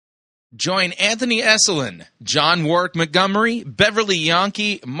Join Anthony Esselin, John Warwick Montgomery, Beverly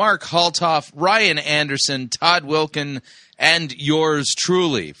Yonke, Mark Haltoff, Ryan Anderson, Todd Wilkin, and yours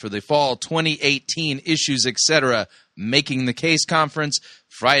truly for the Fall 2018 Issues, Etc. Making the Case Conference,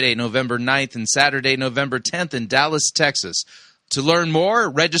 Friday, November 9th and Saturday, November 10th in Dallas, Texas. To learn more,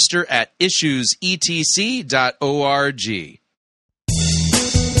 register at issuesetc.org.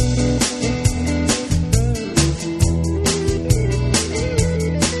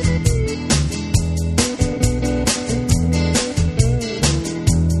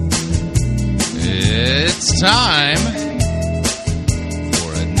 It's time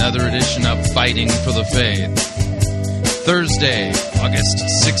for another edition of Fighting for the Faith. Thursday, August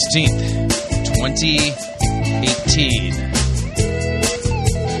 16th,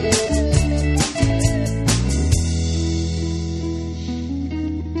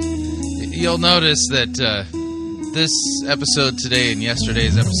 2018. You'll notice that this episode today and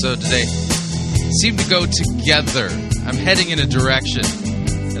yesterday's episode today seem to go together. I'm heading in a direction.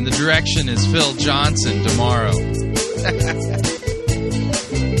 And the direction is Phil Johnson tomorrow.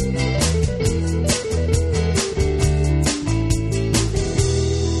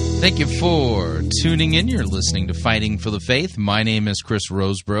 Thank you for tuning in. You're listening to Fighting for the Faith. My name is Chris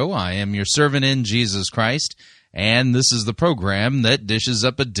Rosebrough. I am your servant in Jesus Christ. And this is the program that dishes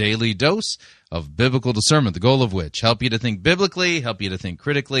up a daily dose of biblical discernment, the goal of which help you to think biblically, help you to think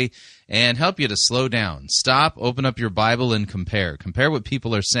critically, and help you to slow down. Stop, open up your Bible, and compare. Compare what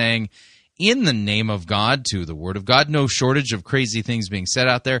people are saying in the name of God to the Word of God. No shortage of crazy things being said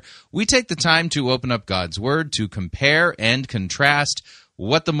out there. We take the time to open up God's Word to compare and contrast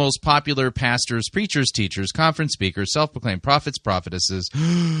what the most popular pastors, preachers, teachers, conference speakers, self-proclaimed prophets, prophetesses,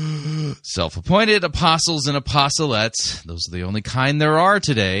 self-appointed apostles and apostolettes, those are the only kind there are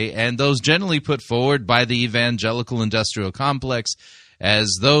today, and those generally put forward by the evangelical industrial complex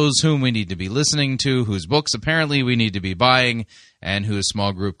as those whom we need to be listening to, whose books apparently we need to be buying, and whose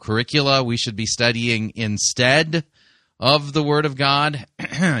small group curricula we should be studying instead of the Word of God.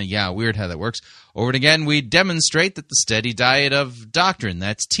 Yeah, weird how that works. Over and again, we demonstrate that the steady diet of doctrine,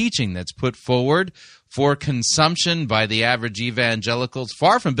 that's teaching, that's put forward for consumption by the average evangelical, is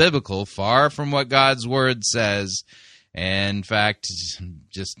far from biblical, far from what God's Word says. And in fact,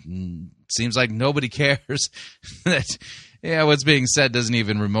 just seems like nobody cares that what's being said doesn't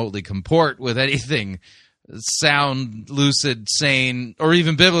even remotely comport with anything sound, lucid, sane, or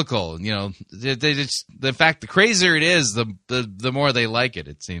even biblical. You know, they just, in fact, the crazier it is, the more they like it.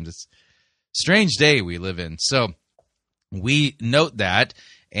 It seems it's a strange day we live in. So we note that,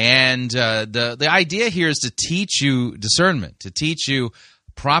 and the idea here is to teach you discernment, to teach you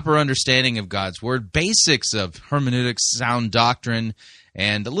proper understanding of God's Word, basics of hermeneutics, sound doctrine,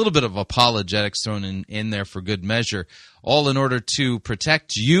 and a little bit of apologetics thrown in there for good measure, all in order to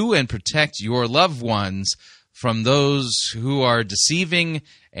protect you and protect your loved ones from those who are deceiving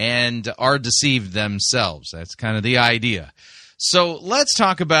and are deceived themselves. That's kind of the idea. So let's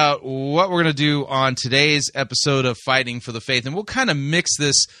talk about what we're going to do on today's episode of Fighting for the Faith, and we'll kind of mix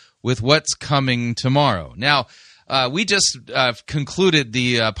this with what's coming tomorrow. Now, we just concluded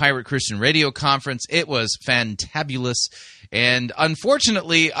the Pirate Christian Radio Conference. It was fantabulous. And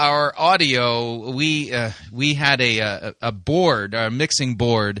unfortunately, our audio, we had a board, our mixing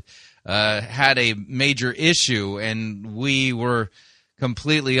board, had a major issue, and we were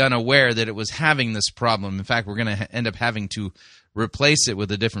completely unaware that it was having this problem. In fact, we're going to end up having to replace it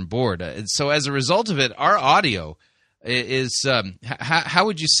with a different board. So as a result of it, our audio is, how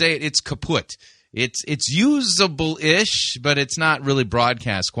would you say it? It's kaput. It's usable-ish, but it's not really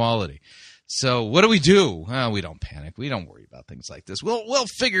broadcast quality. So what do? We don't panic. We don't worry about things like this. We'll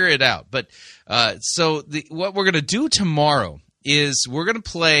figure it out. But what we're going to do tomorrow is we're going to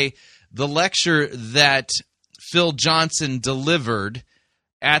play the lecture that Phil Johnson delivered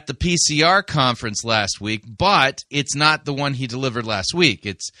at the PCR conference last week, but it's not the one he delivered last week.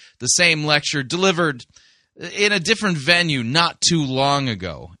 It's the same lecture delivered in a different venue not too long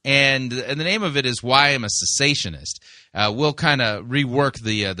ago. And the name of it is Why I'm a Cessationist. We'll kind of rework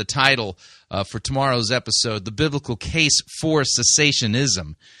the title for tomorrow's episode, The Biblical Case for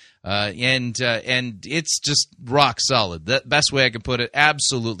Cessationism. And it's just rock solid. The best way I can put it,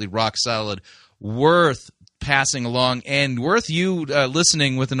 absolutely rock solid, worth passing along, and worth you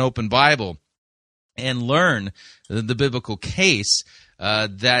listening with an open Bible and learn the biblical case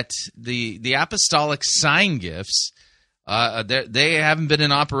that the apostolic sign gifts, they haven't been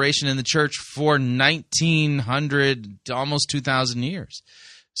in operation in the church for 1,900, almost 2,000 years.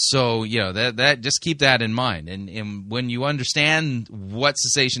 So, that just keep that in mind. And when you understand what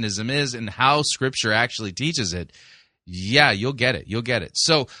cessationism is and how Scripture actually teaches it, Yeah, you'll get it. You'll get it.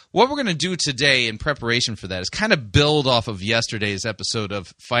 So what we're going to do today in preparation for that is kind of build off of yesterday's episode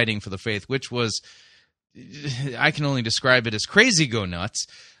of Fighting for the Faith, which was, I can only describe it as crazy go nuts,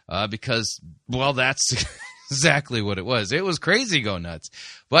 because, well, that's exactly what it was. It was crazy go nuts.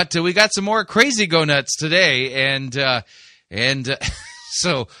 But we got some more crazy go nuts today, and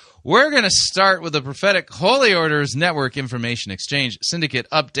so we're going to start with the Prophetic Holy Orders Network Information Exchange Syndicate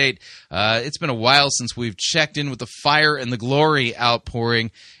update. It's been a while since we've checked in with the fire and the glory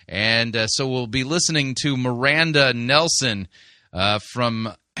outpouring, and so we'll be listening to Miranda Nelson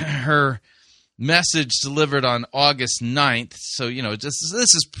from her message delivered on August 9th. So, this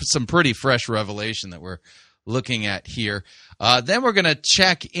is some pretty fresh revelation that we're looking at here. Then we're going to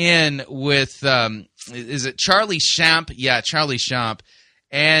check in with, is it Charlie Champ? Yeah, Charlie Champ.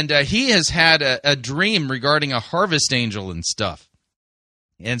 And he has had a dream regarding a harvest angel and stuff.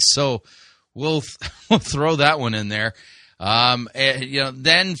 And so we'll throw that one in there.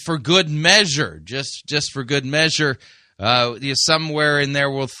 Then for good measure, just for good measure, somewhere in there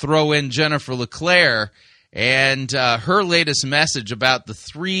we'll throw in Jennifer LeClaire and her latest message about the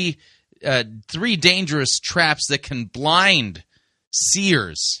three dangerous traps that can blind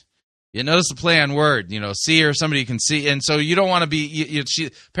seers. You notice the play on word, seer, somebody you can see. And so you don't want to be,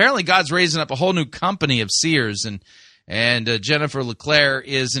 apparently God's raising up a whole new company of seers, and Jennifer LeClaire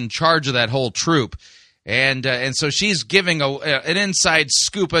is in charge of that whole troop. And so she's giving an inside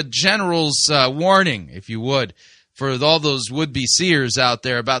scoop, a general's warning, if you would, for all those would-be seers out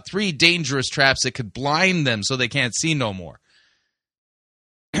there about 3 dangerous traps that could blind them so they can't see no more.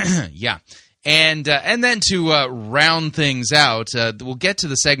 Yeah. And then to round things out, we'll get to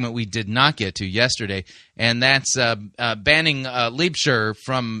the segment we did not get to yesterday, and that's banning Liebscher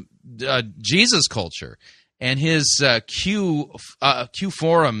from Jesus culture and his Q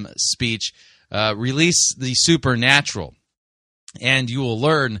Forum speech, Release the Supernatural. And you will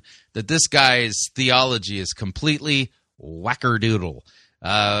learn that this guy's theology is completely wackerdoodle.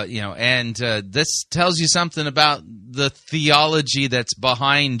 This tells you something about the theology that's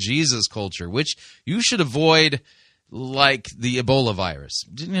behind Jesus culture, which you should avoid like the Ebola virus.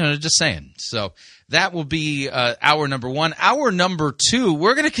 Just saying. So that will be hour number 1. Hour number 2,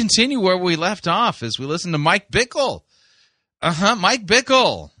 we're going to continue where we left off as we listen to Mike Bickle. Mike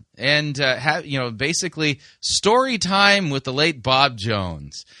Bickle. And, basically story time with the late Bob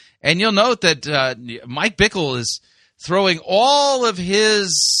Jones. And you'll note that Mike Bickle is throwing all of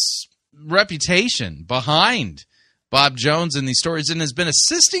his reputation behind Bob Jones in these stories and has been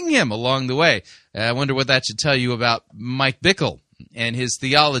assisting him along the way. I wonder what that should tell you about Mike Bickle and his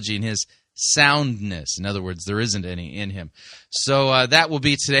theology and his soundness. In other words, there isn't any in him. So that will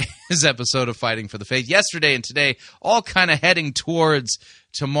be today's episode of Fighting for the Faith. Yesterday and today, all kind of heading towards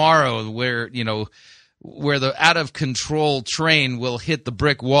tomorrow where the out-of-control train will hit the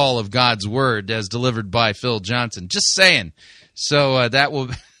brick wall of God's Word as delivered by Phil Johnson. Just saying. So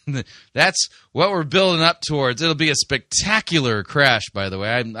that's what we're building up towards. It'll be a spectacular crash, by the way.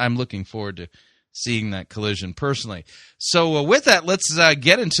 I'm looking forward to seeing that collision personally. So with that, let's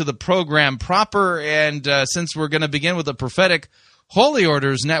get into the program proper. And since we're going to begin with the Prophetic Holy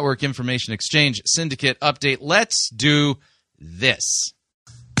Orders Network Information Exchange Syndicate update, let's do this.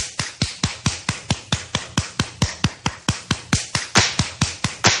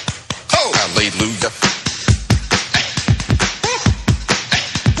 Hallelujah.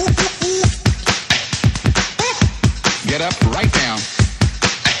 Get up, right down.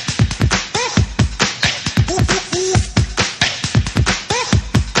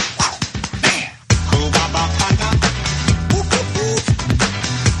 Man.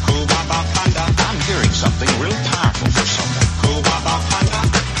 I'm hearing something real powerful for someone.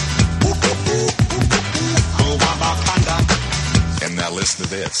 And now listen to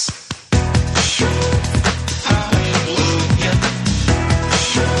this.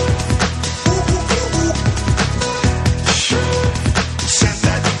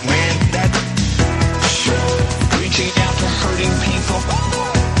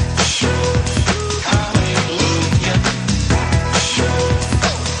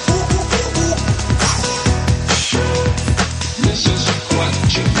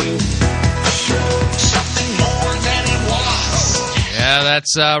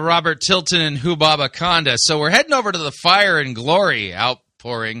 That's Robert Tilton and Hubaba Kanda. So we're heading over to the fire and glory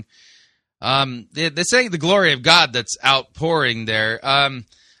outpouring. They say the glory of God that's outpouring there. I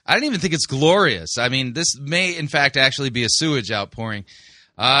don't even think it's glorious. I mean, this may, in fact, actually be a sewage outpouring.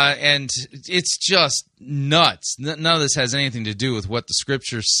 And it's just nuts. None of this has anything to do with what the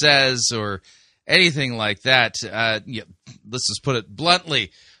Scripture says or anything like that. Let's just put it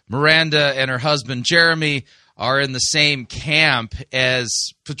bluntly. Miranda and her husband Jeremy are in the same camp as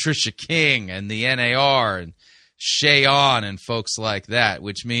Patricia King and the NAR and Shayon and folks like that,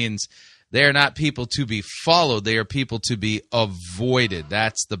 which means they are not people to be followed. They are people to be avoided.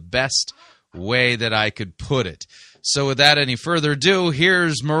 That's the best way that I could put it. So without any further ado,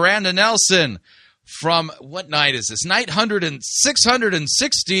 here's Miranda Nelson from, what night is this? Night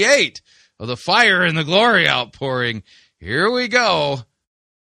 668 of the Fire and the Glory Outpouring. Here we go.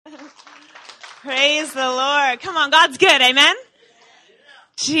 Praise the Lord. Come on, God's good, amen?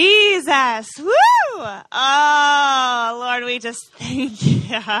 Jesus. Woo! Oh, Lord, we just thank you.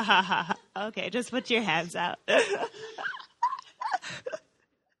 Okay, just put your hands out.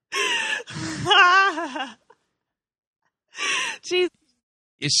 Jesus.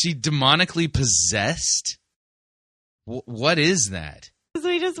 Is she demonically possessed? What is that?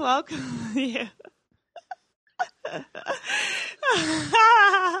 We just welcome you.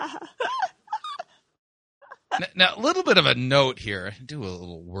 Now, a little bit of a note here. Do a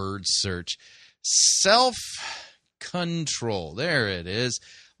little word search. Self-control. There it is.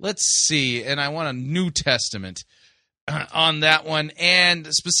 Let's see. And I want a New Testament on that one. And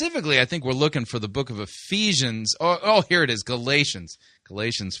specifically, I think we're looking for the book of Ephesians. Oh, here it is. Galatians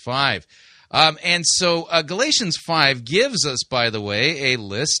 5. And so Galatians 5 gives us, by the way, a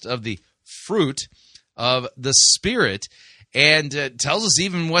list of the fruit of the Spirit, and tells us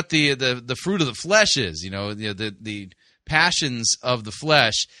even what the fruit of the flesh is. The passions of the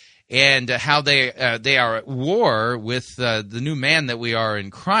flesh, and how they are at war with the new man that we are in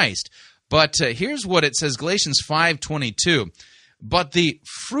Christ. But here's what it says: Galatians 5:22. But the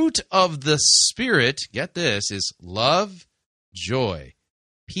fruit of the Spirit, get this, is love, joy,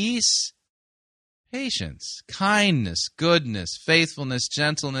 peace, patience, kindness, goodness, faithfulness,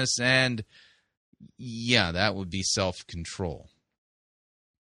 gentleness, and that would be self-control.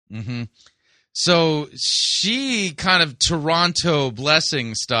 So she, kind of Toronto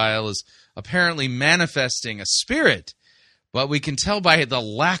blessing style, is apparently manifesting a spirit, but we can tell by the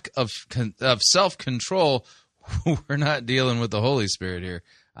lack of self-control, we're not dealing with the Holy Spirit here.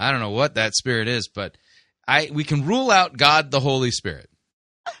 I don't know what that spirit is, but we can rule out God, the Holy Spirit.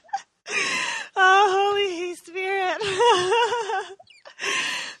 Oh, Holy Spirit.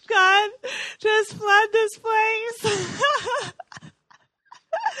 God, just flood this place.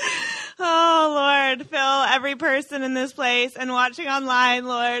 Oh, Lord, fill every person in this place and watching online,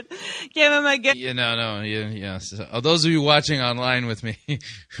 Lord. Give them a good... So, those of you watching online with me,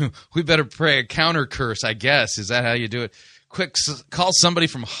 we better pray a counter curse, I guess. Is that how you do it? Quick, call somebody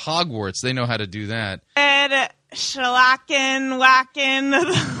from Hogwarts. They know how to do that. Good shellacking, whacking of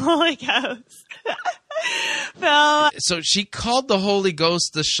the Holy Ghost. Phil. So she called the Holy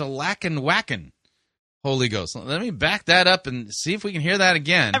Ghost the shellacking, whacking Holy Ghost. Let me back that up and see if we can hear that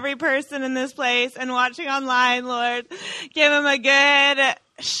again. Every person in this place and watching online, Lord, give them a good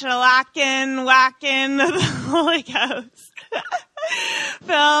shellacking, whacking of the Holy Ghost.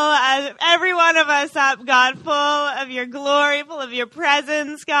 Fill every one of us up, God, full of your glory, full of your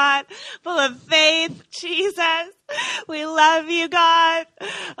presence, God, full of faith, Jesus. We love you, God.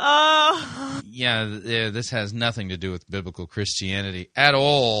 Oh. Yeah, this has nothing to do with biblical Christianity at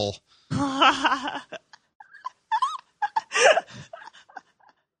all.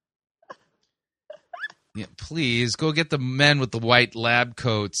 Yeah, please, go get the men with the white lab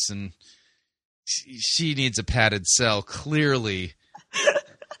coats, and she needs a padded cell, clearly.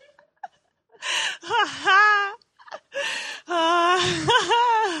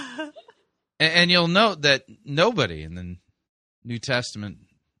 And you'll note that nobody in the New Testament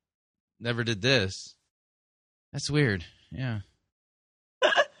never did this. That's weird, yeah.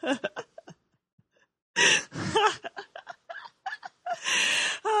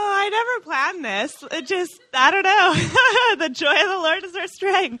 Oh, I never planned this. It just, I don't know. The joy of the Lord is our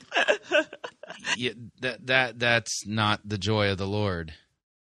strength. Yeah, that's not the joy of the Lord.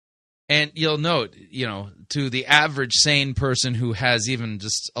 And you'll note, to the average sane person who has even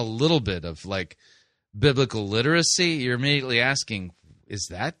just a little bit of biblical literacy, you're immediately asking, is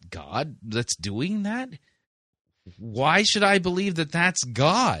that God that's doing that? Why should I believe that that's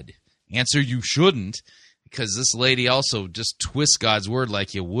God? Answer, you shouldn't, because this lady also just twists God's word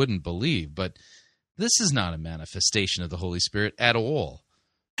like you wouldn't believe. But this is not a manifestation of the Holy Spirit at all.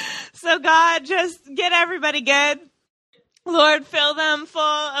 So God, just get everybody good. Lord, fill them full,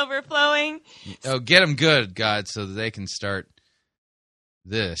 overflowing. Oh, get them good, God, so that they can start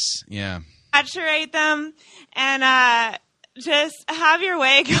this. Yeah. Saturate them and just have your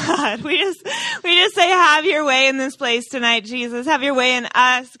way, God. We just say, have your way in this place tonight, Jesus. Have your way in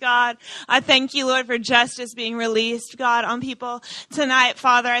us, God. I thank you, Lord, for justice being released, God, on people tonight,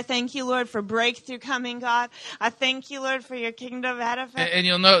 Father. I thank you, Lord, for breakthrough coming, God. I thank you, Lord, for your kingdom edification. And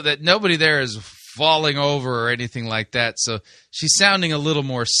you'll note that nobody there is falling over or anything like that. So she's sounding a little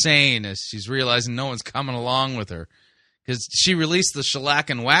more sane as she's realizing no one's coming along with her. Because she released the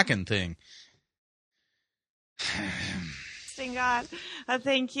shellacking whacking thing. God, I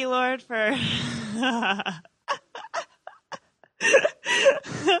thank you, Lord, for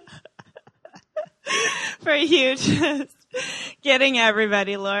for you just getting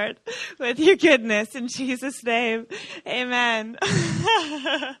everybody, Lord, with your goodness in Jesus' name. Amen. I'm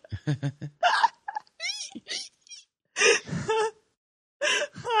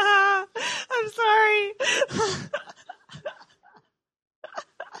sorry.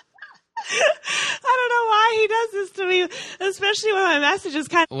 I don't know why he does this to me, especially when my message is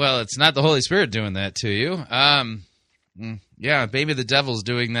kind of... Well, it's not the Holy Spirit doing that to you. Yeah, maybe the devil's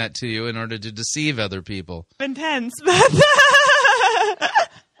doing that to you in order to deceive other people. Intense, but...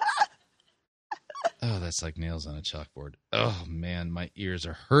 Oh, that's like nails on a chalkboard. Oh, man, my ears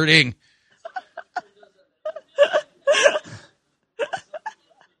are hurting.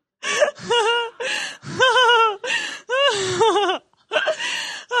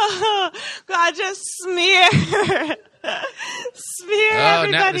 God, just smear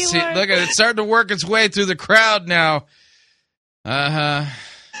everybody, now, see, Lord. look at it, it's starting to work its way through the crowd now.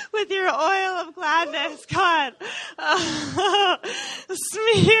 With your oil of gladness, God.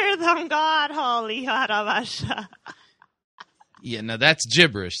 Smear them, God. Holy Harabasha. Yeah, no, that's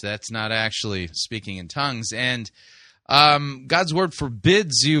gibberish. That's not actually speaking in tongues. And God's word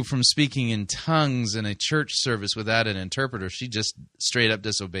forbids you from speaking in tongues in a church service without an interpreter. She just straight up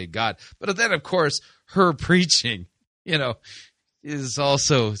disobeyed God. But then, of course, her preaching, is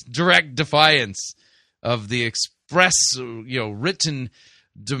also direct defiance of the express, written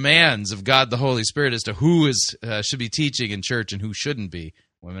demands of God the Holy Spirit as to who should be teaching in church and who shouldn't be.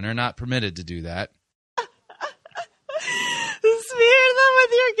 Women are not permitted to do that. Smear them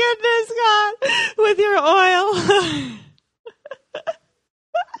with your goodness, God, with your oil.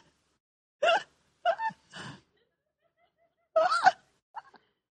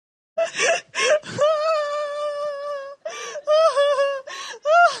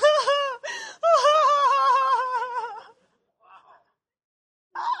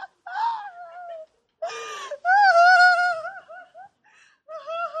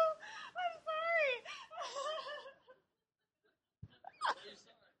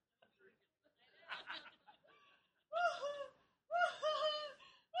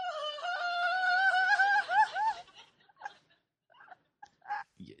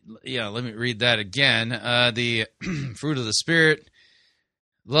 Yeah, let me read that again. The fruit of the Spirit: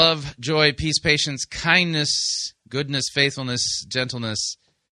 love, joy, peace, patience, kindness, goodness, faithfulness, gentleness,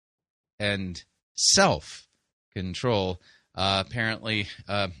 and self-control. Apparently,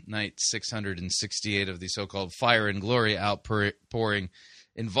 night 668 of the so-called fire and glory outpouring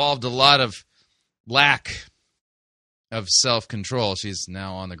involved a lot of lack of self-control. She's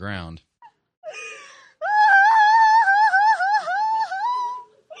now on the ground.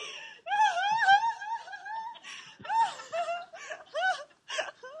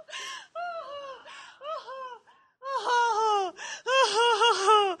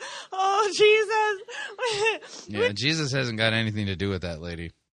 Yeah, Jesus hasn't got anything to do with that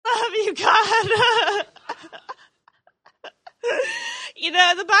lady. Love you, God.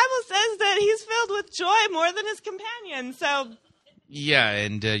 The Bible says that he's filled with joy more than his companions, so... Yeah,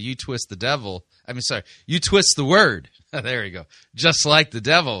 and you twist the devil. You twist the word. There you go. Just like the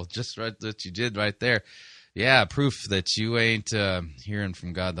devil. Just right that you did right there. Yeah, proof that you ain't hearing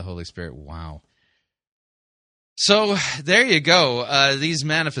from God the Holy Spirit. Wow. So there you go. These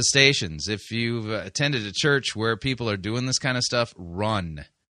manifestations. If you've attended a church where people are doing this kind of stuff, run.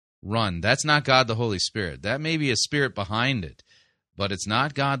 That's not God the Holy Spirit. That may be a spirit behind it, but it's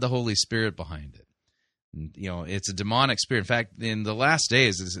not God the Holy Spirit behind it. It's a demonic spirit. In fact, in the last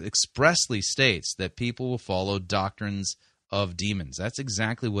days, it expressly states that people will follow doctrines of demons. That's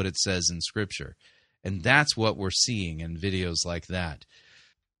exactly what it says in Scripture. And that's what we're seeing in videos like that.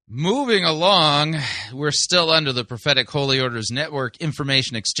 Moving along, we're still under the Prophetic Holy Orders Network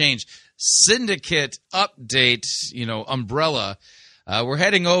Information Exchange Syndicate update, umbrella. We're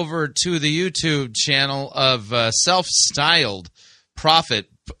heading over to the YouTube channel of self-styled prophet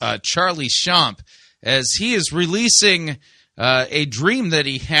Charlie Champ, as he is releasing a dream that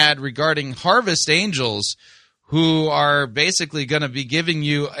he had regarding harvest angels who are basically going to be giving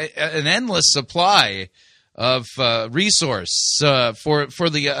you an endless supply of resource for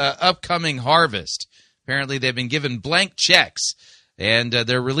the upcoming harvest. Apparently, they've been given blank checks, and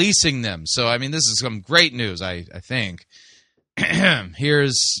they're releasing them. So, I mean, this is some great news, I think.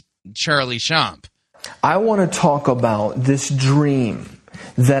 Here's Charlie Champ. I want to talk about this dream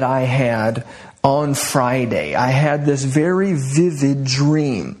that I had on Friday. I had this very vivid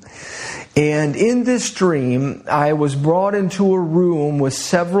dream. And in this dream, I was brought into a room with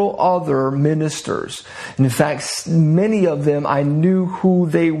several other ministers. And in fact, many of them, I knew who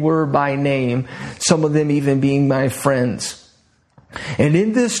they were by name, some of them even being my friends. And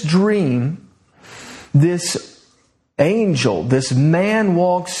in this dream, this angel, this man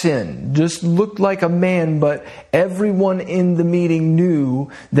walks in, just looked like a man, but everyone in the meeting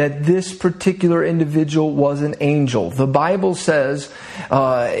knew that this particular individual was an angel. The Bible says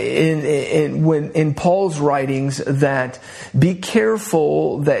in Paul's writings that be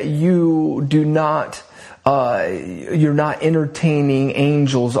careful that you do not you're not entertaining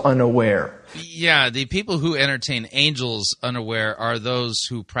angels unaware. Yeah, the people who entertain angels unaware are those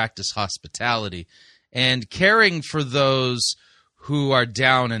who practice hospitality and caring for those who are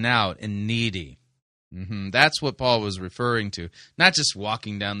down and out and needy. That's what Paul was referring to. Not just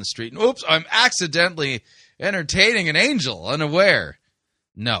walking down the street and, oops, I'm accidentally entertaining an angel unaware.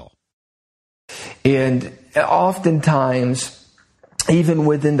 No. And oftentimes, even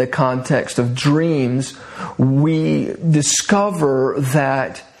within the context of dreams, we discover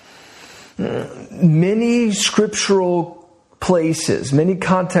that many scriptural places, many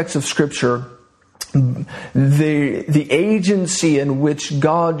contexts of Scripture, the agency in which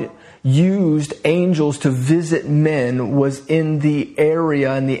God used angels to visit men was in the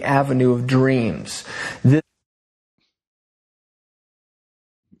area and the avenue of dreams. Do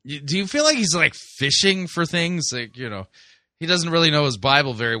you feel like he's like fishing for things? Like, he doesn't really know his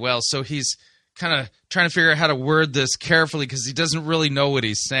Bible very well, so he's kind of trying to figure out how to word this carefully because he doesn't really know what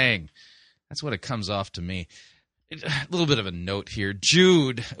he's saying. That's what it comes off to me. A little bit of a note here.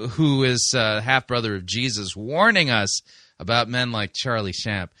 Jude, who is half-brother of Jesus, warning us about men like Charlie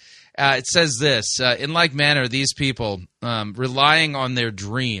Champ. It says this, in like manner, these people relying on their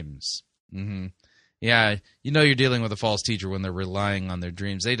dreams. Yeah, you're dealing with a false teacher when they're relying on their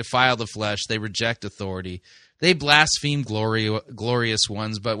dreams. They defile the flesh. They reject authority. They blaspheme glorious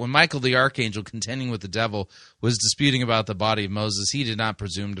ones. But when Michael the archangel, contending with the devil, was disputing about the body of Moses, he did not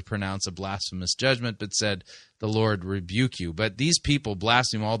presume to pronounce a blasphemous judgment, but said, "The Lord rebuke you." But these people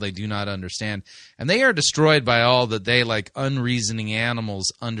blaspheme all they do not understand, and they are destroyed by all that they, like unreasoning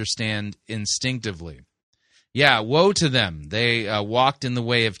animals, understand instinctively. Yeah, woe to them. They walked in the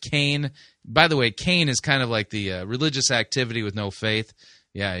way of Cain. By the way, Cain is kind of like the religious activity with no faith.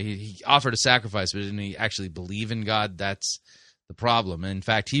 Yeah, he offered a sacrifice, but didn't he actually believe in God? That's the problem. In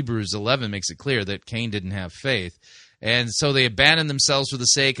fact, Hebrews 11 makes it clear that Cain didn't have faith. And so they abandoned themselves for the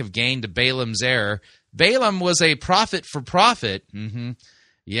sake of gain to Balaam's error. Balaam was a prophet for profit.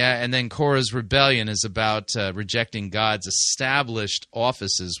 Yeah, and then Korah's rebellion is about rejecting God's established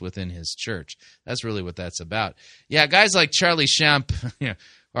offices within his church. That's really what that's about. Yeah, guys like Charlie Champ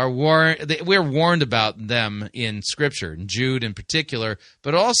are warned. We're warned about them in Scripture, in Jude in particular,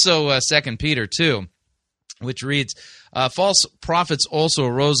 but also 2 Peter 2, which reads, false prophets also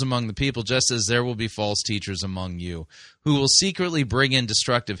arose among the people, just as there will be false teachers among you, who will secretly bring in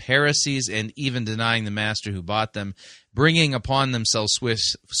destructive heresies, and even denying the master who bought them, bringing upon themselves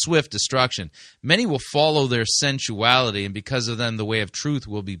swift destruction. Many will follow their sensuality, and because of them the way of truth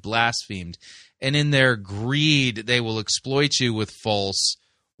will be blasphemed. And in their greed they will exploit you with false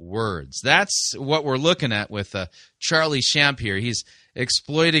words. That's what we're looking at with Charlie Champ here. He's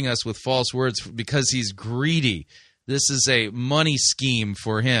exploiting us with false words because he's greedy. This is a money scheme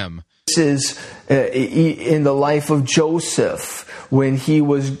for him. This is in the life of Joseph when he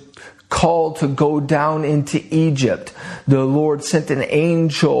was called to go down into Egypt. The Lord sent an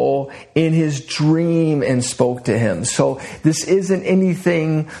angel in his dream and spoke to him. So this isn't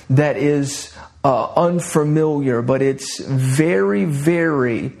anything that is unfamiliar, but it's very,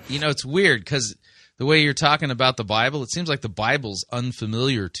 very... it's weird because the way you're talking about the Bible, it seems like the Bible's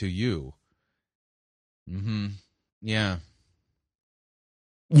unfamiliar to you. Yeah.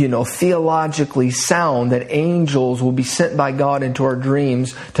 Theologically sound that angels will be sent by God into our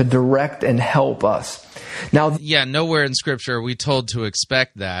dreams to direct and help us. Now, yeah, nowhere in Scripture are we told to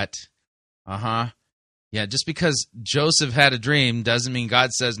expect that. Yeah, just because Joseph had a dream doesn't mean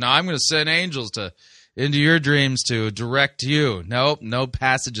God says, "No, I'm going to send angels to into your dreams to direct you. Nope, no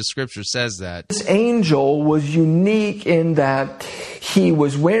passage of Scripture says that. This angel was unique in that he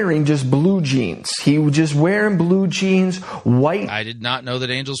was wearing just blue jeans. He was just wearing blue jeans, white. I did not know that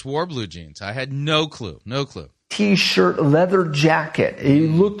angels wore blue jeans. I had no clue. T-shirt, leather jacket. He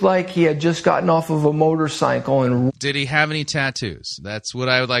looked like he had just gotten off of a motorcycle and Did he have any tattoos? That's what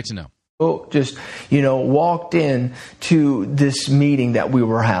I would like to know. just, walked in to this meeting that we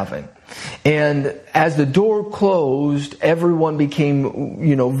were having. And as the door closed, everyone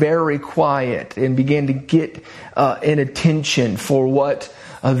became, very quiet and began to get an attention for what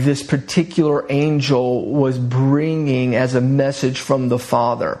this particular angel was bringing as a message from the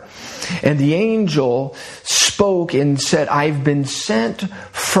Father. And the angel spoke and said, I've been sent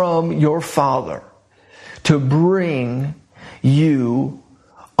from your Father to bring you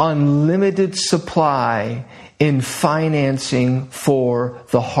unlimited supply in financing for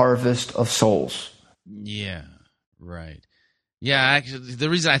the harvest of souls. Yeah, right. Yeah, actually, the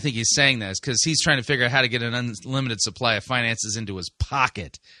reason I think he's saying that is because he's trying to figure out how to get an unlimited supply of finances into his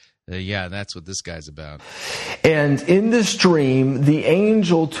pocket. Yeah, that's what this guy's about. And in this dream, the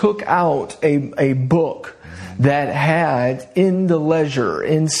angel took out a book that had in the ledger,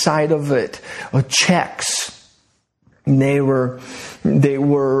 inside of it, checks. And they were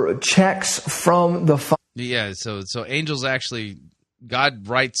checks from the Father. Yeah, so angels actually, God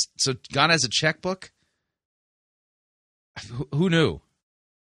writes, so God has a checkbook? Who knew?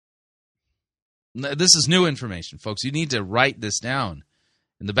 This is new information, folks. You need to write this down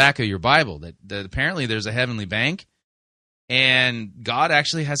in the back of your Bible, that apparently there's a heavenly bank, and God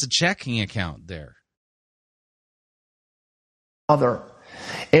actually has a checking account there. Father.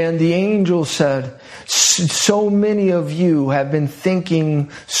 And the angel said, so many of you have been thinking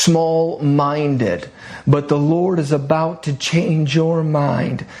small-minded, but the Lord is about to change your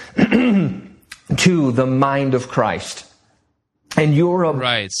mind to the mind of Christ. And you're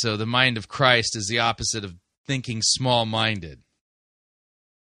right, so the mind of Christ is the opposite of thinking small-minded.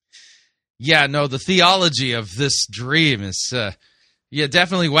 Yeah, no, the theology of this dream is,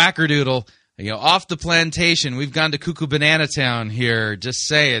 definitely wackerdoodle. Off the plantation, we've gone to Cuckoo Banana Town here, just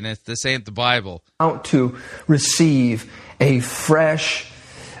saying, if this ain't the Bible. Out to receive a fresh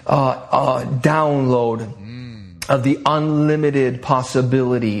download of the unlimited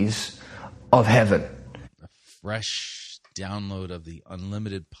possibilities of heaven. A fresh download of the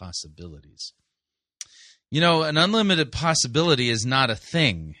unlimited possibilities. An unlimited possibility is not a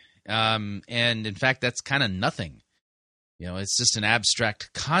thing. And in fact, that's kind of nothing. It's just an abstract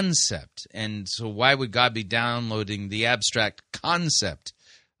concept. And so why would God be downloading the abstract concept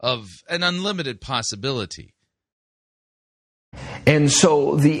of an unlimited possibility? And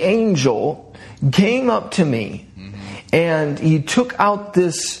so the angel came up to me and he took out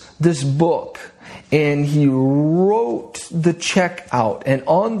this book and he wrote the check out. And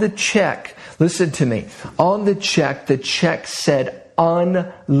on the check, listen to me, on the check said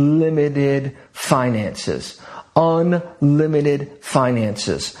unlimited finances. Unlimited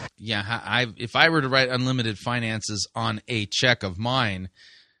finances. Yeah, if I were to write unlimited finances on a check of mine,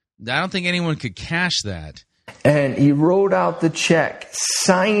 I don't think anyone could cash that. And he wrote out the check,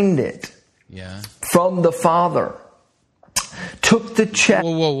 signed it from the Father, took the check.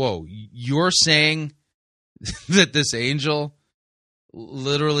 Whoa. You're saying that this angel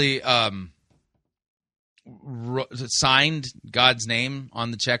literally signed God's name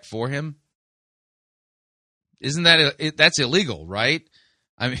on the check for him? Isn't that's illegal, right?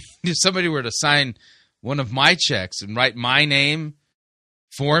 I mean, if somebody were to sign one of my checks and write my name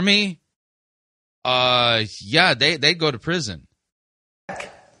for me, they'd go to prison.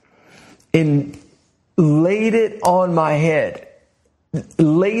 And laid it on my head,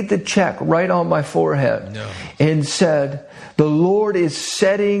 laid the check right on my forehead, and said, the Lord is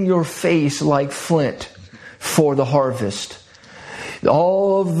setting your face like flint for the harvest.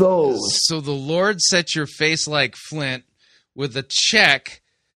 All of those. So the Lord set your face like flint with a check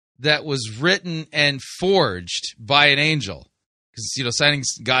that was written and forged by an angel. Because, signing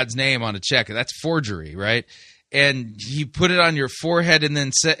God's name on a check, that's forgery, right? And he put it on your forehead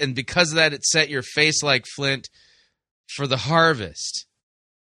and because of that, it set your face like flint for the harvest.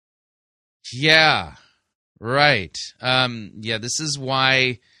 Yeah, right. This is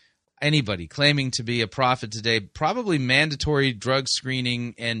why anybody claiming to be a prophet today, probably mandatory drug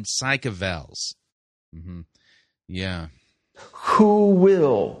screening and psych evals. Yeah. Who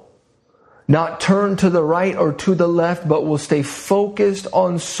will not turn to the right or to the left, but will stay focused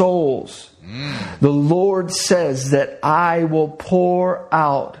on souls. The Lord says that I will pour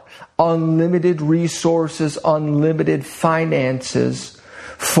out unlimited resources, unlimited finances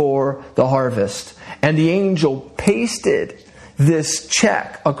for the harvest. And the angel pasted this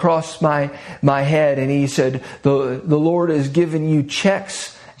check across my head, and he said, the Lord has given you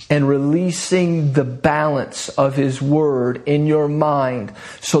checks and releasing the balance of His Word in your mind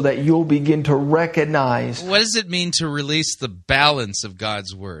so that you'll begin to recognize. What does it mean to release the balance of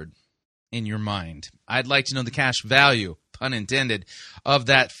God's Word in your mind? I'd like to know the cash value, pun intended, of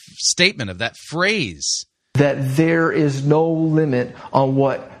that statement, of that phrase. That there is no limit on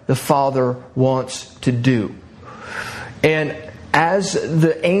what the Father wants to do. And as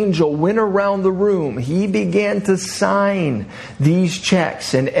the angel went around the room, he began to sign these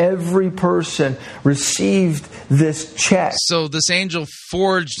checks, and every person received this check. So this angel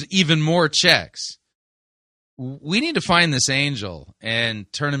forged even more checks. We need to find this angel and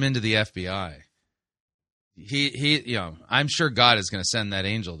turn him into the FBI. I'm sure God is going to send that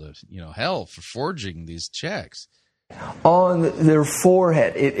angel to, hell for forging these checks. On their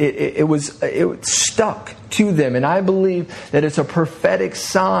forehead, it stuck to them, and I believe that it's a prophetic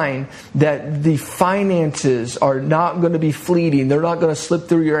sign that the finances are not going to be fleeting. They're not going to slip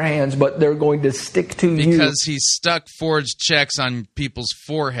through your hands, but they're going to stick to you. Because He stuck forged checks on people's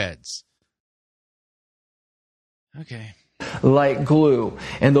foreheads. Okay. Like glue.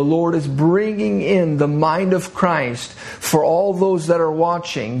 And the Lord is bringing in the mind of Christ for all those that are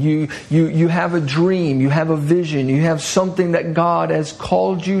watching. You have a dream, you have a vision, you have something that God has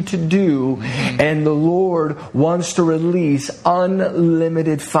called you to do, and the Lord wants to release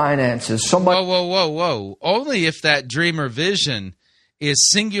unlimited finances. Whoa. Only if that dream or vision is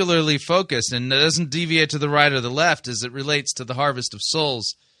singularly focused and doesn't deviate to the right or the left as it relates to the harvest of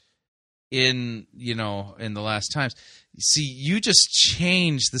souls in the last times. See, you just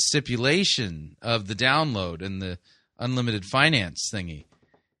changed the stipulation of the download and the unlimited finance thingy.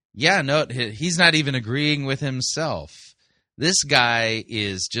 Yeah, no, he's not even agreeing with himself. This guy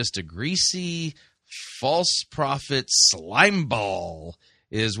is just a greasy, false prophet slime ball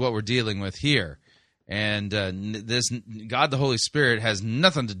is what we're dealing with here. And this God the Holy Spirit has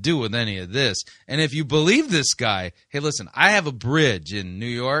nothing to do with any of this. And if you believe this guy, hey, listen, I have a bridge in New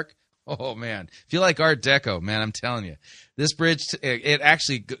York. Oh, man. If you like Art Deco, man, I'm telling you. This bridge, it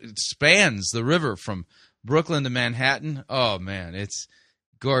actually spans the river from Brooklyn to Manhattan. Oh, man, it's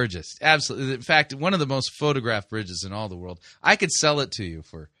gorgeous. Absolutely. In fact, one of the most photographed bridges in all the world. I could sell it to you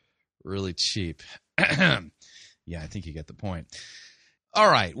for really cheap. Yeah, I think you get the point. All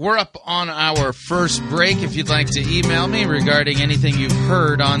right, we're up on our first break. If you'd like to email me regarding anything you've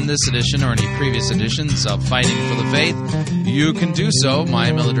heard on this edition or any previous editions of Fighting for the Faith, you can do so.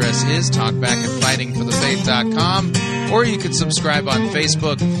 My email address is talkback@fightingforthefaith.com, or you can subscribe on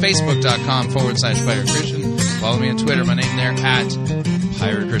Facebook, facebook.com/Pirate Christian. Follow me on Twitter, my name there,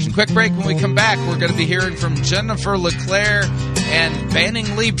 @Pirate Christian. Quick break. When we come back, we're going to be hearing from Jennifer LeClaire and Banning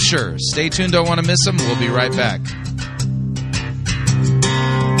Liebscher. Stay tuned, don't want to miss them. We'll be right back.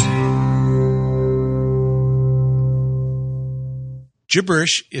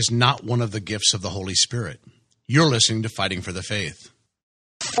 Gibberish is not one of the gifts of the Holy Spirit. You're listening to Fighting for the Faith.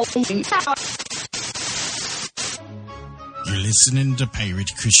 You're listening to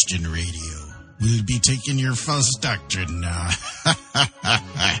Pirate Christian Radio. We'll be taking your false doctrine now.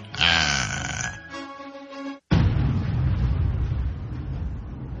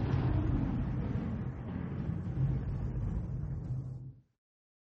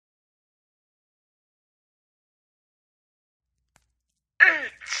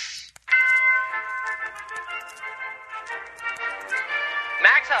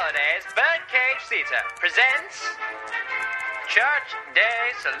 Max Holliday's Birdcage Theater presents Church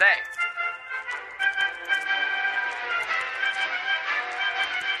Day Soleil.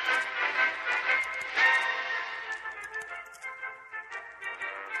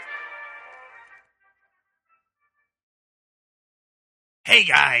 Hey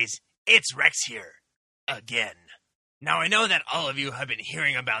guys, it's Rex here, again. Now I know that all of you have been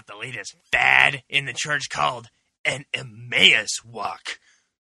hearing about the latest fad in the church called an Emmaus Walk.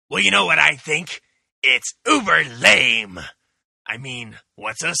 Well, you know what I think? It's uber lame. I mean,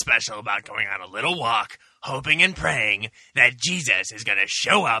 what's so special about going on a little walk, hoping and praying that Jesus is going to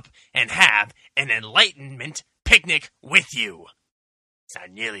show up and have an enlightenment picnic with you? It's not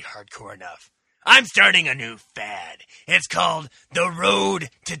nearly hardcore enough. I'm starting a new fad. It's called the Road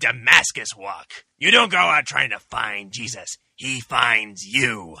to Damascus Walk. You don't go out trying to find Jesus. He finds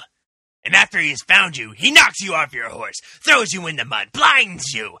you. And after he's found you, he knocks you off your horse, throws you in the mud,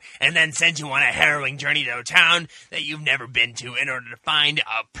 blinds you, and then sends you on a harrowing journey to a town that you've never been to in order to find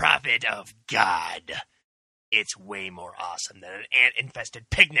a prophet of God. It's way more awesome than an ant-infested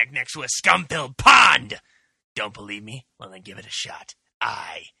picnic next to a scum-filled pond. Don't believe me? Well, then give it a shot.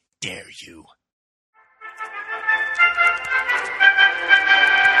 I dare you.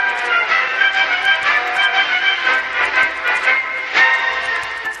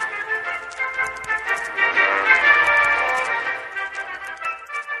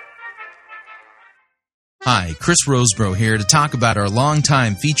 Hi, Chris Rosebrough here to talk about our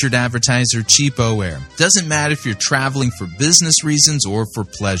longtime featured advertiser, Cheapo Air. Doesn't matter if you're traveling for business reasons or for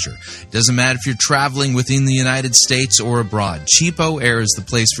pleasure. Doesn't matter if you're traveling within the United States or abroad. Cheapo Air is the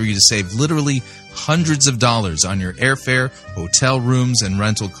place for you to save literally hundreds of dollars on your airfare, hotel rooms, and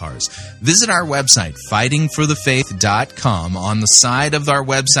rental cars. Visit our website, fightingforthefaith.com. On the side of our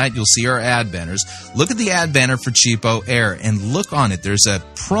website, you'll see our ad banners. Look at the ad banner for Cheapo Air and look on it. There's a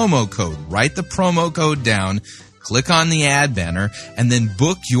promo code. Write the promo code down. Click on the ad banner and then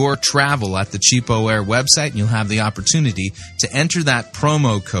book your travel at the Cheapo Air website, and you'll have the opportunity to enter that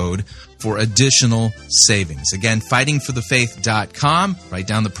promo code for additional savings. Again, fightingforthefaith.com. Write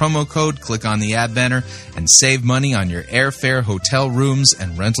down the promo code, click on the ad banner, and save money on your airfare, hotel rooms,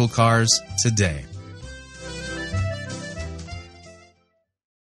 and rental cars today.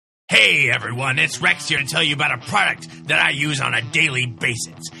 Hey everyone, it's Rex here to tell you about a product that I use on a daily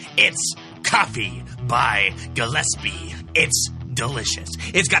basis. It's Coffee by Gillespie. It's delicious.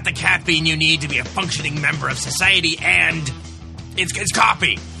 It's got the caffeine you need to be a functioning member of society, and it's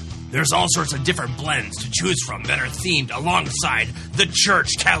coffee. There's all sorts of different blends to choose from that are themed alongside the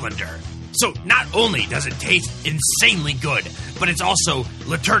church calendar. So not only does it taste insanely good, but it's also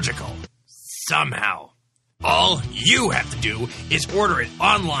liturgical. Somehow. All you have to do is order it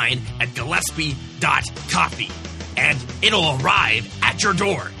online at Gillespie.coffee, and it'll arrive at your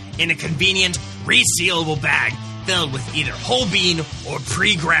door in a convenient, resealable bag filled with either whole bean or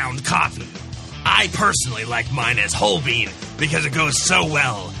pre-ground coffee. I personally like mine as whole bean because it goes so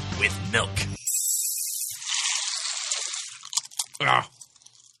well with milk. Now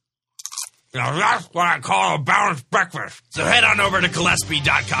that's what I call a balanced breakfast. So head on over to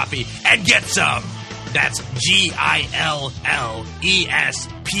Gillespie.coffee and get some. That's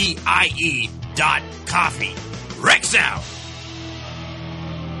GILLESPIE.coffee. Rex out.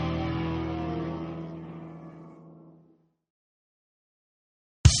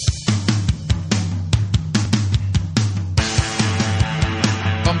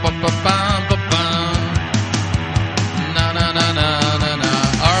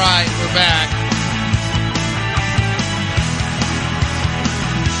 All right, we're back.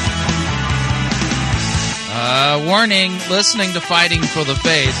 Warning, listening to Fighting for the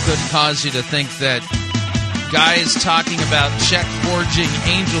Faith could cause you to think that guys talking about check-forging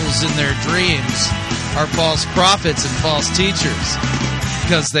angels in their dreams are false prophets and false teachers,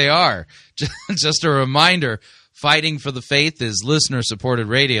 because they are. Just a reminder, Fighting for the Faith is listener-supported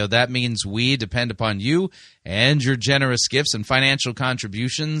radio. That means we depend upon you and your generous gifts and financial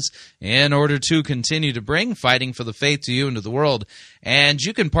contributions in order to continue to bring Fighting for the Faith to you and to the world. And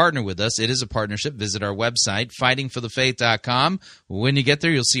you can partner with us. It is a partnership. Visit our website, fightingforthefaith.com. When you get there,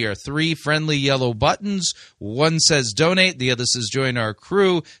 you'll see our 3 friendly yellow buttons. One says donate, the other says join our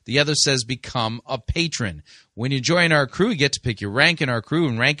crew, the other says become a patron. When you join our crew, you get to pick your rank in our crew,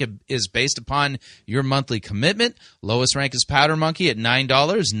 and rank is based upon your monthly commitment. Lowest rank is Powder Monkey at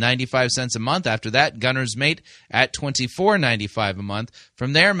 $9.95 a month. After that, Gunner's Mate at $24.95 a month.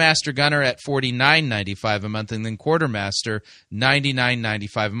 From there, Master Gunner at $49.95 a month, and then Quartermaster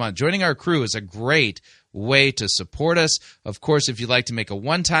 $99.95 a month. Joining our crew is a great way to support us. Of course, if you'd like to make a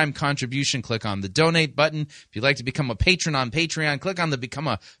one-time contribution, click on the donate button. If you'd like to become a patron on Patreon, click on the become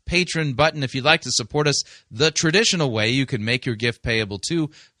a patron button. If you'd like to support us the traditional way, you can make your gift payable to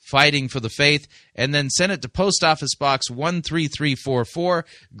Fighting for the Faith and then send it to Post Office Box 13344,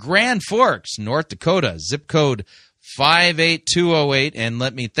 Grand Forks, North Dakota, zip code 58208. And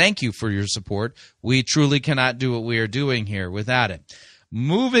let me thank you for your support. We truly cannot do what we are doing here without it.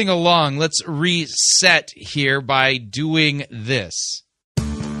 Moving along, let's reset here by doing this.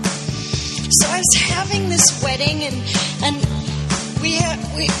 So I was having this wedding, and we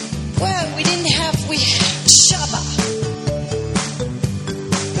didn't have Shabbat.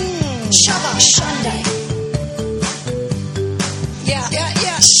 Shabbat Sunday. Yeah,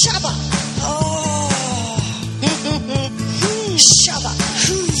 Shabbat. Oh. Shabbat.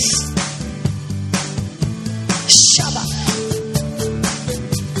 Shabbat.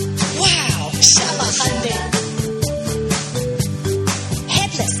 Sunday.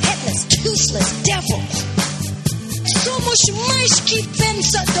 Headless, toothless devil. Somos mais que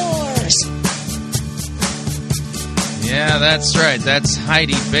vencedores. Yeah, that's right. That's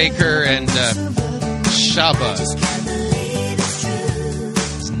Heidi Baker and Shabbat.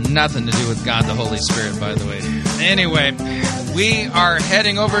 It's nothing to do with God the Holy Spirit, by the way. Anyway, we are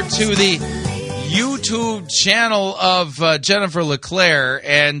heading over to the YouTube channel of Jennifer LeClaire,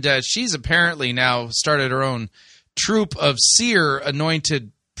 and she's apparently now started her own troupe of seer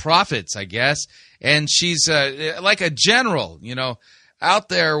anointed prophets, I guess. And she's like a general, out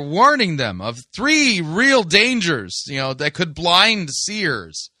there warning them of 3 real dangers, that could blind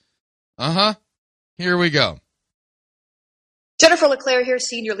seers. Here we go. Jennifer LeClaire here,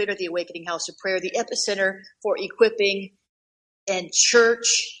 Senior Leader of the Awakening House of Prayer, the epicenter for equipping and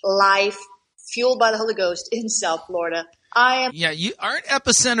church life fueled by the Holy Ghost in South Florida. Aren't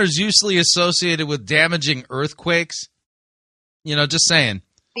epicenters usually associated with damaging earthquakes? Just saying.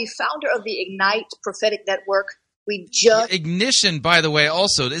 The founder of the Ignite Prophetic Network. Ignition, by the way,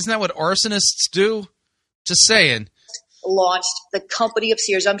 also. Isn't that what arsonists do? Just saying. Launched the company of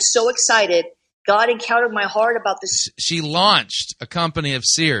Seers. I'm so excited. God encountered my heart about this. She launched a company of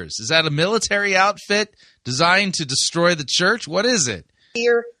Seers. Is that a military outfit designed to destroy the church? What is it?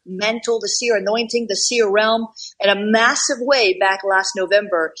 Seer mental, the seer anointing, the seer realm in a massive way back last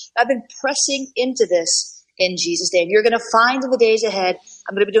November. I've been pressing into this in Jesus' name. You're going to find in the days ahead,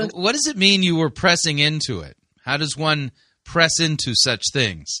 I'm going to be doing. What does it mean you were pressing into it? How does one press into such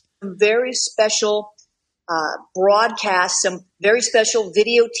things? Some very special broadcasts, some very special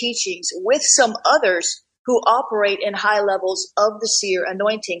video teachings with some others who operate in high levels of the seer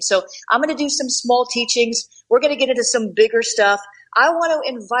anointing. So I'm going to do some small teachings. We're going to get into some bigger stuff. I want to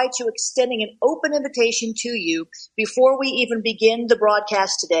invite you, extending an open invitation to you before we even begin the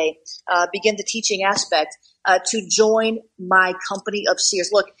broadcast today, begin the teaching aspect, to join my company of seers.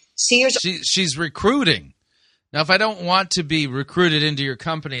 Look, seers. She's recruiting. Now, if I don't want to be recruited into your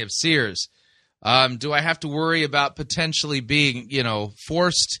company of seers, do I have to worry about potentially being,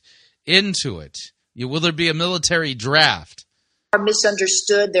 forced into it? Will there be a military draft? Are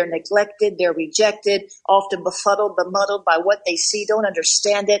misunderstood, they're neglected, they're rejected, often befuddled, bemuddled by what they see, don't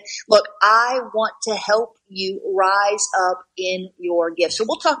understand it. Look, I want to help you rise up in your gift. So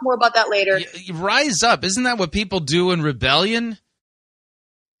we'll talk more about that later. Rise up. Isn't that what people do in rebellion?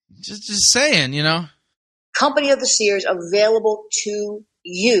 Just saying, Company of the Seers available to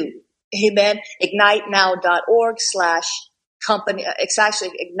you. Amen. IgniteNow.org/company. It's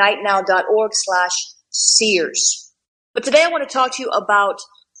actually IgniteNow.org/Seers. But today I want to talk to you about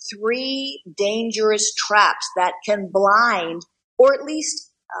 3 dangerous traps that can blind or at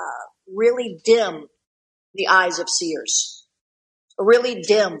least really dim the eyes of seers. Really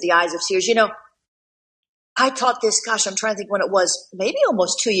dim the eyes of seers. I taught this, I'm trying to think when it was, maybe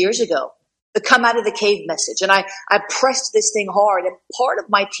almost 2 years ago, the Come Out of the Cave message. And I pressed this thing hard. And part of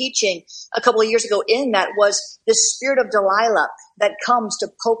my teaching a couple of years ago in that was the spirit of Delilah that comes to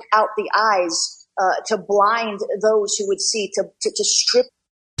poke out the eyes, to blind those who would see, to strip.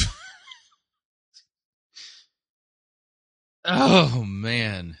 Oh,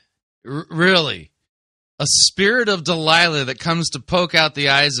 man. Really? A spirit of Delilah that comes to poke out the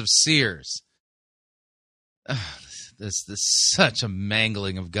eyes of seers. This is such a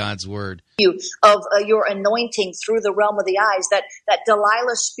mangling of God's word. Of your anointing through the realm of the eyes, that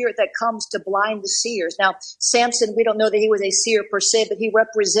Delilah spirit that comes to blind the seers. Now, Samson, we don't know that he was a seer per se, but he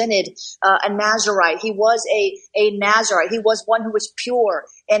represented a Nazarite. He was a Nazarite. He was one who was pure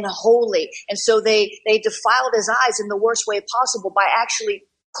and holy. And so they defiled his eyes in the worst way possible by actually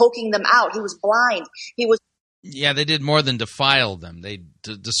poking them out. He was blind. Yeah, they did more than defile them. They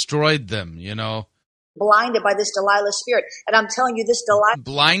destroyed them, Blinded by this Delilah spirit. And I'm telling you, this Delilah...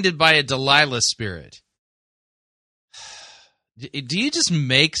 Blinded by a Delilah spirit. Do you just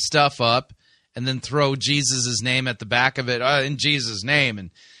make stuff up and then throw Jesus' name at the back of it, in Jesus' name,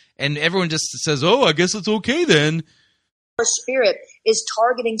 and everyone just says, oh, I guess it's okay then? The spirit is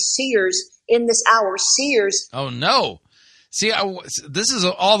targeting seers in this hour. Seers... Oh, no. See, this is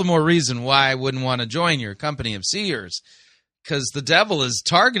all the more reason why I wouldn't want to join your company of seers, because the devil is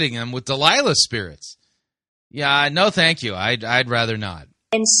targeting them with Delilah spirits. Yeah, no, thank you. I'd rather not.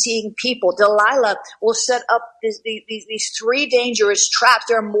 And seeing people. Delilah will set up these 3 dangerous traps.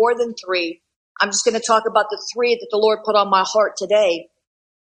 There are more than 3. I'm just going to talk about the 3 that the Lord put on my heart today.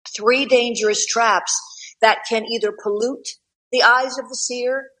 3 dangerous traps that can either pollute the eyes of the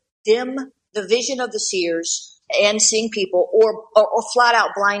seer, dim the vision of the seers, and seeing people, or flat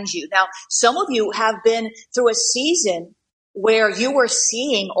out blind you. Now, some of you have been through a season where you were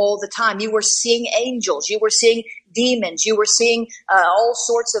seeing all the time. You were seeing angels. You were seeing demons. You were seeing all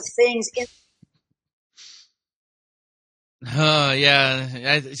sorts of things. Oh,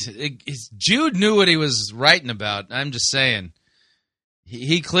 yeah. Jude knew what he was writing about. I'm just saying.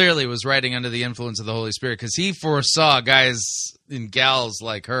 He clearly was writing under the influence of the Holy Spirit because he foresaw guys and gals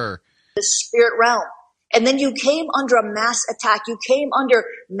like her. The spirit realm. And then you came under a mass attack. You came under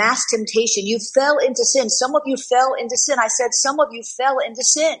mass temptation. You fell into sin. Some of you fell into sin. I said some of you fell into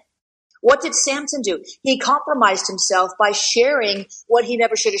sin. What did Samson do? He compromised himself by sharing what he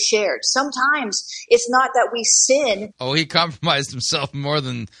never should have shared. Sometimes it's not that we sin. Oh, he compromised himself more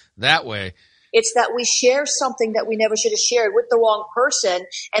than that way. It's that we share something that we never should have shared with the wrong person,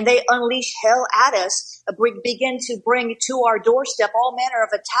 and they unleash hell at us, begin to bring to our doorstep all manner of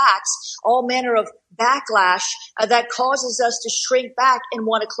attacks, all manner of backlash that causes us to shrink back and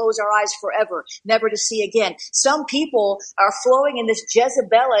want to close our eyes forever, never to see again. Some people are flowing in this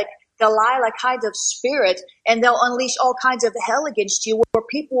Jezebelic, Delilah kind of spirit, and they'll unleash all kinds of hell against you where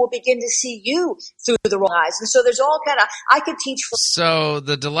people will begin to see you through the wrong eyes. And so there's all kind of, I could teach. So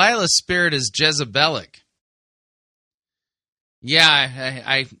the Delilah spirit is Jezebelic.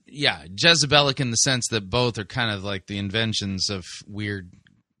 Yeah, Jezebelic in the sense that both are kind of like the inventions of weird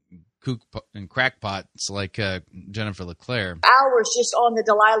kook and crackpots like Jennifer LeClaire. Hours just on the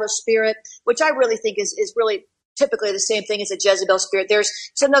Delilah spirit, which I really think is really typically the same thing as a Jezebel spirit. There's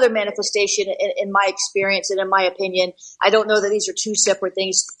another manifestation in my experience and in my opinion. I don't know that these are two separate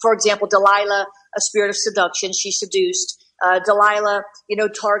things. For example, Delilah, a spirit of seduction, she seduced. Delilah,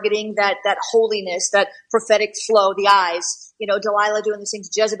 targeting that holiness, that prophetic flow, the eyes. Delilah doing these things,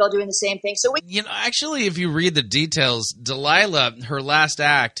 Jezebel doing the same thing. So actually, if you read the details, Delilah, her last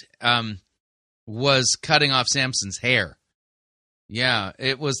act was cutting off Samson's hair. Yeah,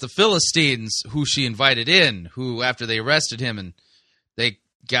 it was the Philistines who she invited in, who, after they arrested him and they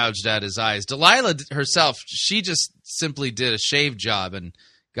gouged out his eyes. Delilah herself, she just simply did a shave job and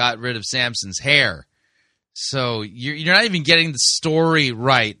got rid of Samson's hair. So you're not even getting the story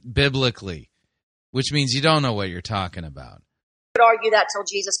right biblically, which means you don't know what you're talking about. I could argue that till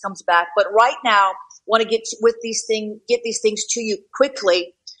Jesus comes back, but right now, want to get these things to you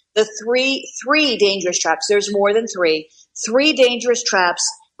quickly. The three dangerous traps. There's more than three. 3 dangerous traps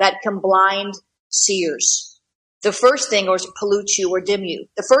that can blind seers. The first thing, or pollute you or dim you.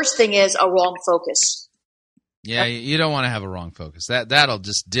 The first thing is a wrong focus. Yeah, you don't want to have a wrong focus. That'll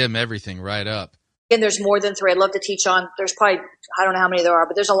just dim everything right up. And there's more than 3. I'd love to teach on. There's probably, I don't know how many there are,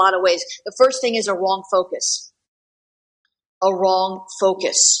 but there's a lot of ways. The first thing is a wrong focus. A wrong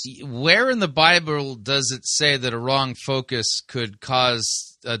focus. Where in the Bible does it say that a wrong focus could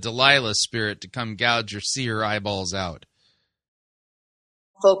cause a Delilah spirit to come gouge your seer eyeballs out?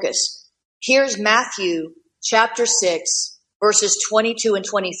 Focus. Here's Matthew chapter 6, verses 22 and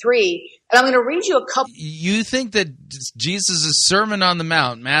 23. And I'm going to read you a couple. You think that Jesus' Sermon on the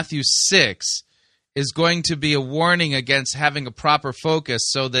Mount, Matthew 6, is going to be a warning against having a proper focus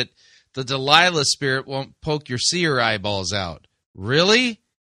so that the Delilah spirit won't poke your seer eyeballs out? Really?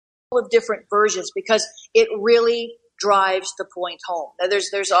 Of different versions, because it really drives the point home. Now,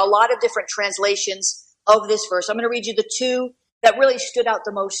 there's a lot of different translations of this verse. I'm going to read you the 2 that really stood out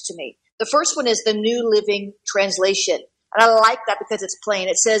the most to me. The first one is the New Living Translation. And I like that because it's plain.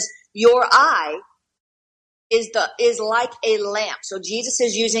 It says, your eye is like a lamp. So Jesus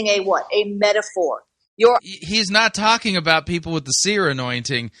is using a what? A metaphor. He's not talking about people with the seer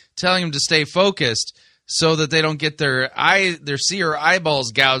anointing, telling them to stay focused so that they don't get their seer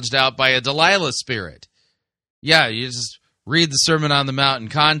eyeballs gouged out by a Delilah spirit. Yeah, you just read the Sermon on the Mount in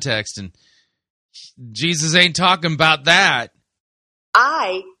context, and Jesus ain't talking about that.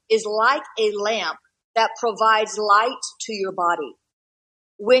 Eye is like a lamp that provides light to your body.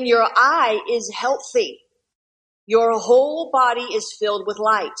 When your eye is healthy, your whole body is filled with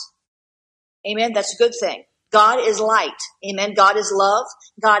light. Amen. That's a good thing. God is light. Amen. God is love.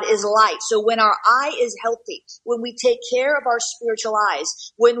 God is light. So when our eye is healthy, when we take care of our spiritual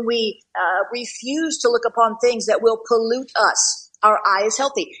eyes, when we refuse to look upon things that will pollute us, our eye is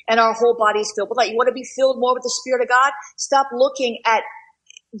healthy and our whole body is filled with light. You want to be filled more with the Spirit of God? Stop looking at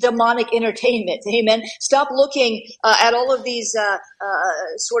demonic entertainment. Amen. Stop looking at all of these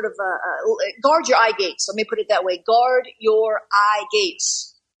guard your eye gates. Let me put it that way. Guard your eye gates.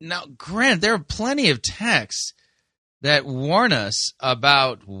 Now, Grant, there are plenty of texts that warn us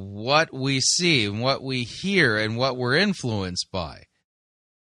about what we see and what we hear and what we're influenced by.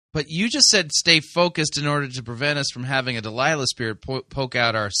 But you just said stay focused in order to prevent us from having a Delilah spirit poke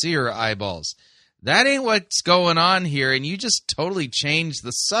out our seer eyeballs. That ain't what's going on here, and you just totally changed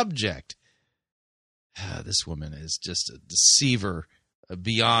the subject. This woman is just a deceiver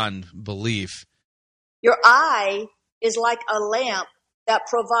beyond belief. Your eye is like a lamp that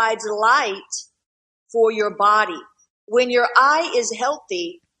provides light for your body. When your eye is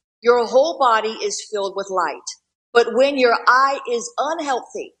healthy, your whole body is filled with light. But when your eye is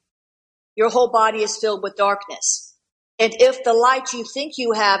unhealthy, your whole body is filled with darkness. And if the light you think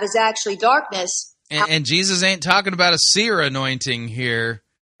you have is actually darkness, And Jesus ain't talking about a seer anointing here.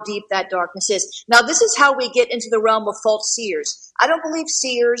 Deep that darkness is. Now, this is how we get into the realm of false seers. I don't believe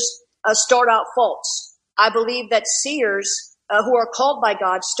seers start out false. I believe that seers who are called by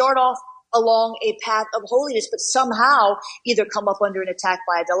God start off along a path of holiness, but somehow either come up under an attack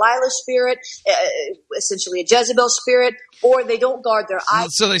by a Delilah spirit, essentially a Jezebel spirit, or they don't guard their eye.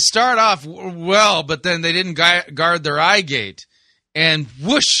 So they start off well, but then they didn't guard their eye gate, and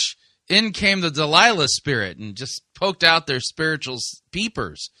whoosh, in came the Delilah spirit and just poked out their spiritual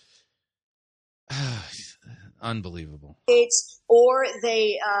peepers. Unbelievable. Or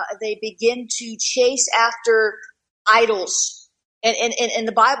they begin to chase after idols. And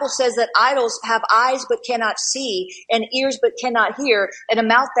the Bible says that idols have eyes but cannot see, and ears but cannot hear, and a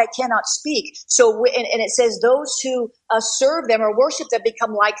mouth that cannot speak. So, and it says those who serve them or worship them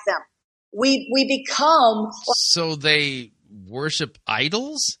become like them. We become. So they worship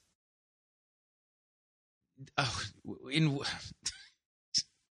idols?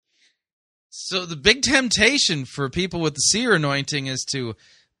 So the big temptation for people with the seer anointing is to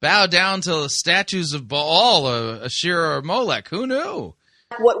bow down to the statues of Baal, Asherah, or Molech. Who knew?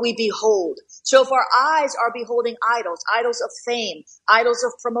 What we behold. So if our eyes are beholding idols of fame, idols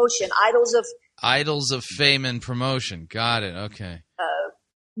of promotion, idols of fame and promotion. Got it. Okay.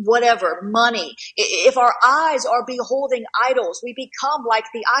 Whatever, money. If our eyes are beholding idols, we become like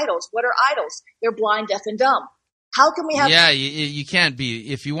the idols. What are idols? They're blind, deaf, and dumb. How can we have... Yeah, you can't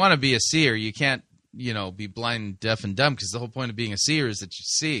be... If you want to be a seer, you can't, be blind, deaf, and dumb, because the whole point of being a seer is that you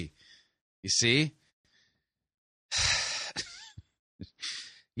see. You see?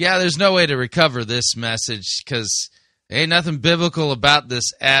 Yeah, there's no way to recover this message, because ain't nothing biblical about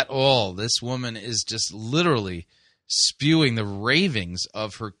this at all. This woman is just literally spewing the ravings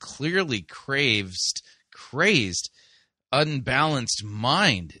of her clearly crazed, unbalanced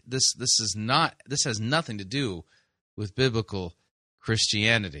mind. This has nothing to do with biblical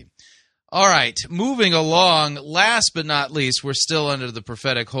Christianity. All right, moving along, last but not least, we're still under the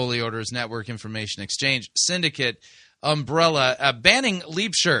Prophetic Holy Orders Network Information Exchange Syndicate umbrella, banning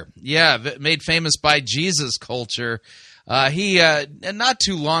Liebscher, made famous by Jesus culture. He, not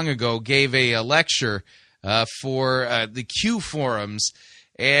too long ago, gave a lecture for the Q forums,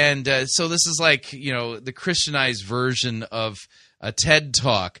 and so this is like, the Christianized version of a TED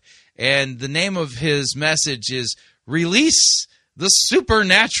Talk, and the name of his message is Release the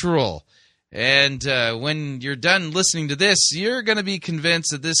Supernatural. And when you're done listening to this, you're going to be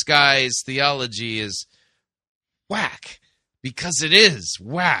convinced that this guy's theology is whack, because it is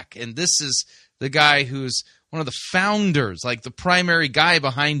whack. And this is the guy who's one of the founders, like the primary guy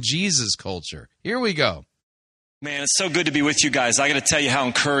behind Jesus culture. Here we go. Man, it's so good to be with you guys. I got to tell you how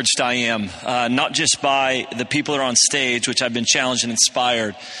encouraged I am, not just by the people that are on stage, which I've been challenged and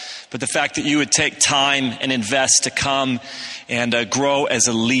inspired, but the fact that you would take time and invest to come and grow as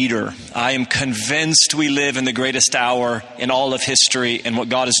a leader. I am convinced we live in the greatest hour in all of history, and what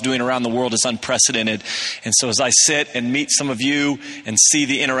God is doing around the world is unprecedented. And so as I sit and meet some of you and see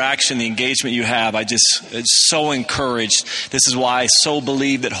the interaction, the engagement you have, it's so encouraged. This is why I so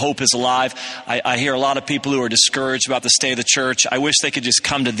believe that hope is alive. I hear a lot of people who are discouraged about the state of the church. I wish they could just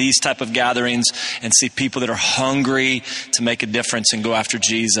come to these type of gatherings and see people that are hungry to make a difference and go after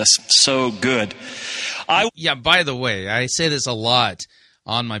Jesus. So good. By the way, I say this a lot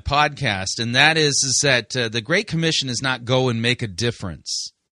on my podcast, and that is that the Great Commission is not go and make a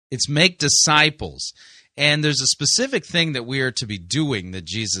difference. It's make disciples. And there's a specific thing that we are to be doing that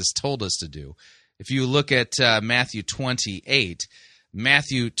Jesus told us to do. If you look at Matthew 28,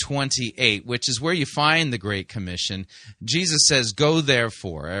 which is where you find the Great Commission, Jesus says, go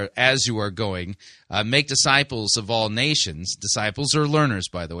therefore, as you are going, make disciples of all nations. Disciples are learners,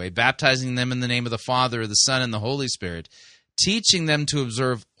 by the way, baptizing them in the name of the Father, the Son, and the Holy Spirit, teaching them to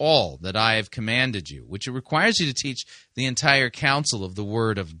observe all that I have commanded you, which it requires you to teach the entire counsel of the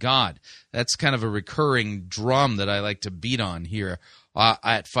Word of God. That's kind of a recurring drum that I like to beat on here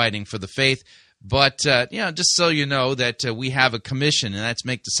at Fighting for the Faith. But, just so you know that we have a commission, and that's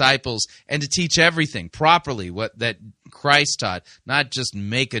make disciples and to teach everything properly, what that Christ taught, not just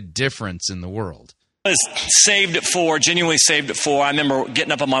make a difference in the world. I was saved at 4, genuinely saved at 4. I remember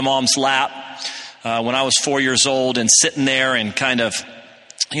getting up on my mom's lap when I was 4 years old and sitting there and kind of,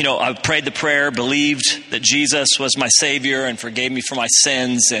 I prayed the prayer, believed that Jesus was my Savior and forgave me for my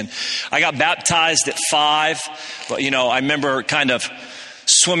sins. And I got baptized at 5, but, I remember kind of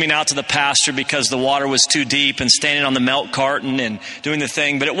swimming out to the pasture because the water was too deep and standing on the milk carton and doing the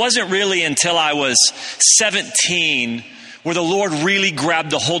thing. But it wasn't really until I was 17 where the Lord really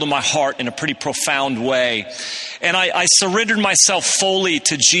grabbed a hold of my heart in a pretty profound way. And I surrendered myself fully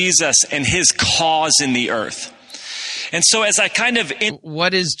to Jesus and his cause in the earth. And so as I kind of...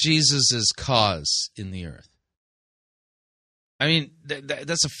 What is Jesus's cause in the earth? I mean,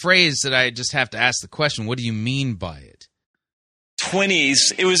 that's a phrase that I just have to ask the question. What do you mean by it?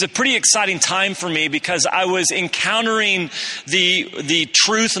 20s, it was a pretty exciting time for me because I was encountering the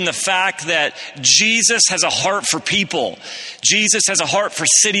truth and the fact that Jesus has a heart for people. Jesus has a heart for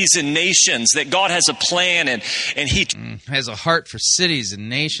cities and nations, that God has a plan and he has a heart for cities and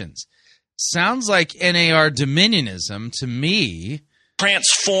nations. Sounds like NAR dominionism to me.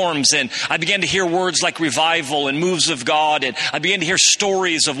 Transforms, and I began to hear words like revival and moves of God, and I began to hear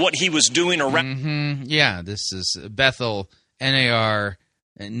stories of what he was doing around. Yeah, this is Bethel, NAR,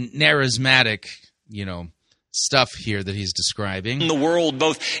 charismatic, stuff here that he's describing. In the world,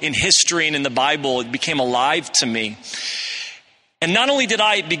 both in history and in the Bible, it became alive to me. And not only did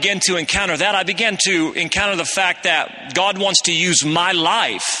I begin to encounter that, I began to encounter the fact that God wants to use my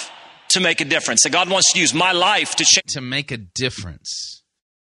life to make a difference. That God wants to use my life to make a difference.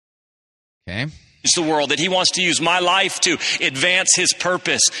 Okay. Change the world. That he wants to use my life to advance his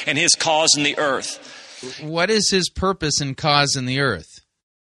purpose and his cause in the earth. What is his purpose and cause in the earth?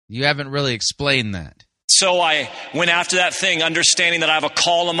 You haven't really explained that. So I went after that thing, understanding that I have a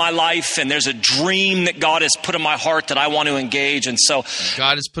call in my life and there's a dream that God has put in my heart that I want to engage. And so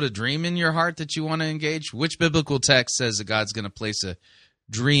God has put a dream in your heart that you want to engage? Which biblical text says that God's going to place a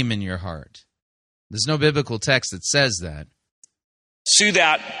dream in your heart? There's no biblical text that says that. So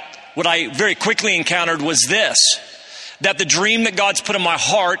that what I very quickly encountered was this, that the dream that God's put in my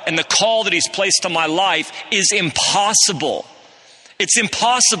heart and the call that he's placed on my life is impossible. It's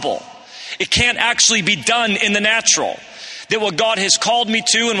impossible. It can't actually be done in the natural. That what God has called me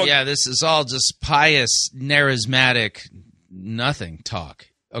to and what... Yeah, this is all just pious, charismatic, nothing talk.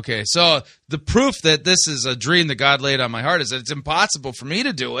 Okay, so the proof that this is a dream that God laid on my heart is that it's impossible for me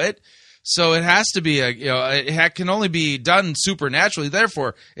to do it. So it has to be it can only be done supernaturally.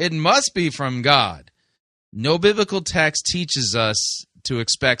 Therefore, it must be from God. No biblical text teaches us to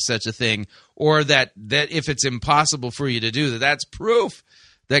expect such a thing, or that if it's impossible for you to do that, that's proof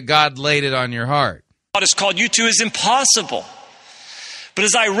that God laid it on your heart. God has called you to is impossible. But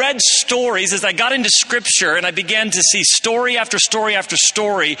as I read stories, as I got into Scripture, and I began to see story after story after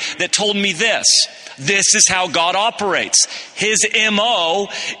story that told me this. This is how God operates. His M.O.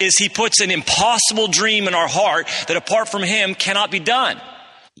 is he puts an impossible dream in our heart that apart from him cannot be done.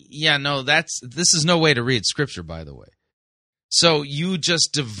 Yeah, no, this is no way to read Scripture, by the way. So you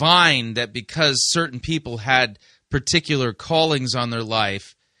just divine that because certain people had particular callings on their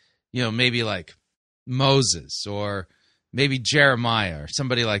life, maybe like Moses or maybe Jeremiah or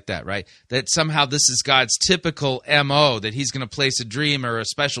somebody like that, right? That somehow this is God's typical M.O., that he's going to place a dream or a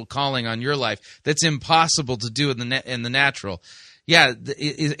special calling on your life that's impossible to do in the natural. Yeah,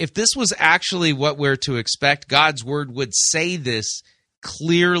 if this was actually what we're to expect, God's word would say this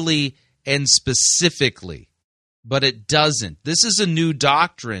clearly and specifically, but it doesn't. This is a new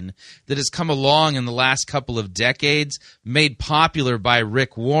doctrine that has come along in the last couple of decades, made popular by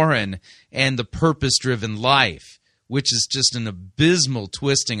Rick Warren and the purpose-driven life, which is just an abysmal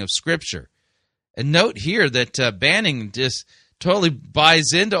twisting of Scripture. And note here that Banning just totally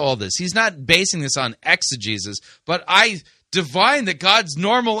buys into all this. He's not basing this on exegesis, but I divine that God's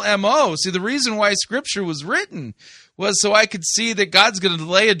normal M.O. See, the reason why Scripture was written was so I could see that God's going to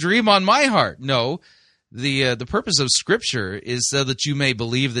lay a dream on my heart. No, the purpose of Scripture is so that you may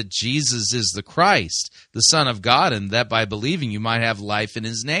believe that Jesus is the Christ, the Son of God, and that by believing you might have life in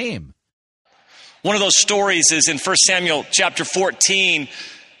his name. One of those stories is in 1 Samuel chapter 14,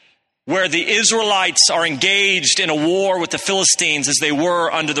 where the Israelites are engaged in a war with the Philistines as they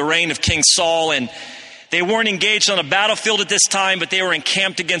were under the reign of King Saul. And they weren't engaged on a battlefield at this time, but they were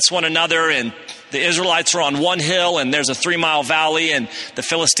encamped against one another. And the Israelites are on one hill, and there's a 3-mile valley, and the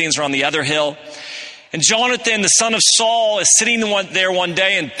Philistines are on the other hill. And Jonathan, the son of Saul, is sitting there one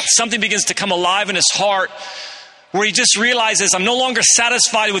day, and something begins to come alive in his heart, where he just realizes, I'm no longer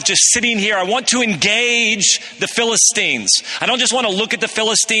satisfied with just sitting here. I want to engage the Philistines. I don't just want to look at the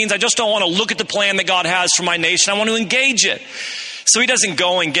Philistines. I just don't want to look at the plan that God has for my nation. I want to engage it. So he doesn't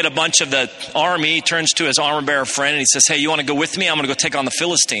go and get a bunch of the army. He turns to his armor-bearer friend and he says, hey, you want to go with me? I'm going to go take on the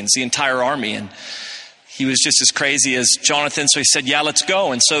Philistines, the entire army. And he was just as crazy as Jonathan. So he said, yeah, let's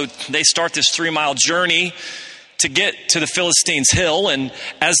go. And so they start this 3-mile journey to get to the Philistines' hill. And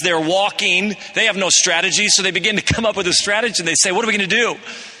as they're walking, they have no strategy. So they begin to come up with a strategy. And they say, what are we going to do?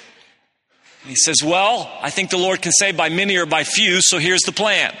 And he says, well, I think the Lord can save by many or by few. So here's the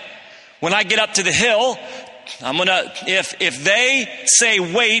plan. When I get up to the hill, If they say,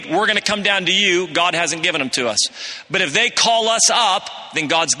 wait, we're going to come down to you, God hasn't given them to us. But if they call us up, then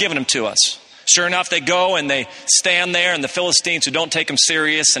God's given them to us. Sure enough, they go and they stand there, and the Philistines who don't take them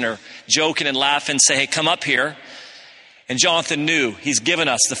serious and are joking and laughing say, hey, come up here. And Jonathan knew he's given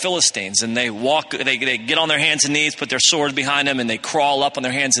us the Philistines, and they get on their hands and knees, put their swords behind them, and they crawl up on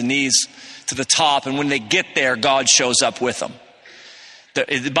their hands and knees to the top. And when they get there, God shows up with them.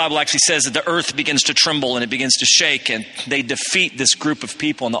 The Bible actually says that the earth begins to tremble and it begins to shake, and they defeat this group of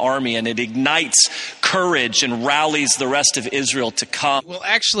people in the army, and it ignites courage and rallies the rest of Israel to come. Well,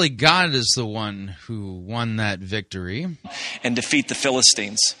 actually, God is the one who won that victory. And defeat the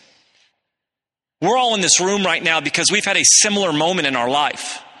Philistines. We're all in this room right now because we've had a similar moment in our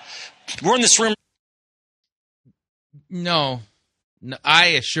life. We're in this room. No, I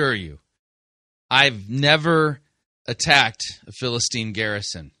assure you, I've never attacked a Philistine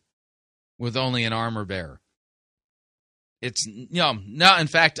garrison with only an armor bearer. It's no. In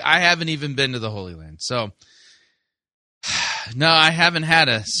fact, I haven't even been to the Holy Land, so no, I haven't had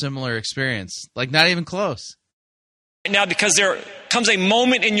a similar experience. Like, not even close. Now, because there comes a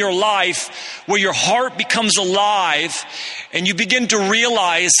moment in your life where your heart becomes alive and you begin to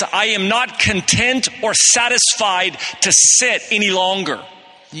realize, I am not content or satisfied to sit any longer.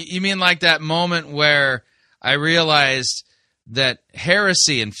 You mean like that moment where I realized that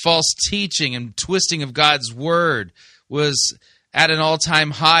heresy and false teaching and twisting of God's word was at an all-time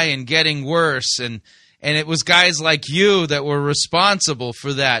high and getting worse, and it was guys like you that were responsible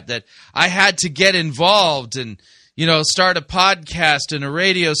for that I had to get involved and, start a podcast and a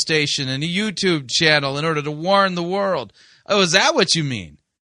radio station and a YouTube channel in order to warn the world. Oh, is that what you mean?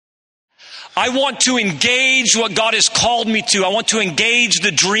 I want to engage what God has called me to. I want to engage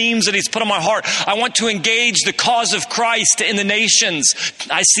the dreams that He's put on my heart. I want to engage the cause of Christ in the nations.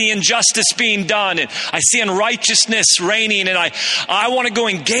 I see injustice being done, and I see unrighteousness reigning, and I want to go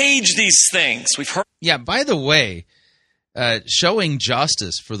engage these things. We've heard. Yeah, by the way, showing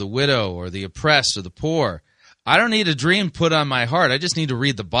justice for the widow or the oppressed or the poor, I don't need a dream put on my heart. I just need to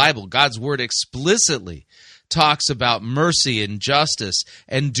read the Bible. God's word explicitly talks about mercy and justice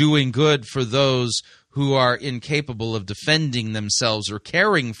and doing good for those who are incapable of defending themselves or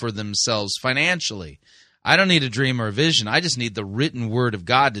caring for themselves financially. I don't need a dream or a vision. I just need the written word of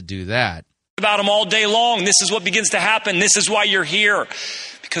God to do that. About them all day long. This is what begins to happen. This is why you're here,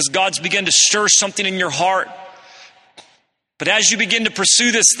 because God's begun to stir something in your heart. But as you begin to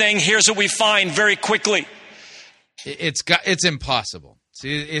pursue this thing, here's what we find very quickly. It's impossible.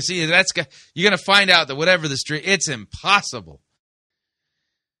 See, that's you're going to find out that whatever this dream, it's impossible.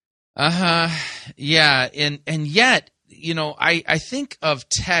 Yeah, and yet, I think of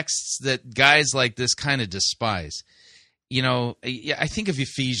texts that guys like this kind of despise. I think of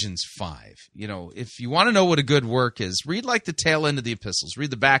Ephesians 5. If you want to know what a good work is, read like the tail end of the epistles,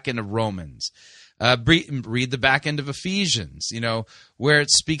 read the back end of Romans. Read the back end of Ephesians, where it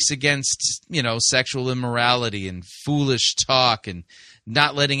speaks against, sexual immorality and foolish talk and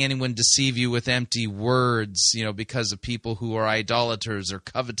not letting anyone deceive you with empty words, because of people who are idolaters or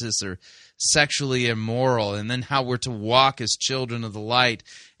covetous or sexually immoral, and then how we're to walk as children of the light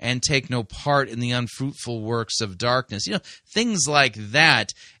and take no part in the unfruitful works of darkness, things like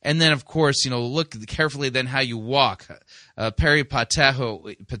that. And then, of course, look carefully then how you walk.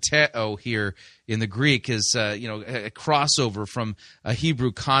 Peripateo here in the Greek is, a crossover from a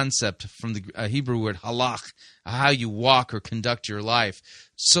Hebrew concept, from the Hebrew word halach, how you walk or conduct your life.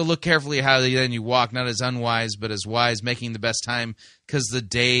 So look carefully how then you walk, not as unwise, but as wise, making the best time because the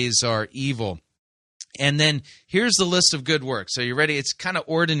days are evil. And then here's the list of good works. So you ready? It's kind of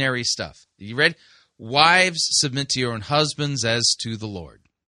ordinary stuff. You ready? Wives, submit to your own husbands as to the Lord.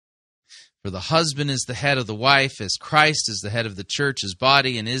 For the husband is the head of the wife, as Christ is the head of the church, his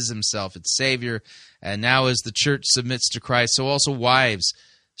body, and is himself its Savior. And now as the church submits to Christ, so also wives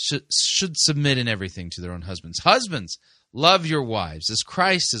should submit in everything to their own husbands. Husbands, love your wives, as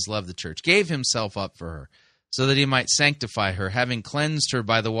Christ has loved the church, gave himself up for her, so that he might sanctify her, having cleansed her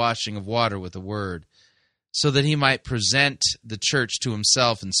by the washing of water with the word, so that he might present the church to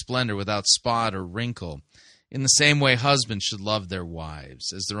himself in splendor, without spot or wrinkle. In the same way, husbands should love their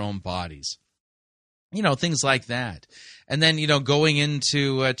wives as their own bodies. Things like that. And then, going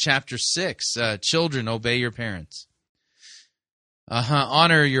into chapter 6, children, obey your parents.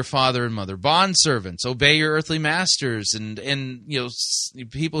 Honor your father and mother. Bondservants, obey your earthly masters. And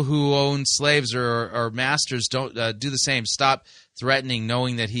people who own slaves or masters, don't do the same. Stop threatening,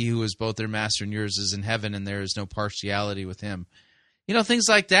 knowing that he who is both their master and yours is in heaven, and there is no partiality with him. Things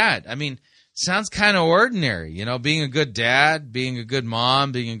like that. I mean, sounds kind of ordinary, being a good dad, being a good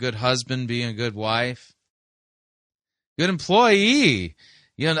mom, being a good husband, being a good wife. good employee.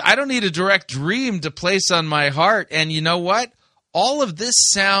 I don't need a direct dream to place on my heart. And you know what? All of this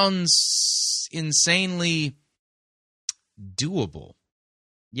sounds insanely doable.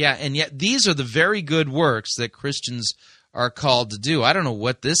 Yeah, and yet these are the very good works that Christians are called to do. I don't know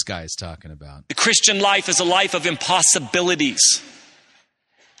what this guy's talking about. The Christian life is a life of impossibilities.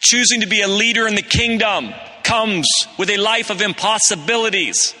 Choosing to be a leader in the kingdom comes with a life of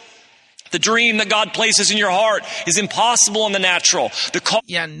impossibilities. The dream that God places in your heart is impossible in the natural.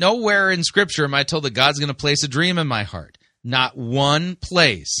 Nowhere in Scripture am I told that God's going to place a dream in my heart. Not one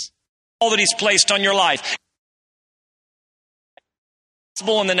place. All that He's placed on your life.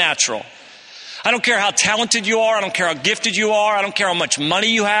 Impossible in the natural. I don't care how talented you are. I don't care how gifted you are. I don't care how much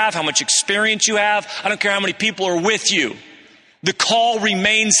money you have, how much experience you have. I don't care how many people are with you. The call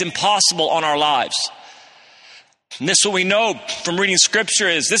remains impossible on our lives. And this is what we know from reading Scripture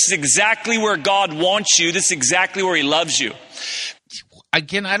is this is exactly where God wants you. This is exactly where He loves you.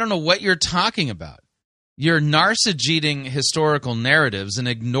 Again, I don't know what you're talking about. You're narcigeting historical narratives and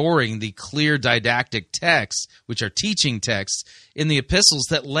ignoring the clear didactic texts, which are teaching texts, in the epistles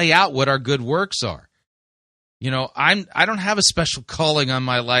that lay out what our good works are. I don't have a special calling on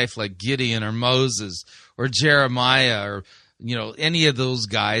my life like Gideon or Moses or Jeremiah or, any of those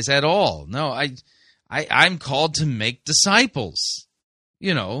guys at all. No, I'm called to make disciples,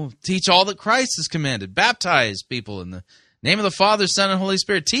 teach all that Christ has commanded, baptize people in the name of the Father, Son, and Holy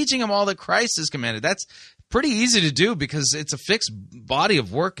Spirit, teaching them all that Christ has commanded. That's pretty easy to do because it's a fixed body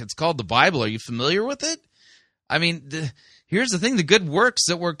of work. It's called the Bible. Are you familiar with it? I mean, here's the thing. The good works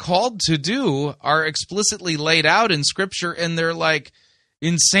that we're called to do are explicitly laid out in Scripture, and they're like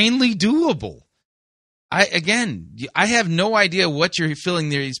insanely doable. I have no idea what you're filling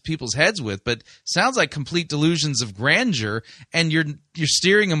these people's heads with, but sounds like complete delusions of grandeur, and you're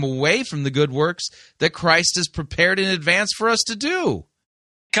steering them away from the good works that Christ has prepared in advance for us to do.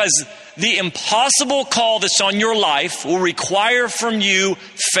 Because the impossible call that's on your life will require from you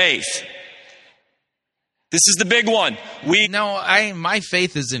faith. This is the big one. My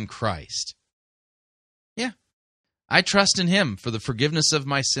faith is in Christ. Yeah. I trust in Him for the forgiveness of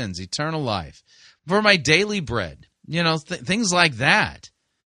my sins, eternal life, for my daily bread, things like that.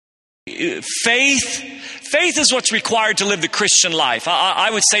 Faith is what's required to live the Christian life.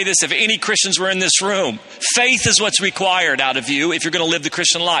 I would say this if any Christians were in this room. Faith is what's required out of you if you're going to live the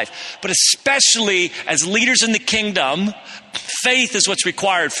Christian life. But especially as leaders in the kingdom, faith is what's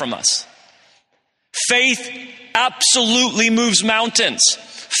required from us. Faith absolutely moves mountains.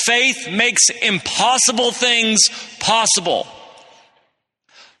 Faith makes impossible things possible.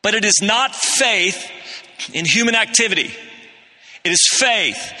 But it is not faith in human activity. It is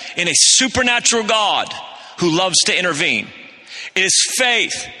faith in a supernatural God who loves to intervene. It is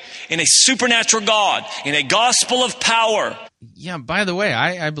faith in a supernatural God, in a gospel of power. Yeah, by the way,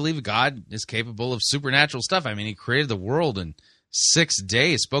 I believe God is capable of supernatural stuff. I mean, He created the world in 6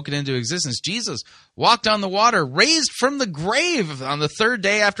 days, spoke it into existence. Jesus walked on the water, raised from the grave on the third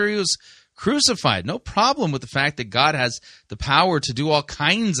day after He was crucified. No problem with the fact that God has the power to do all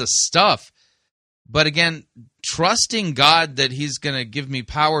kinds of stuff. But again, trusting God that He's going to give me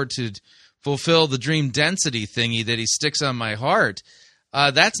power to fulfill the dream density thingy that He sticks on my heart,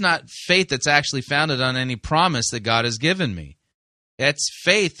 that's not faith that's actually founded on any promise that God has given me. That's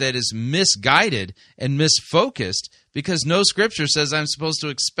faith that is misguided and misfocused because no Scripture says I'm supposed to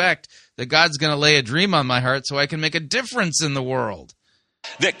expect that God's going to lay a dream on my heart so I can make a difference in the world.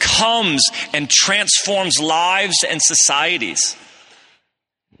 That comes and transforms lives and societies.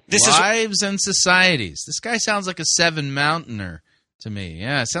 Lives and societies. This guy sounds like a Seven Mountainer to me.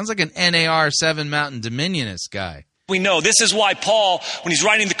 Yeah, sounds like an NAR Seven Mountain Dominionist guy. We know this is why Paul, when he's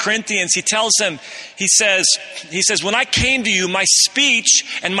writing the Corinthians, he tells them, he says, when I came to you, my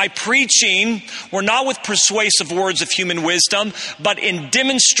speech and my preaching were not with persuasive words of human wisdom, but in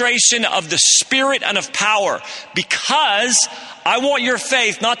demonstration of the Spirit and of power, because I want your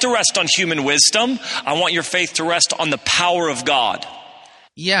faith not to rest on human wisdom. I want your faith to rest on the power of God.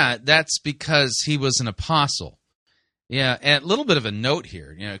 Yeah, that's because he was an apostle. Yeah, and a little bit of a note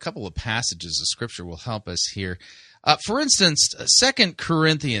here. A couple of passages of Scripture will help us here. For instance, 2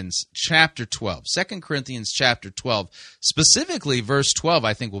 Corinthians chapter 12. 2 Corinthians chapter 12, specifically verse 12,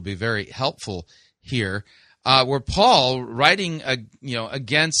 I think will be very helpful here, where Paul, writing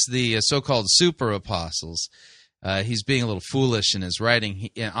against the so-called super apostles, he's being a little foolish in his writing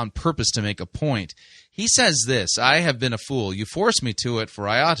on purpose to make a point. He says this, I have been a fool. You forced me to it, for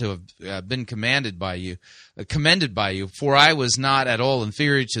I ought to have been commended by you, for I was not at all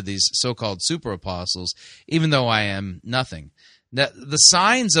inferior to these so-called super apostles, even though I am nothing. The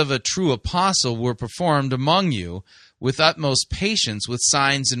signs of a true apostle were performed among you, with utmost patience with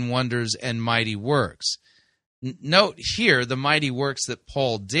signs and wonders and mighty works. Note here, the mighty works that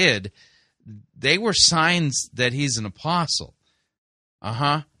Paul did, they were signs that he's an apostle.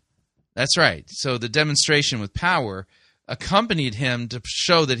 That's right. So the demonstration with power accompanied him to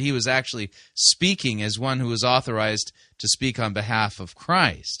show that he was actually speaking as one who was authorized to speak on behalf of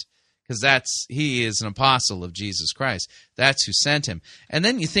Christ, because he is an apostle of Jesus Christ. That's who sent him. And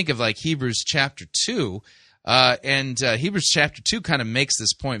then you think of like Hebrews chapter 2, and Hebrews chapter 2 kind of makes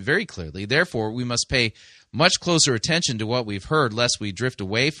this point very clearly. Therefore, we must pay much closer attention to what we've heard, lest we drift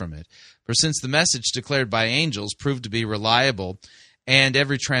away from it. For since the message declared by angels proved to be reliable, and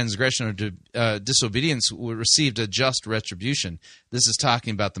every transgression or disobedience received a just retribution. This is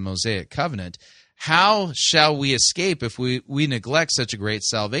talking about the Mosaic covenant. How shall we escape if we neglect such a great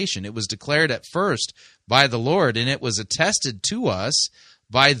salvation? It was declared at first by the Lord, and it was attested to us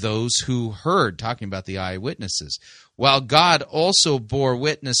by those who heard, talking about the eyewitnesses. While God also bore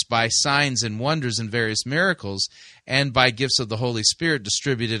witness by signs and wonders and various miracles, and by gifts of the Holy Spirit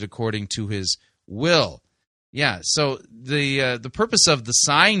distributed according to his will. Yeah, so the purpose of the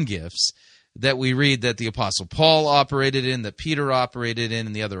sign gifts that we read that the Apostle Paul operated in, that Peter operated in,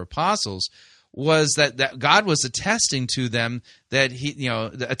 and the other apostles, was that God was attesting to them, that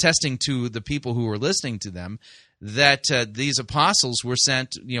attesting to the people who were listening to them, that these apostles were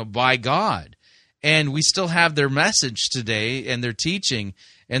sent, by God. And we still have their message today, and their teaching,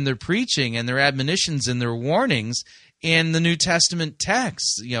 and their preaching, and their admonitions, and their warnings in the New Testament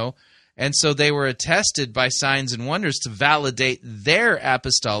texts, And so they were attested by signs and wonders to validate their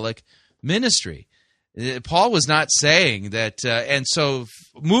apostolic ministry. Paul was not saying that, and so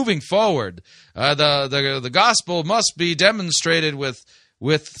moving forward, the gospel must be demonstrated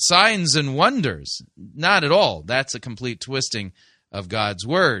with signs and wonders. Not at all. That's a complete twisting of God's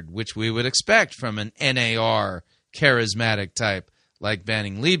word, which we would expect from an NAR charismatic type like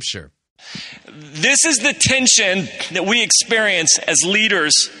Banning Liebscher. This is the tension that we experience as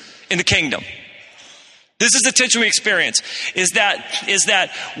leaders in the kingdom. This is the tension we experience, is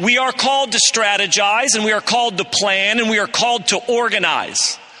that we are called to strategize, and we are called to plan, and we are called to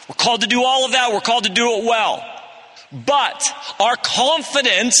organize. We're called to do all of that. We're called to do it well. But our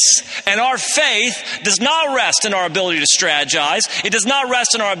confidence and our faith does not rest in our ability to strategize. It does not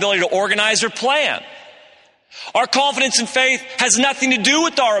rest in our ability to organize or plan. Our confidence and faith has nothing to do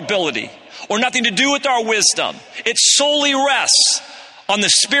with our ability or nothing to do with our wisdom. It solely rests on the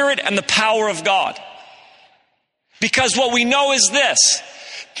Spirit and the power of God. Because what we know is this: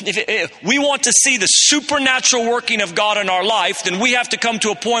 if we want to see the supernatural working of God in our life, then we have to come to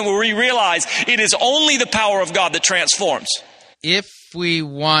a point where we realize it is only the power of God that transforms. If we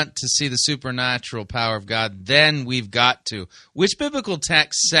want to see the supernatural power of God, then we've got to. Which biblical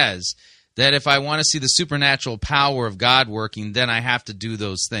text says that if I want to see the supernatural power of God working, then I have to do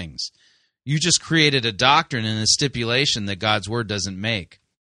those things? You just created a doctrine and a stipulation that God's word doesn't make.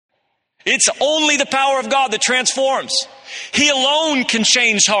 It's only the power of God that transforms. He alone can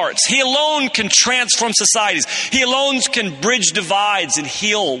change hearts. He alone can transform societies. He alone can bridge divides and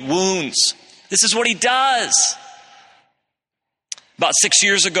heal wounds. This is what he does. About 6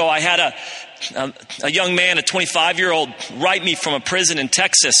 years ago, I had a young man, a 25-year-old, write me from a prison in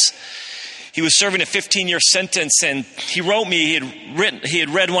Texas. He was serving a 15-year sentence, and he wrote me. He had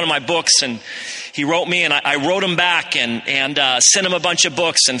read one of my books, and he wrote me, and I wrote him back and sent him a bunch of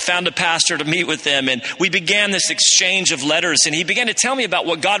books and found a pastor to meet with him. And we began this exchange of letters, and he began to tell me about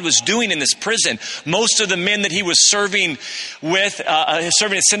what God was doing in this prison. Most of the men that he was serving a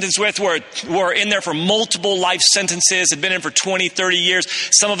sentence with were in there for multiple life sentences, had been in for 20, 30 years.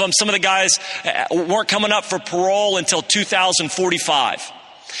 Some of the guys weren't coming up for parole until 2045.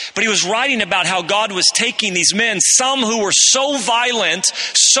 But he was writing about how God was taking these men, some who were so violent,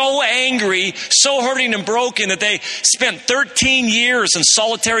 so angry, so hurting and broken that they spent 13 years in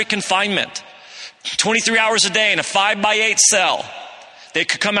solitary confinement, 23 hours a day in a 5x8 cell. They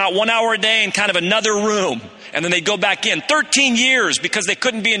could come out 1 hour a day in kind of another room, and then they'd go back in. 13 years because they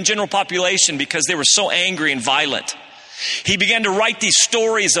couldn't be in general population because they were so angry and violent. He began to write these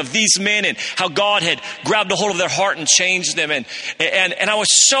stories of these men and how God had grabbed a hold of their heart and changed them. And I was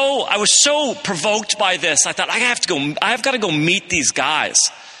so provoked by this. I thought, I've got to go meet these guys.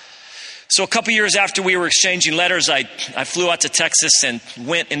 So a couple years after we were exchanging letters, I flew out to Texas and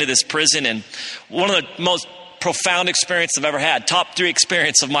went into this prison. And one of the most profound experience I've ever had, top 3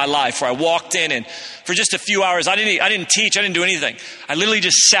 experience of my life, where I walked in and for just a few hours, I didn't teach, I didn't do anything. I literally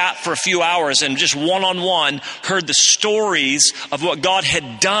just sat for a few hours and just one-on-one heard the stories of what God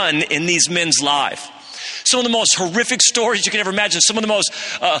had done in these men's life. Some of the most horrific stories you can ever imagine. Some of the most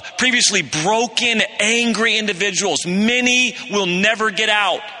previously broken, angry individuals. Many will never get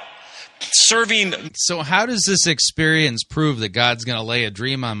out. Serving. So how does this experience prove that God's going to lay a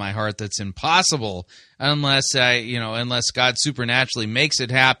dream on my heart that's impossible unless God supernaturally makes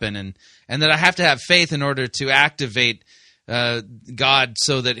it happen, and that I have to have faith in order to activate God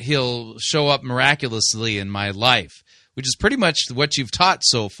so that he'll show up miraculously in my life, which is pretty much what you've taught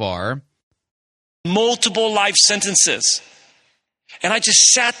so far. Multiple life sentences. And I just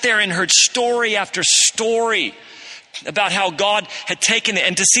sat there and heard story after story about how God had taken it,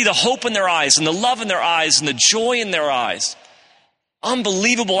 and to see the hope in their eyes and the love in their eyes and the joy in their eyes.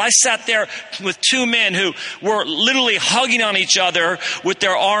 Unbelievable. I sat there with two men who were literally hugging on each other with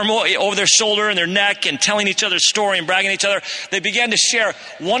their arm over their shoulder and their neck and telling each other's story and bragging each other. They began to share.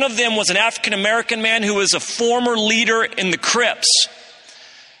 One of them was an African-American man who was a former leader in the Crips.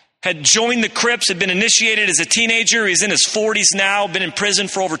 Had joined the Crips, had been initiated as a teenager. He's in his 40s now, been in prison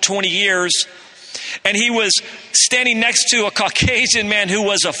for over 20 years. And he was standing next to a Caucasian man who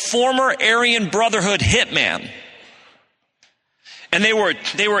was a former Aryan Brotherhood hitman. And it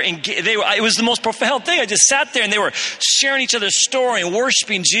was the most profound thing. I just sat there and they were sharing each other's story and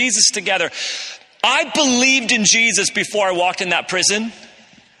worshiping Jesus together. I believed in Jesus before I walked in that prison.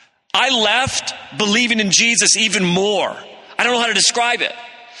 I left believing in Jesus even more. I don't know how to describe it.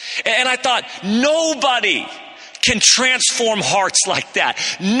 And I thought, nobody can transform hearts like that.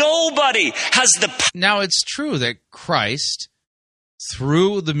 Nobody has the power. Now, it's true that Christ,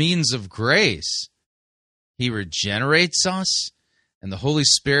 through the means of grace, he regenerates us, and the Holy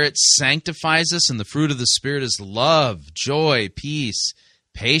Spirit sanctifies us, and the fruit of the Spirit is love, joy, peace,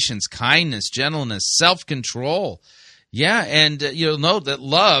 patience, kindness, gentleness, self-control. Yeah, and you'll note that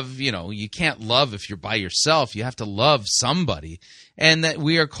love, you can't love if you're by yourself. You have to love somebody, and that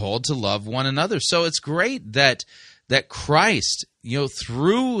we are called to love one another. So it's great that Christ,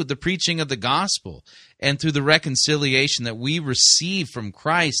 through the preaching of the gospel and through the reconciliation that we receive from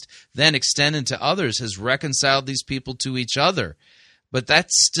Christ, then extended to others, has reconciled these people to each other. But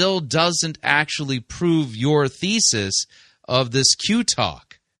that still doesn't actually prove your thesis of this Q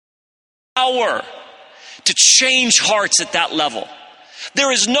talk. Power to change hearts at that level.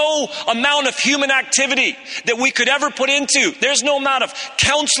 There is no amount of human activity that we could ever put into. There's no amount of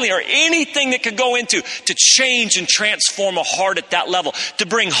counseling or anything that could go into to change and transform a heart at that level, to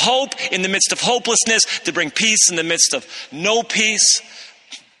bring hope in the midst of hopelessness, to bring peace in the midst of no peace,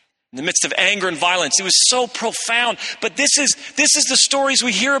 in the midst of anger and violence. It was so profound. But this is the stories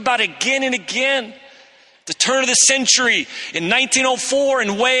we hear about again and again. The turn of the century in 1904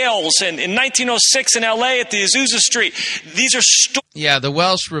 in Wales and in 1906 in LA at the Azusa Street. These are Yeah, the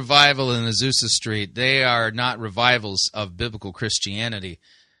Welsh revival in Azusa Street, they are not revivals of biblical Christianity.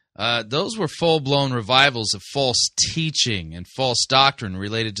 Those were full-blown revivals of false teaching and false doctrine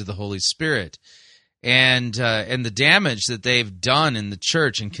related to the Holy Spirit. And the damage that they've done in the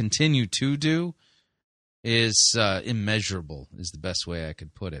church and continue to do is immeasurable, is the best way I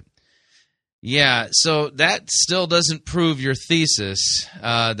could put it. Yeah, so that still doesn't prove your thesis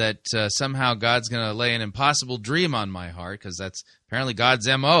that somehow God's going to lay an impossible dream on my heart, because that's apparently God's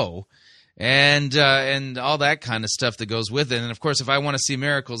M.O., and all that kind of stuff that goes with it. And, of course, if I want to see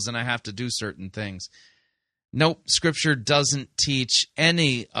miracles, then I have to do certain things. Nope, Scripture doesn't teach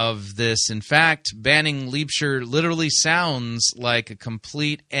any of this. In fact, banning Liebscher literally sounds like a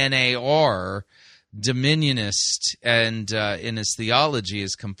complete NAR dominionist, and in his theology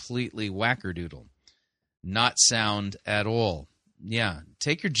is completely wackerdoodle. Not sound at all. Yeah,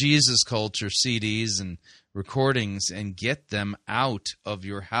 take your Jesus culture CDs and recordings and get them out of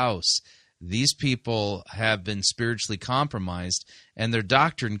your house. These people have been spiritually compromised, and their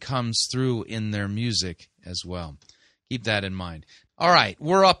doctrine comes through in their music as well. Keep that in mind. All right,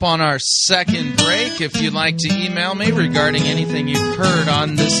 we're up on our second break. If you'd like to email me regarding anything you've heard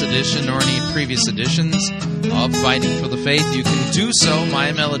on this edition or any previous editions of Fighting for the Faith, you can do so. My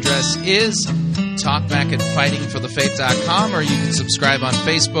email address is talkback@fightingforthefaith.com, or you can subscribe on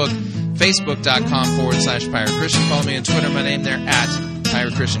Facebook, facebook.com/Pirate Christian. Follow me on Twitter, my name there,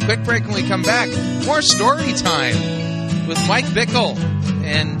 @Pirate Christian. Quick break. When we come back, more story time with Mike Bickle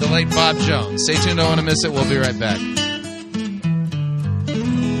and the late Bob Jones. Stay tuned, don't want to miss it. We'll be right back.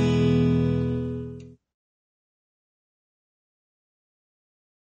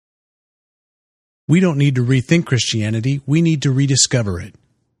 We don't need to rethink Christianity. We need to rediscover it.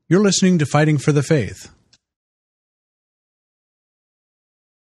 You're listening to Fighting for the Faith.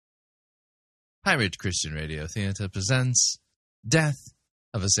 Pirate Christian Radio Theater presents Death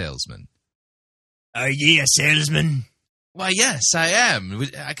of a Salesman. Are ye a salesman? Why, yes, I am.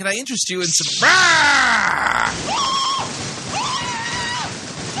 Can I interest you in some...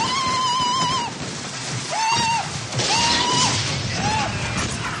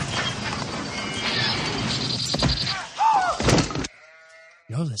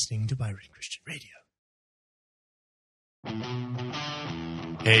 You're listening to Pirate Christian Radio.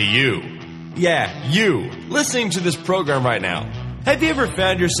 Hey, you. Yeah, you. Listening to this program right now. Have you ever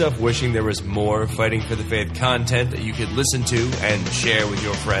found yourself wishing there was more Fighting for the Faith content that you could listen to and share with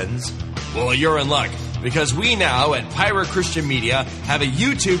your friends? Well, you're in luck, because we now at Pirate Christian Media have a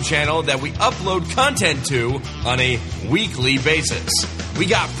YouTube channel that we upload content to on a weekly basis. We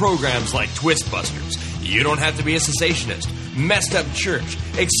got programs like Twist Busters, You Don't Have to Be a Cessationist, Messed Up Church,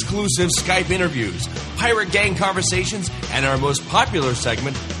 exclusive Skype interviews, pirate gang conversations, and our most popular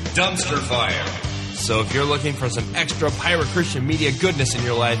segment, Dumpster Fire. So if you're looking for some extra Pirate Christian Media goodness in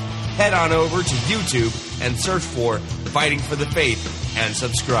your life, head on over to YouTube and search for Fighting for the Faith and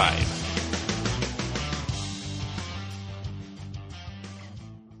subscribe.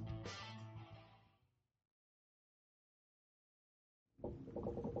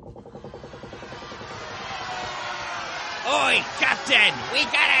 Oi, Captain! We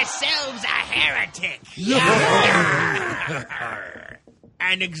got ourselves a heretic!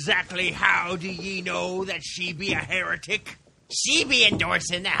 And exactly how do ye know that she be a heretic? She be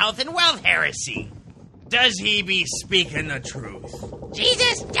endorsing the health and wealth heresy. Does he be speaking the truth?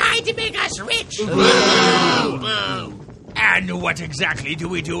 Jesus died to make us rich! And what exactly do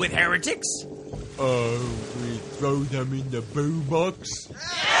we do with heretics? We throw them in the boo box.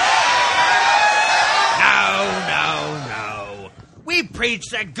 No. We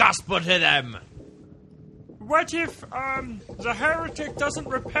preach the gospel to them. What if, the heretic doesn't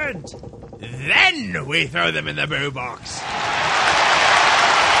repent? Then we throw them in the boo box.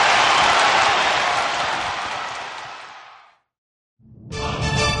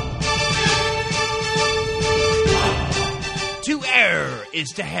 To err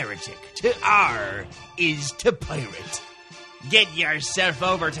is to heretic. To R is to pirate. Get yourself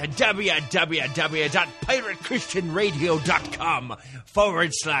over to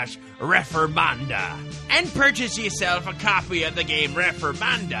www.piratechristianradio.com/Reformanda and purchase yourself a copy of the game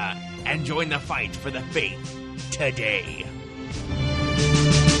Reformanda and join the fight for the faith today.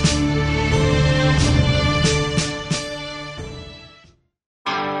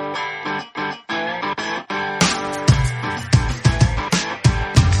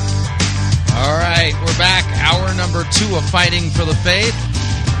 We're back, hour number 2 of Fighting for the Faith.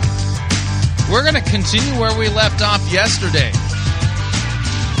 We're going to continue where we left off yesterday,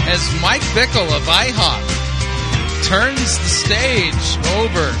 as Mike Bickle of IHOP turns the stage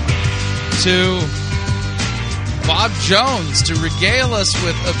over to Bob Jones to regale us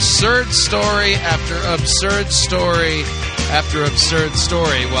with absurd story after absurd story after absurd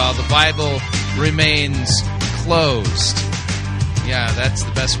story while the Bible remains closed. Yeah, that's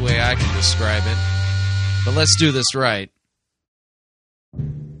the best way I can describe it. But let's do this right.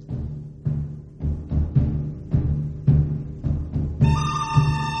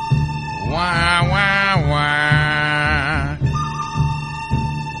 Wah, wah, wah.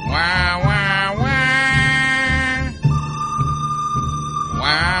 Wah, wah, wah.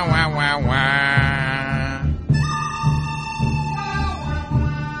 Wah, wah, wah, wah.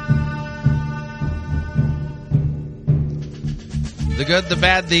 The good, the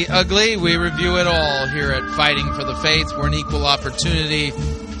bad, the ugly, we review it all here at Fighting for the Faith. We're an equal opportunity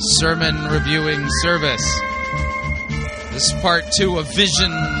sermon reviewing service. This is part 2 of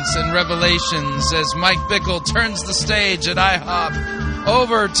Visions and Revelations as Mike Bickle turns the stage at IHOP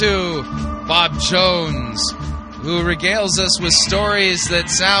over to Bob Jones, who regales us with stories that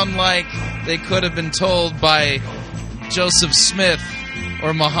sound like they could have been told by Joseph Smith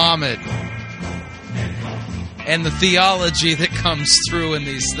or Muhammad. And the theology that comes through in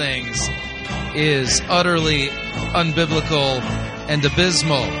these things is utterly unbiblical and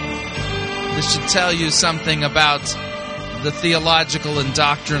abysmal. This should tell you something about the theological and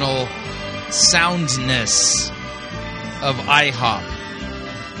doctrinal soundness of IHOP,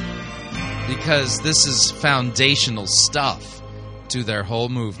 because this is foundational stuff to their whole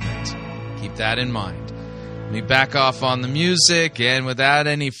movement. Keep that in mind. Let me back off on the music, and without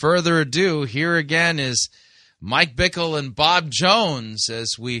any further ado, here again is Mike Bickle and Bob Jones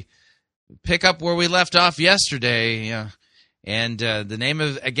as we pick up where we left off yesterday. And the name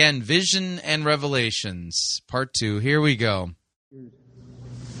of, again, Vision and Revelations, Part 2. Here we go.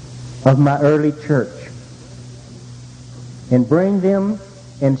 Of my early church, and bring them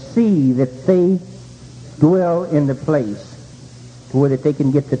and see that they dwell in the place where that they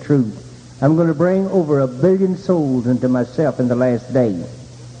can get the truth I'm going to bring over 1 billion souls into myself in the last day.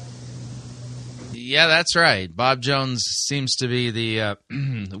 Yeah, that's right. Bob Jones seems to be the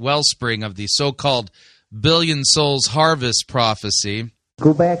wellspring of the so-called billion souls harvest prophecy.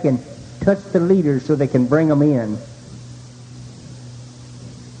 Go back and touch the leaders so they can bring them in.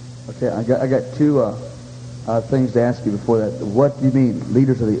 Okay, I got two things to ask you before that. What do you mean,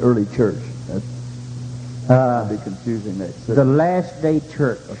 leaders of the early church? That'd be confusing. The last day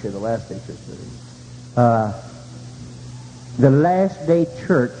church. Okay, the last day church. The last day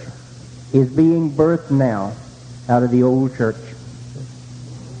church is being birthed now out of the old church.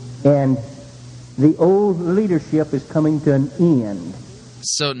 And the old leadership is coming to an end.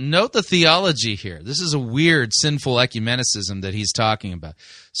 So note the theology here. This is a weird, sinful ecumenicism that he's talking about.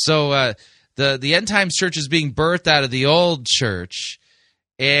 So the end times church is being birthed out of the old church,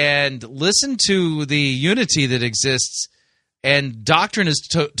 and listen to the unity that exists, and doctrine is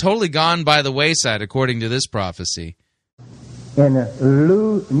totally gone by the wayside, according to this prophecy. And a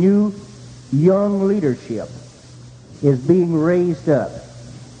new young leadership is being raised up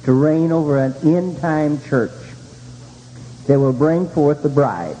to reign over an end-time church that will bring forth the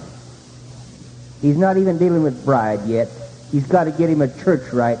bride. He's not even dealing with bride yet. He's got to get him a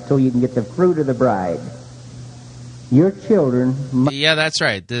church right so you can get the fruit of the bride. Your children... Yeah, that's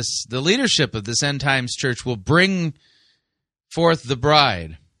right. The leadership of this end times church will bring forth the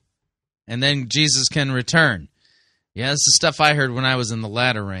bride, and then Jesus can return. Yeah, this is stuff I heard when I was in the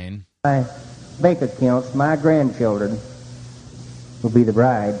latter rain. My bank accounts, my grandchildren will be the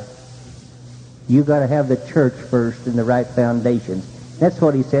bride. You got to have the church first and the right foundations. That's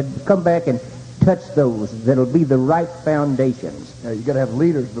what he said. Come back and touch those. That'll be the right foundations. Yeah, you got to have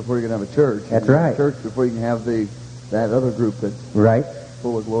leaders before you can have a church. That's right. Church before you can have that other group that's right,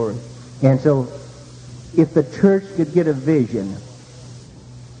 full of glory. And so, if the church could get a vision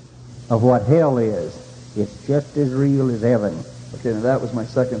of what hell is, it's just as real as heaven. Okay, now that was my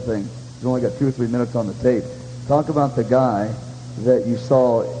second thing. We've only got 2 or 3 minutes on the tape. Talk about the guy that you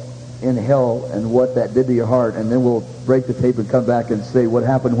saw in hell and what that did to your heart, and then we'll break the tape and come back and say what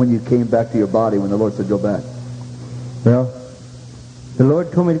happened when you came back to your body when the Lord said go back. Well, the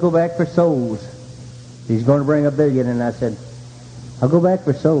Lord told me to go back for souls. He's going to bring 1 billion, and I said, I'll go back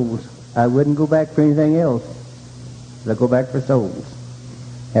for souls. I wouldn't go back for anything else. I'll go back for souls.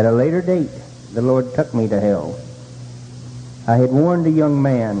 At a later date, the Lord took me to hell. I had warned a young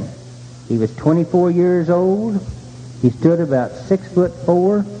man. He was 24 years old. He stood about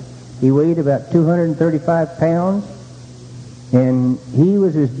 6'4". He weighed about 235 pounds. And he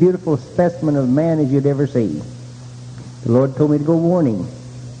was as beautiful a specimen of man as you'd ever see. The Lord told me to go warn him,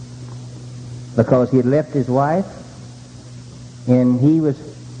 because he had left his wife, and he was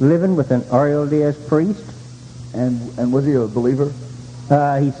living with an RLDS priest. And was he a believer?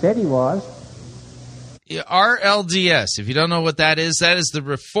 He said he was. RLDS, if you don't know what that is the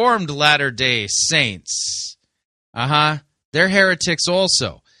Reformed Latter-day Saints. They're heretics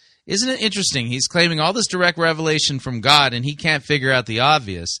also. Isn't it interesting? He's claiming all this direct revelation from God, and he can't figure out the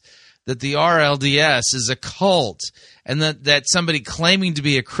obvious, that the RLDS is a cult, and that somebody claiming to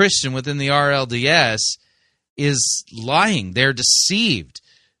be a Christian within the RLDS is lying. They're deceived.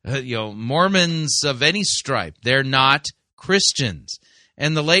 Mormons of any stripe, they're not Christians.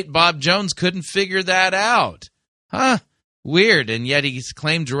 And the late Bob Jones couldn't figure that out. Weird, and yet he's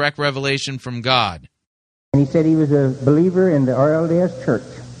claimed direct revelation from God. And he said he was a believer in the RLDS church.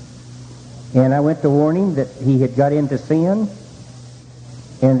 And I went to warn him that he had got into sin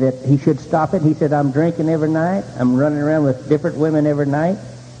and that he should stop it. He said, I'm drinking every night. I'm running around with different women every night.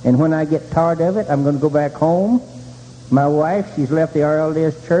 And when I get tired of it, I'm going to go back home. My wife, she's left the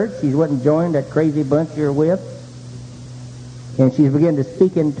RLDS church. She wouldn't join that crazy bunch you're with. And she's beginning to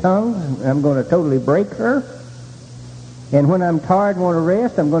speak in tongues. I'm going to totally break her. And when I'm tired and want to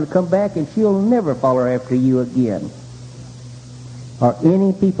rest, I'm going to come back and she'll never follow after you again. Or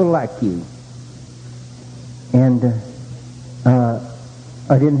any people like you. And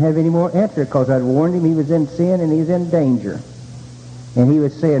I didn't have any more answer, because I'd warned him he was in sin and he was in danger. And he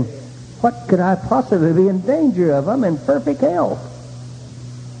was saying, what could I possibly be in danger of? I'm in perfect health.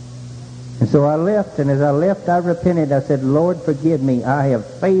 And so I left, and as I left, I repented. I said, Lord, forgive me. I have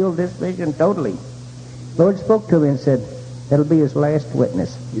failed this mission totally. The Lord spoke to me and said, that'll be his last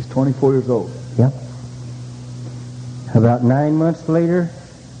witness. He's 24 years old. Yeah. About 9 months later,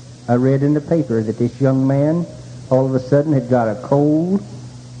 I read in the paper that this young man all of a sudden had got a cold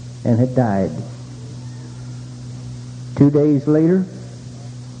and had died. 2 days later,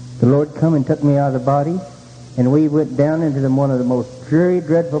 the Lord come and took me out of the body, and we went down into one of the most dreary,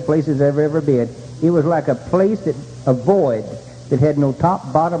 dreadful places I've ever been. It was like a place that, a void that had no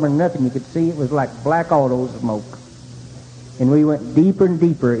top, bottom, or nothing. You could see it was like black auto smoke. And we went deeper and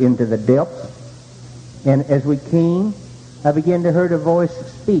deeper into the depths. And as we came, I began to hear a voice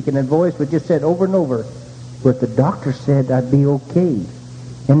speak, and the voice would just said over and over, but the doctor said I'd be okay.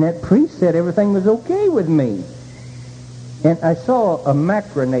 And that priest said everything was okay with me. And I saw a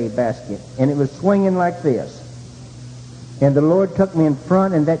macrame basket, and it was swinging like this. And the Lord took me in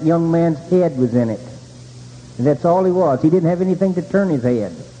front, and that young man's head was in it. And that's all he was. He didn't have anything to turn his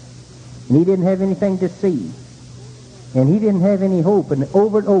head. And he didn't have anything to see. And he didn't have any hope. And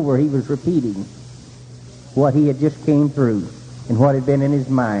over he was repeating what he had just came through and what had been in his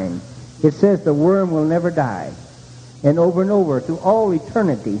mind. It says the worm will never die. And over through all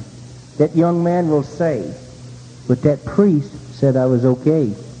eternity, that young man will say, but that priest said I was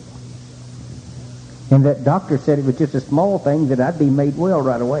okay. And that doctor said it was just a small thing, that I'd be made well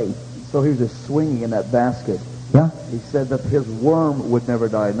right away. So he was just swinging in that basket. Yeah. He said that his worm would never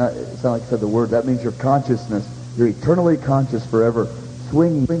die. Not, it sounded like he said the word. That means your consciousness. You're eternally conscious forever.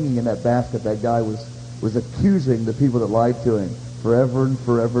 Swinging in that basket, that guy was accusing the people that lied to him forever and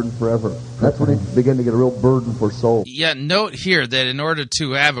forever and forever. That's when he began to get a real burden for souls. Yeah, note here that in order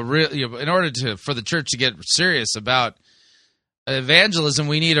to have a real, for the church to get serious about evangelism,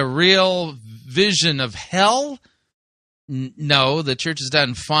 we need a real vision of hell. No, the church has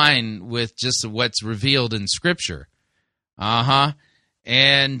done fine with just what's revealed in Scripture.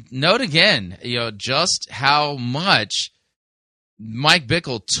 And note again, just how much Mike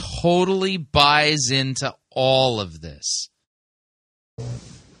Bickle totally buys into all of this.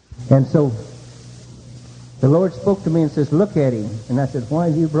 And so the Lord spoke to me and says, look at him. And I said, why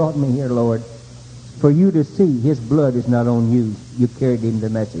have you brought me here, Lord? For you to see his blood is not on you. You carried him the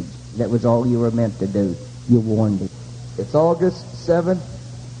message. That was all you were meant to do. You warned him. It's August 7th.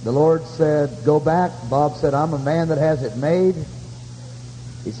 The Lord said, go back. Bob said, I'm a man that has it made.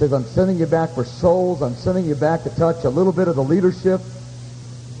 He says, I'm sending you back for souls. I'm sending you back to touch a little bit of the leadership.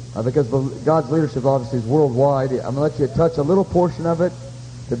 Because God's leadership obviously is worldwide. I'm going to let you touch a little portion of it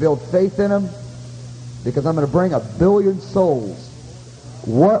to build faith in them. Because I'm going to bring 1 billion souls.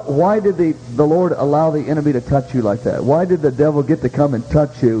 Why did the Lord allow the enemy to touch you like that? Why did the devil get to come and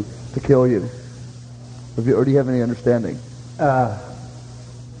touch you to kill you? Or do you have any understanding? Well,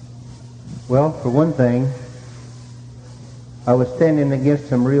 for one thing, I was standing against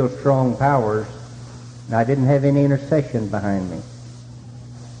some real strong powers, and I didn't have any intercession behind me.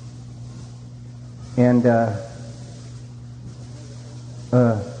 And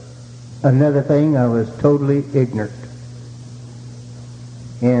another thing, I was totally ignorant.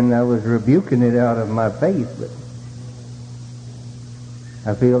 And I was rebuking it out of my faith, but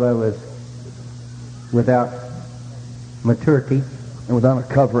I feel I was without maturity. And without a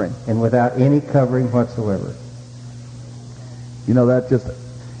covering. And without any covering whatsoever. That just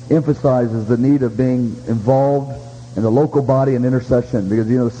emphasizes the need of being involved in the local body and intercession.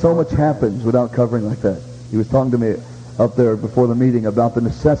 Because, so much happens without covering like that. He was talking to me up there before the meeting about the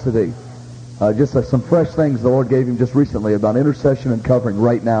necessity. Just some fresh things the Lord gave him just recently about intercession and covering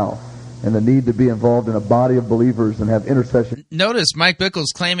right now. And the need to be involved in a body of believers and have intercession. Notice Mike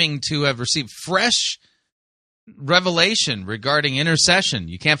Bickle's claiming to have received fresh revelation regarding intercession.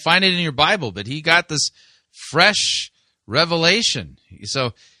 You can't find it in your Bible, but he got this fresh revelation.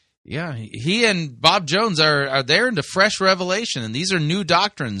 So, yeah, he and Bob Jones are there into fresh revelation, and these are new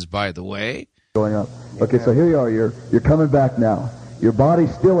doctrines, by the way. Going up. Okay, so here you are. You're coming back now. Your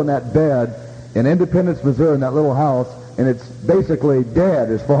body's still in that bed in Independence, Missouri, in that little house, and it's basically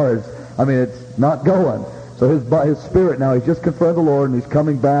dead as far as, it's not going. So his spirit now, he's just confronted the Lord, and he's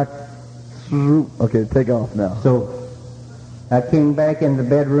coming back. Okay, take off now. So I came back in the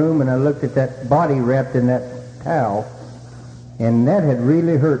bedroom, and I looked at that body wrapped in that towel, and that had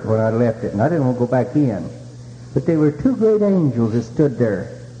really hurt when I left it, and I didn't want to go back in. But there were 2 great angels that stood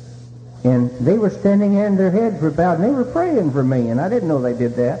there, and they were standing there, and their heads were bowed, and they were praying for me, and I didn't know they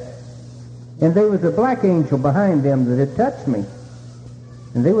did that. And there was a black angel behind them that had touched me,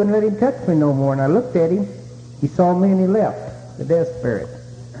 and they wouldn't let him touch me no more. And I looked at him. He saw me, and he left, the death spirit.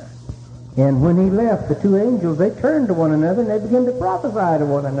 And when he left, the 2 angels, they turned to one another, and they began to prophesy to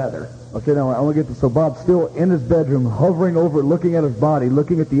one another. Okay, now I want to get this. So Bob's still in his bedroom, hovering over, looking at his body,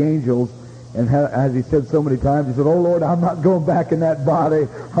 looking at the angels, and as he said so many times, he said, oh, Lord, I'm not going back in that body.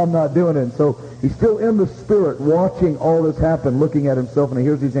 I'm not doing it. And so he's still in the spirit, watching all this happen, looking at himself, and he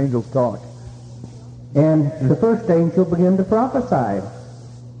hears these angels talk. And the first angel began to prophesy.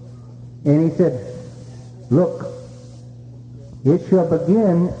 And he said, look, it shall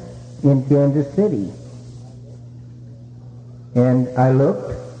begin in Kansas City. And I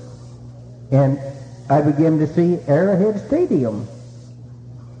looked, and I began to see Arrowhead Stadium,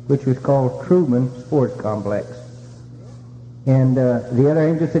 which was called Truman Sports Complex. And the other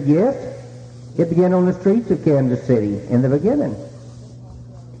angel said, yes, it began on the streets of Kansas City in the beginning.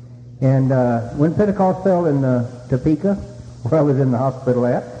 And when Pentecost fell in Topeka, where I was in the hospital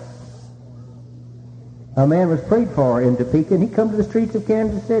at, a man was prayed for in Topeka, and he come to the streets of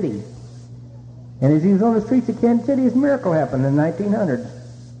Kansas City. And as he was on the streets of Kansas City, his miracle happened in 1900.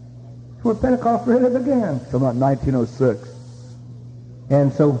 That's where Pentecost really began. So about 1906.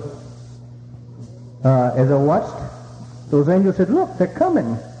 And so, as I watched, those angels said, look, they're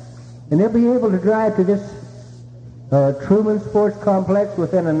coming. And they'll be able to drive to this Truman Sports Complex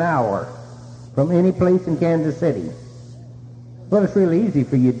within an hour from any place in Kansas City. Well, it's really easy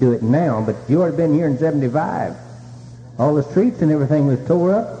for you to do it now, but you already been here in 75. All the streets and everything was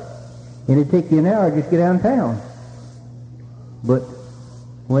tore up, and it'd take you an hour just to get downtown. But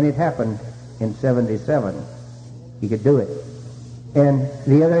when it happened in 77, you could do it. And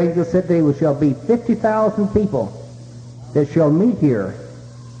the other angel said there shall be 50,000 people that shall meet here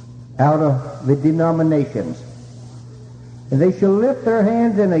out of the denominations. And they shall lift their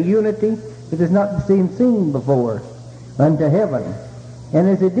hands in a unity that has not been seen before unto heaven. And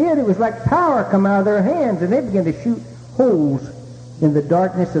as they did, it was like power come out of their hands, and they began to shoot holes in the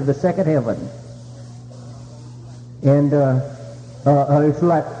darkness of the second heaven. And it's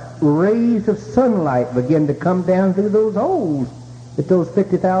like rays of sunlight began to come down through those holes that those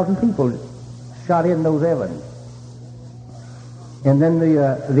 50,000 people shot in those heavens. And then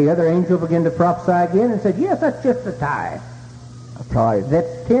the other angel began to prophesy again and said, yes, that's just a tithe. A tithe.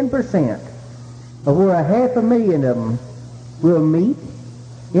 That's 10% of where 500,000 of them will meet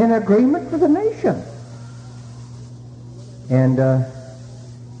in agreement for the nation. And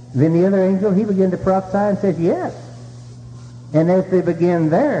then the other angel, he began to prophesy and says, yes. And as they begin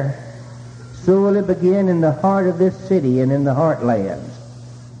there, so will it begin in the heart of this city and in the heartlands.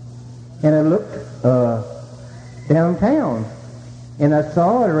 And I looked downtown, and I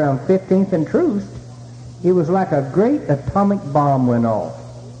saw it around 15th and Troost. It was like a great atomic bomb went off.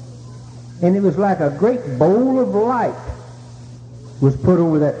 And it was like a great bowl of light was put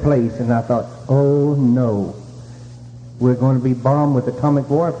over that place. And I thought, oh no, we're going to be bombed with atomic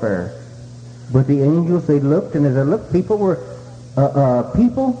warfare. But the angels, they looked, and as I looked, people were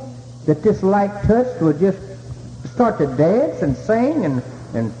people that this light touched would just start to dance and sing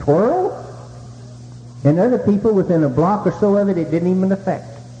and twirl. And other people within a block or so of it, it didn't even affect.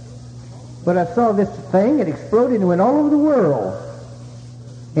 But I saw this thing, it exploded and went all over the world.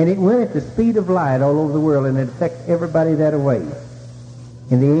 And it went at the speed of light all over the world, and it affected everybody that way.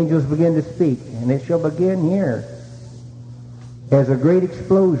 And the angels began to speak, and it shall begin here as a great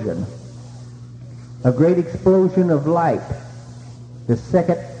explosion of light, the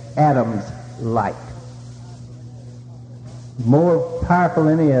second Adam's light. More powerful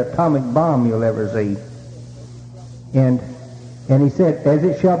than any atomic bomb you'll ever see. And he said, as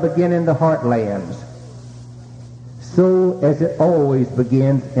it shall begin in the heartlands, so as it always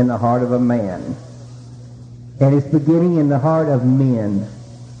begins in the heart of a man. And it's beginning in the heart of men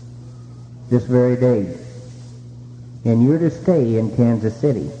this very day. And you're to stay in Kansas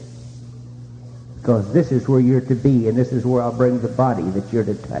City, because this is where you're to be, and this is where I'll bring the body that you're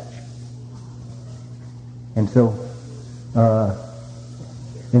to touch. And so,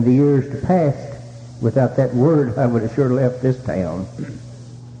 in the years to past, without that word, I would have sure left this town.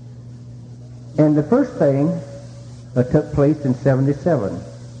 And the first thing took place in 77,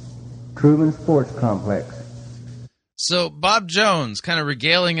 Truman Sports Complex. So Bob Jones kind of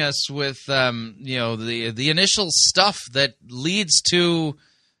regaling us with, the initial stuff that leads to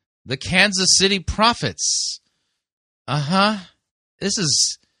the Kansas City prophets. This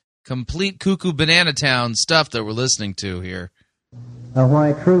is complete cuckoo banana town stuff that we're listening to here.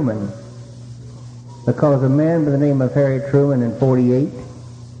 Why Truman? Because a man by the name of Harry Truman in 48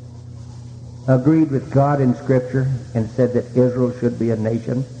 agreed with God in Scripture and said that Israel should be a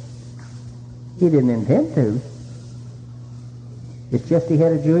nation. He didn't intend to. It's just he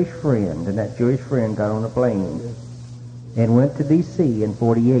had a Jewish friend, and that Jewish friend got on a plane and went to D.C. in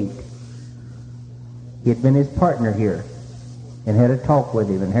 48. He had been his partner here and had a talk with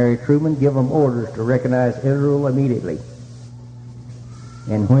him, and Harry Truman gave him orders to recognize Israel immediately.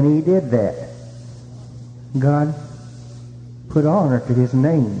 And when he did that, God put honor to his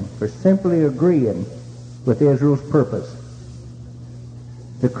name for simply agreeing with Israel's purpose.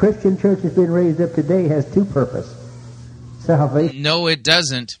 The Christian church that's been raised up today has two purposes. Salvation. No, it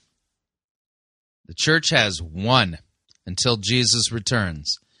doesn't. The church has one until Jesus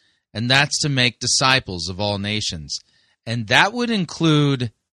returns, and that's to make disciples of all nations. And that would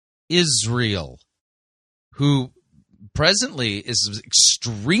include Israel. who presently is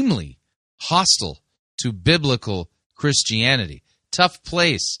extremely hostile to biblical Christianity. Tough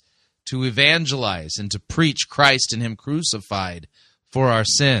place to evangelize and to preach Christ and Him crucified for our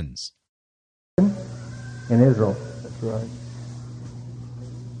sins. In Israel. That's right.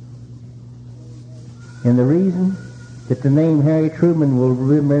 And the reason that the name Harry Truman will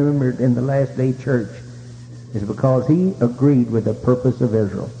be remembered in the last day church is because he agreed with the purpose of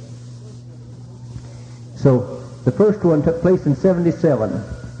Israel. So the first one took place in 1977.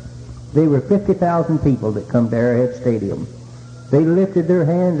 There were 50,000 people that come to Arrowhead Stadium. They lifted their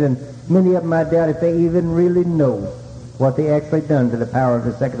hands, and many of them, I doubt if they even really know what they actually done to the power of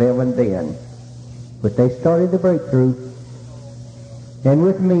the second heaven then. But they started the breakthrough. And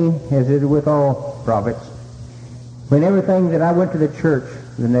with me, as it is with all prophets, when everything that I went to the church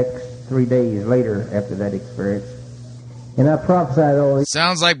the next 3 days later after that experience, and I prophesied all these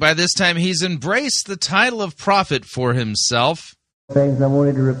Sounds like by this time he's embraced the title of prophet for himself. things, I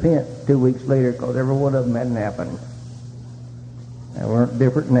wanted to repent 2 weeks later because every one of them hadn't happened. They weren't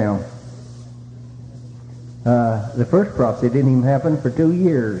different now. The first prophecy didn't even happen for 2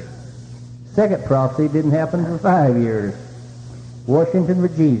 years. Second prophecy didn't happen for 5 years. Washington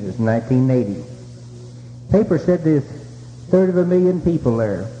for Jesus, 1980. Paper said there's 1/3 people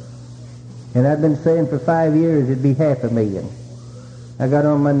there. And I've been saying for 5 years it'd be 500,000. I got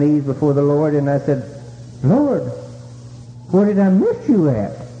on my knees before the Lord and I said, Lord, where did I miss you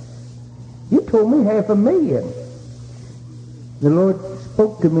at? You told me 500,000. The Lord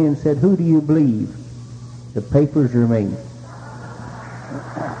spoke to me and said, who do you believe? The papers or me?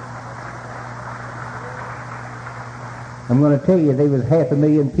 I'm going to tell you, there was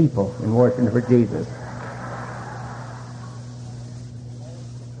 500,000 people in Washington for Jesus.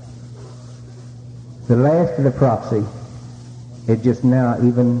 The last of the prophecy, it just now,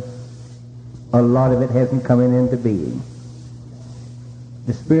 even a lot of it hasn't come into being.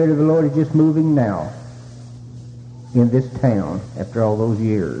 The Spirit of the Lord is just moving now in this town after all those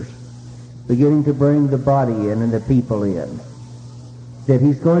years, beginning to bring the body in and the people in, that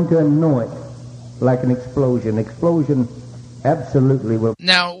He's going to anoint like an explosion. Explosion absolutely will.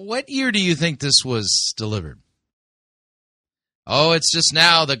 Now, what year do you think this was delivered? Oh, it's just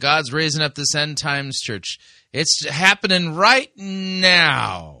now that God's raising up this end times church. It's happening right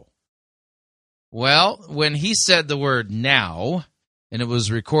now. Well, when he said the word now, and it was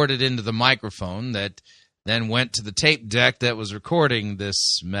recorded into the microphone that then went to the tape deck that was recording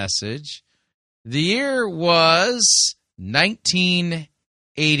this message, the year was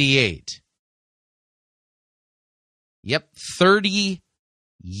 1988. Yep, 30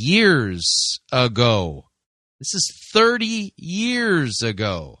 years ago. This is 30 years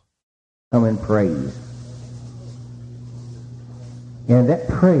ago. Come in praise. And that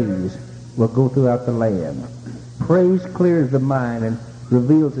praise will go throughout the land. Praise clears the mind and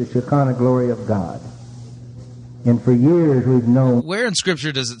reveals the Shekinah glory of God. And for years we've known. Where in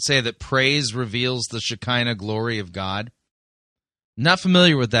Scripture does it say that praise reveals the Shekinah glory of God? Not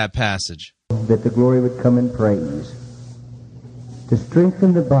familiar with that passage. That the glory would come in praise. To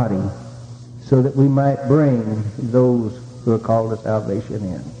strengthen the body so that we might bring those who are called to salvation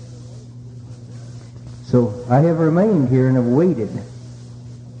in. So I have remained here and have waited.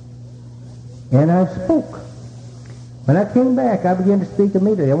 And I spoke. When I came back, I began to speak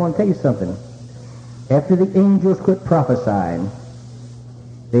immediately. I want to tell you something. After the angels quit prophesying,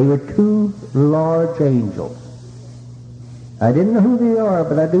 they were 2 large angels. I didn't know who they are,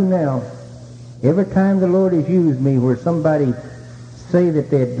 but I do now. Every time the Lord has used me where somebody say that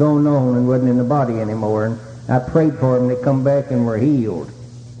they had gone on and wasn't in the body anymore, and I prayed for them, they come back and were healed.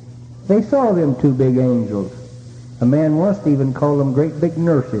 They saw them 2 big angels. A man once even called them great big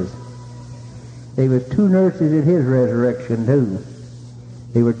nurses. There was 2 nurses at his resurrection too.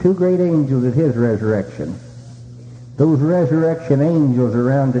 There were 2 great angels at his resurrection. Those resurrection angels are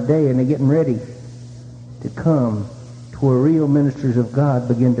around today, and they're getting ready to come to where real ministers of God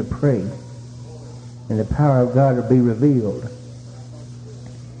begin to pray, and the power of God will be revealed.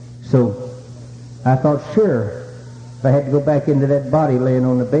 So I thought, sure, if I had to go back into that body laying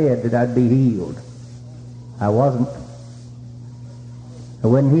on the bed, that I'd be healed. I wasn't. I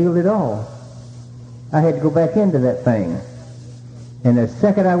wasn't healed at all. I had to go back into that thing. And the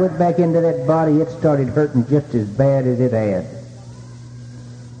second I went back into that body, it started hurting just as bad as it had.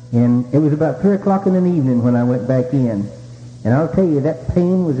 And it was about 3 o'clock in the evening when I went back in. And I'll tell you, that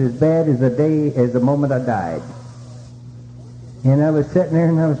pain was as bad as the moment I died. And I was sitting there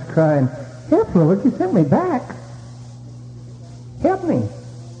and I was crying, help, Lord, you sent me back. Help me.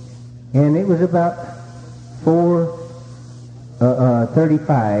 And it was about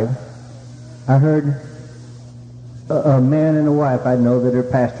 4:35. I heard a man and a wife I know that are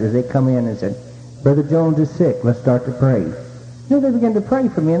pastors. They come in and said, Brother Jones is sick. Let's start to pray. You know, they began to pray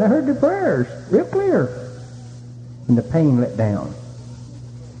for me, and I heard the prayers real clear. And the pain let down.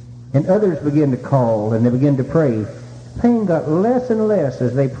 And others began to call, and they began to pray. The pain got less and less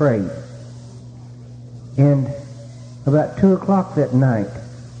as they prayed. And about 2 o'clock that night,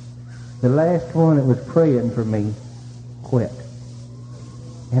 the last one that was praying for me quit.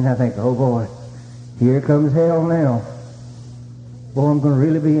 And I think, oh boy, here comes hell now. Boy, I'm going to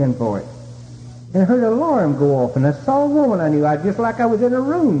really be in for it. And I heard an alarm go off, and I saw a woman I knew, just like I was in a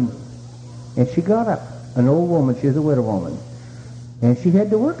room. And she got up, an old woman, she was a widow woman. And she had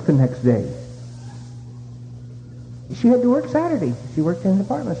to work the next day. She had to work Saturday. She worked in a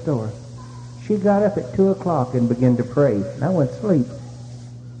department store. She got up at 2 o'clock and began to pray. And I went to sleep.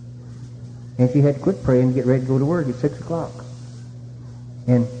 And she had to quit praying and get ready to go to work at 6 o'clock.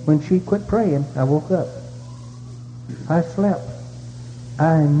 And when she quit praying, I woke up. I slept.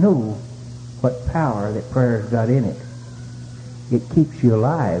 I knew what power that prayer's got in it. It keeps you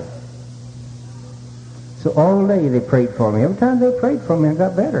alive. So all day they prayed for me. Every time they prayed for me, I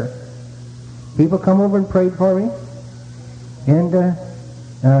got better. People come over and prayed for me. And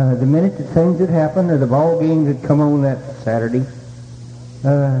the minute that things had happened or the ball games had come on that Saturday,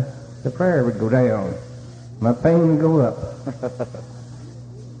 the prayer would go down. My pain would go up.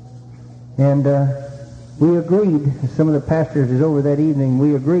 And we agreed, some of the pastors was over that evening,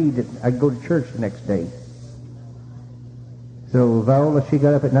 we agreed that I'd go to church the next day. So Viola, she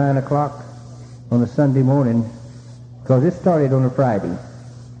got up at 9 o'clock on a Sunday morning, because it started on a Friday.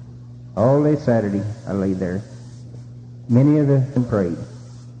 All day Saturday, I lay there. Many of them prayed.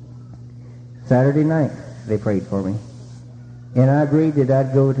 Saturday night, they prayed for me. And I agreed that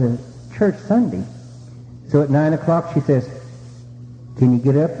I'd go to church Sunday. So at 9 o'clock, she says, can you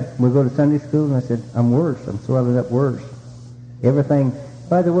get up? We'll go to Sunday school. And I said, I'm worse. I'm swelling up worse. Everything.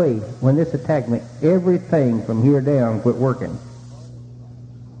 By the way, when this attacked me, everything from here down quit working.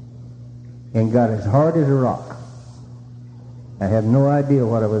 And got as hard as a rock. I have no idea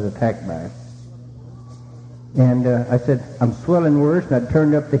what I was attacked by. And I said, I'm swelling worse. And I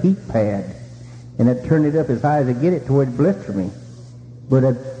turned up the heat pad. And I turned it up as high as I get it to where it blistered me. But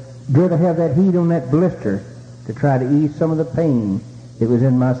I'd rather have that heat on that blister to try to ease some of the pain that was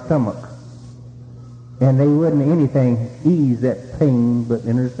in my stomach. And they wouldn't anything ease that pain but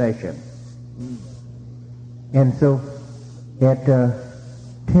intercession. And so at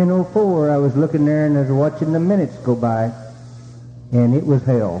 10:04 I was looking there and I was watching the minutes go by, and it was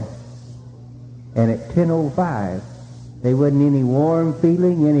hell. And at 10:05 there wasn't any warm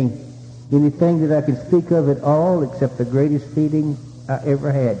feeling, anything that I can speak of at all except the greatest feeling I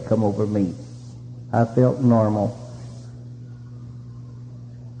ever had come over me. I felt normal.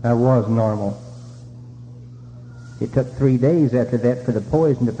 I was normal. It took 3 days after that for the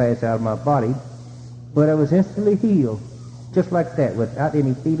poison to pass out of my body, but I was instantly healed, just like that, without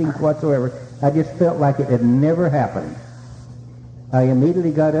any feelings whatsoever. I just felt like it had never happened. I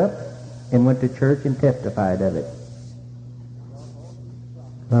immediately got up and went to church and testified of it.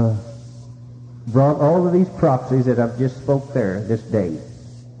 Brought all of these prophecies that I've just spoke there this day.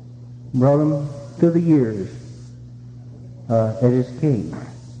 Brought them through the years at his cave.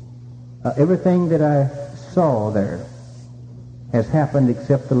 Everything that I saw there has happened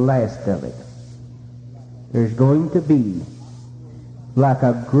except the last of it. There's going to be like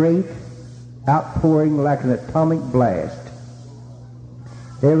a great outpouring, like an atomic blast.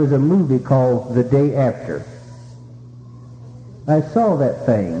 There was a movie called The Day After. I saw that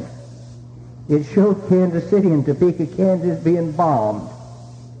thing. It showed Kansas City and Topeka, Kansas being bombed.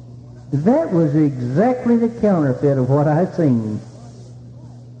 That was exactly the counterfeit of what I seen.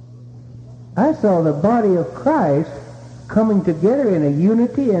 I saw the body of Christ coming together in a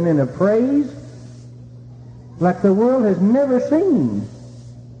unity and in a praise like the world has never seen.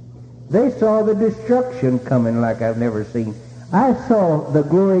 They saw the destruction coming like I've never seen. I saw the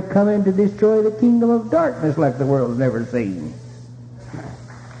glory coming to destroy the kingdom of darkness like the world's never seen.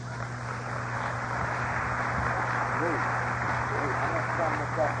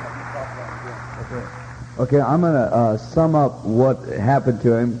 Okay, I'm going to sum up what happened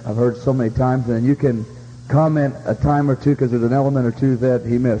to him. I've heard so many times, and then you can comment a time or two because there's an element or two that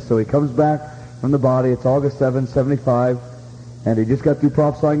he missed. So he comes back from the body. It's August 7, 75, and he just got through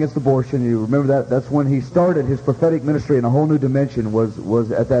prophesying against abortion. You remember that? That's when he started his prophetic ministry in a whole new dimension was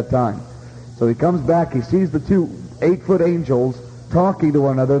at that time. So he comes back. He sees the two 8-foot angels talking to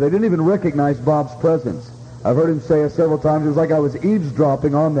one another. They didn't even recognize Bob's presence. I've heard him say it several times. It was like I was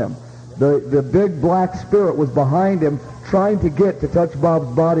eavesdropping on them. The big black spirit was behind him, trying to get to touch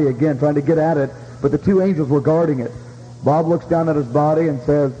Bob's body again, trying to get at it, but the two angels were guarding it. Bob looks down at his body and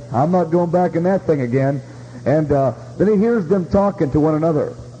says, I'm not going back in that thing again. And then he hears them talking to one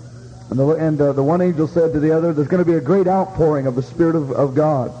another. And the one angel said to the other, there's going to be a great outpouring of the Spirit of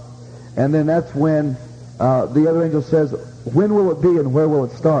God. And then that's when the other angel says, when will it be and where will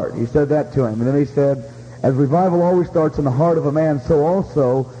it start? He said that to him. And then he said, as revival always starts in the heart of a man, so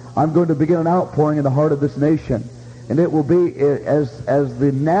also I'm going to begin an outpouring in the heart of this nation. And it will be as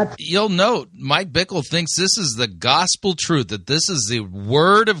the natural... You'll note, Mike Bickle thinks this is the gospel truth, that this is the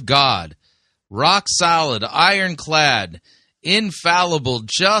Word of God. Rock solid, ironclad, infallible,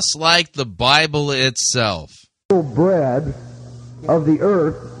 just like the Bible itself. Bread of the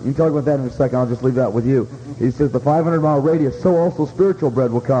earth, you can talk about that in a second, I'll just leave that with you. He says the 500-mile radius, so also spiritual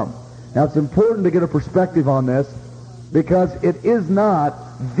bread will come. Now it's important to get a perspective on this, because it is not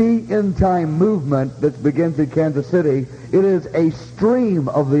the end-time movement that begins in Kansas City. It is a stream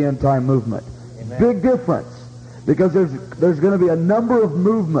of the end-time movement. Amen. Big difference, because there's going to be a number of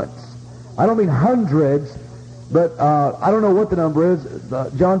movements. I don't mean hundreds, but I don't know what the number is.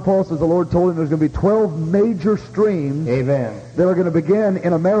 John Paul says the Lord told him there's going to be 12 major streams. Amen. That are going to begin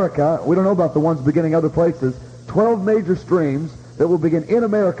in America. We don't know about the ones beginning other places. 12 major streams that will begin in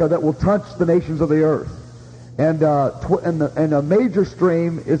America that will touch the nations of the earth. And a major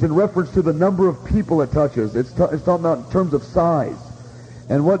stream is in reference to the number of people it touches. It's talking about in terms of size.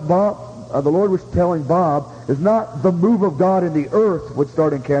 And what the Lord was telling Bob is not the move of God in the earth would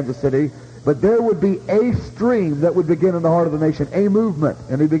start in Kansas City, but there would be a stream that would begin in the heart of the nation, a movement.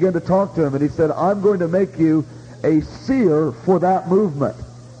 And he began to talk to him, and he said, I'm going to make you a seer for that movement.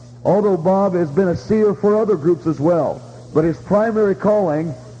 Although Bob has been a seer for other groups as well, but his primary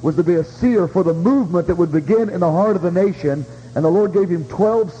calling was to be a seer for the movement that would begin in the heart of the nation, and the Lord gave him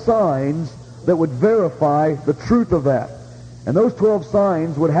 12 signs that would verify the truth of that. And those 12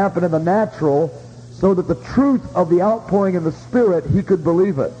 signs would happen in the natural, so that the truth of the outpouring in the Spirit, he could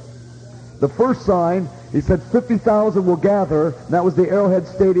believe it. The first sign, he said 50,000 will gather, and that was the Arrowhead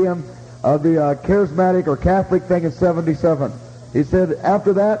Stadium of the charismatic or Catholic thing in 77. He said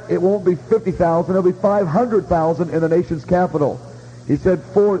after that, it won't be 50,000, it'll be 500,000 in the nation's capital. He said,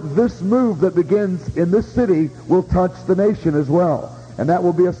 for this move that begins in this city will touch the nation as well. And that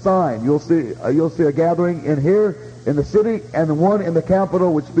will be a sign. You'll see a gathering in here, in the city, and one in the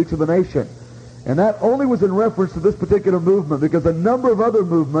capital, which speaks of the nation. And that only was in reference to this particular movement, because a number of other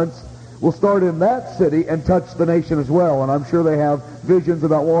movements will start in that city and touch the nation as well. And I'm sure they have visions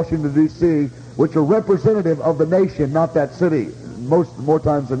about Washington, D.C., which are representative of the nation, not that city, more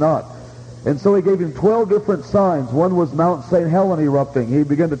times than not. And so he gave him 12 different signs. One was Mount St. Helen erupting. He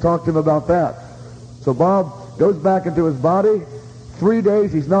began to talk to him about that. So Bob goes back into his body. 3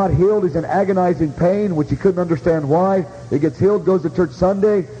 days, he's not healed. He's in agonizing pain, which he couldn't understand why. He gets healed, goes to church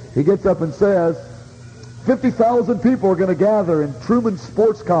Sunday. He gets up and says, 50,000 people are going to gather in Truman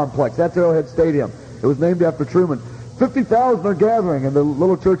Sports Complex. That's Arrowhead Stadium. It was named after Truman. 50,000 are gathering. And the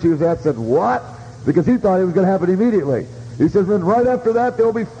little church he was at said, what? Because he thought it was going to happen immediately. He says, then right after that, there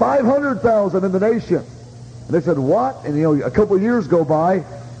will be 500,000 in the nation. And they said, what? And, a couple of years go by,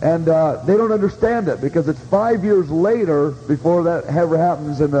 and they don't understand it, because it's 5 years later before that ever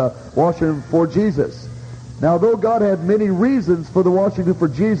happens in Washington for Jesus. Now, though God had many reasons for the Washington for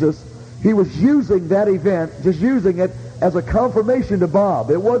Jesus, he was using that event, just using it as a confirmation to Bob.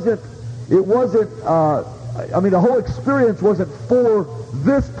 The whole experience wasn't for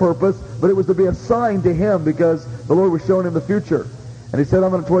this purpose, but it was to be a sign to him, because the Lord was showing him the future. And he said,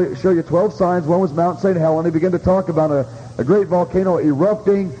 I'm going to show you 12 signs. One was Mount St. Helen. He began to talk about a great volcano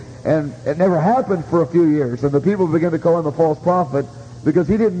erupting, and it never happened for a few years. And the people began to call him a false prophet, because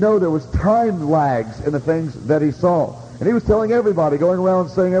he didn't know there was time lags in the things that he saw. And he was telling everybody, going around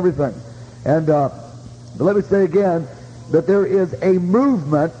saying everything. And but let me say again that there is a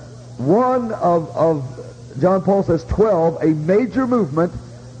movement, one of John Paul says 12, a major movement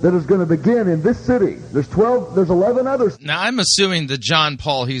that is going to begin in this city. There's 11 others. Now, I'm assuming the John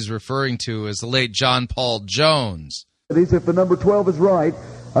Paul he's referring to is the late John Paul Jones. If the number 12 is right,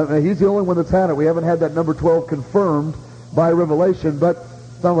 he's the only one that's had it. We haven't had that number 12 confirmed by revelation, but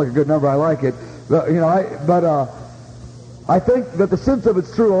sounds like a good number. I like it. I think that the sense of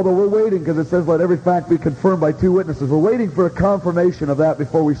it's true, although we're waiting, because it says let every fact be confirmed by 2 witnesses. We're waiting for a confirmation of that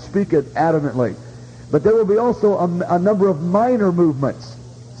before we speak it adamantly. But there will be also a number of minor movements.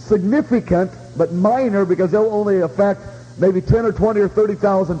 Significant, but minor, because they'll only affect maybe 10 or 20 or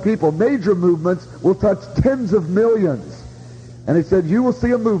 30,000 people. Major movements will touch tens of millions. And he said, you will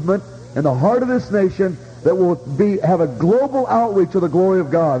see a movement in the heart of this nation that will have a global outreach of the glory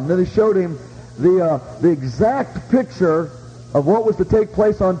of God. And then he showed him the exact picture of what was to take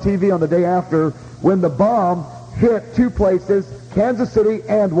place on TV on the day after when the bomb hit two places, Kansas City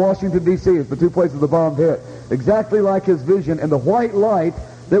and Washington, D.C. is the two places the bomb hit. Exactly like his vision. And the white light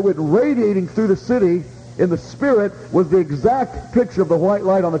that went radiating through the city in the spirit was the exact picture of the white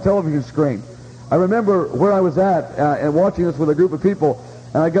light on the television screen. I remember where I was at and watching this with a group of people,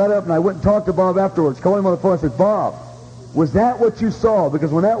 and I got up and I went and talked to Bob afterwards, called him on the phone. I said, Bob, was that what you saw?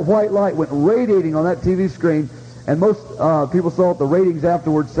 Because when that white light went radiating on that TV screen, and most people saw it, the ratings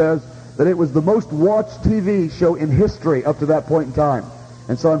afterwards says that it was the most watched TV show in history up to that point in time.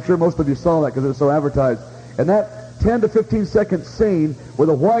 And so I'm sure most of you saw that because it was so advertised. And that 10 to 15 second scene where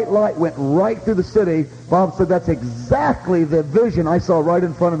the white light went right through the city, Bob said that's exactly the vision I saw right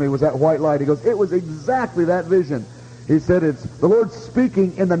in front of me, was that white light. He goes, it was exactly that vision. He said it's the Lord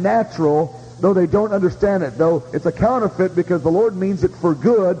speaking in the natural, though they don't understand it, though it's a counterfeit because the Lord means it for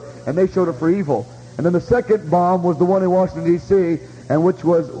good and they showed it for evil. And then the second bomb was the one in Washington, D.C., and which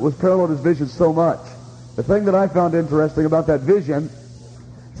was parallel to his vision so much. The thing that I found interesting about that vision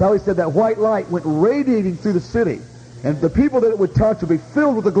is how he said that white light went radiating through the city, and the people that it would touch would be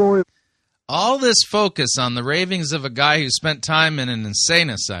filled with the glory. All this focus on the ravings of a guy who spent time in an insane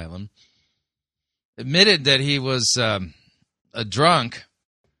asylum, admitted that he was a drunk,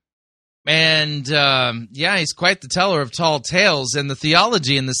 and he's quite the teller of tall tales, and the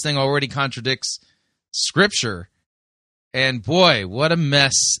theology in this thing already contradicts Scripture. And boy, what a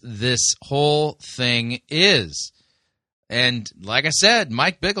mess this whole thing is. And like I said,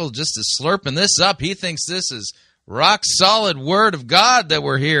 Mike Bickle just is slurping this up. He thinks this is rock solid word of God that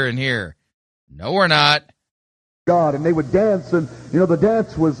we're hearing here. No, we're not. God, and they would dance, and the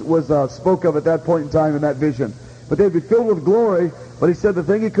dance was spoke of at that point in time in that vision. But they'd be filled with glory. But he said the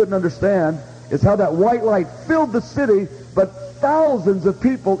thing he couldn't understand is how that white light filled the city, but thousands of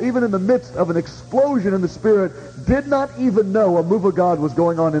people, even in the midst of an explosion in the Spirit, did not even know a move of God was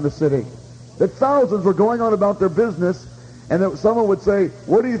going on in the city. That thousands were going on about their business, and that someone would say,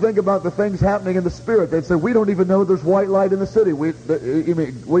 what do you think about the things happening in the Spirit? They'd say, we don't even know there's white light in the city. What do you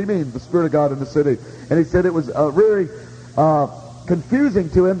mean, the Spirit of God in the city? And he said it was very confusing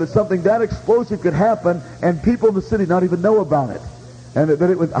to him that something that explosive could happen and people in the city not even know about it. And that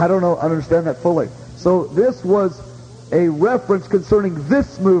it was, I don't know, I don't understand that fully. So this was a reference concerning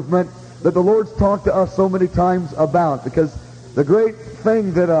this movement that the Lord's talked to us so many times about, because the great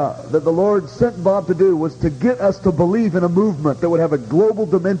thing that the Lord sent Bob to do was to get us to believe in a movement that would have a global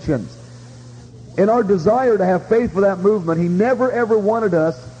dimensions. In our desire to have faith for that movement, he never ever wanted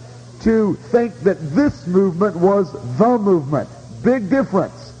us to think that this movement was the movement. Big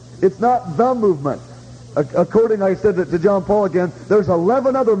difference. It's not the movement. According, I said to John Paul again, there's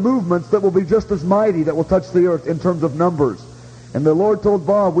 11 other movements that will be just as mighty that will touch the earth in terms of numbers. And the Lord told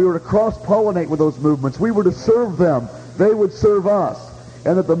Bob we were to cross-pollinate with those movements. We were to serve them. They would serve us.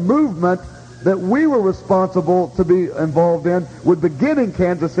 And that the movement that we were responsible to be involved in would begin in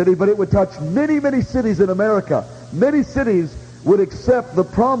Kansas City, but it would touch many, many cities in America. Many cities would accept the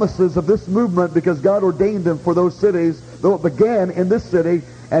promises of this movement because God ordained them for those cities, though it began in this city.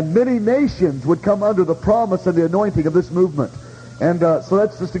 And many nations would come under the promise and the anointing of this movement. And so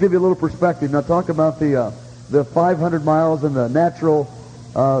that's just to give you a little perspective. Now talk about the 500 miles and the natural,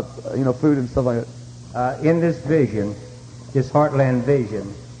 food and stuff like that. In this vision, this Heartland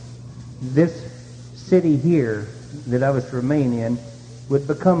vision, this city here that I was to remain in would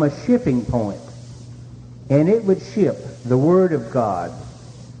become a shipping point. And it would ship the Word of God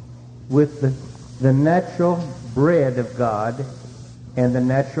with the natural bread of God and the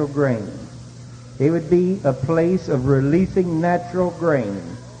natural grain. It would be a place of releasing natural grain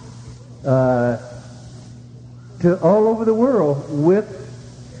to all over the world with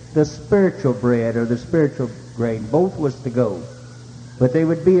the spiritual bread or the spiritual grain. Both was to go. But there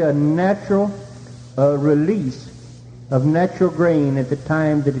would be a natural release of natural grain at the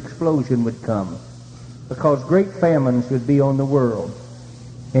time that explosion would come, because great famines would be on the world.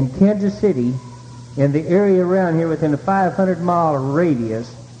 In Kansas City, in the area around here within a 500-mile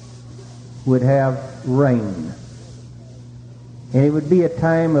radius, would have rain. And it would be a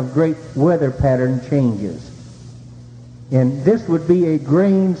time of great weather pattern changes. And this would be a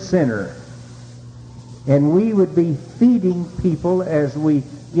grain center. And we would be feeding people as we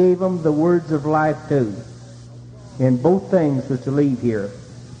gave them the words of life too. And both things was to leave here.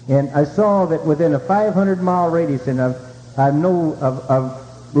 And I saw that within a 500-mile radius, and I've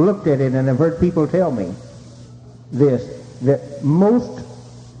looked at it and I've heard people tell me this, that most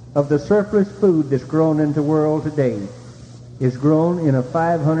of the surplus food that's grown in the world today is grown in a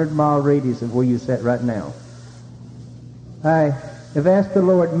 500-mile radius of where you sit right now. I have asked the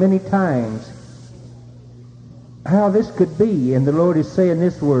Lord many times how this could be, and the Lord is saying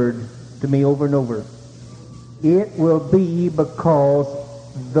this word to me over and over. It will be because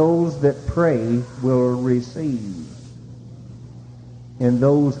those that pray will receive, and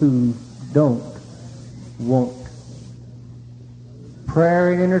those who don't won't.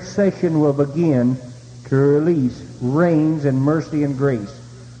 Prayer and intercession will begin to release rains and mercy and grace.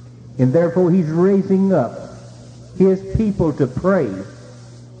 And therefore He's raising up His people to pray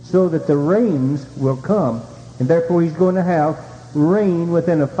so that the rains will come. And therefore He's going to have rain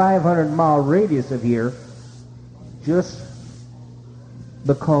within a 500-mile radius of here, just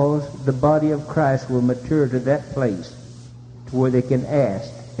because the body of Christ will mature to that place to where they can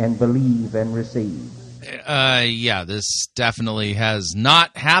ask and believe and receive. Yeah, this definitely has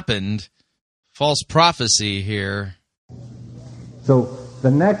not happened. False prophecy here. So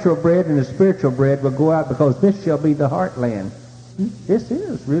the natural bread and the spiritual bread will go out, because this shall be the heartland. This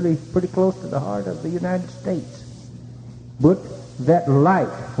is really pretty close to the heart of the United States. But that light,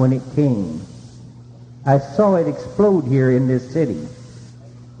 when it came, I saw it explode here in this city.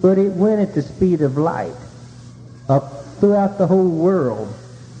 But it went at the speed of light up throughout the whole world.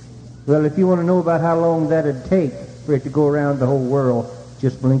 Well, if you want to know about how long that would take for it to go around the whole world,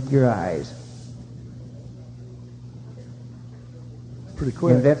 just blink your eyes. Pretty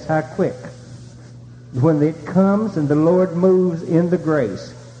quick. And that's how quick. When it comes and the Lord moves in the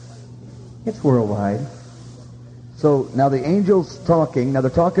grace, it's worldwide. So now the angels talking. Now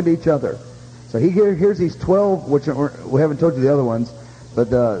they're talking to each other. So he hears these 12, which we haven't told you the other ones, but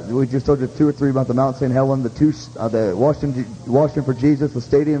we just told you 2 or 3 about the Mount St. Helen, the Washington for Jesus, the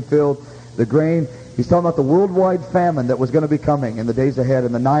stadium field, the grain. He's talking about the worldwide famine that was going to be coming in the days ahead,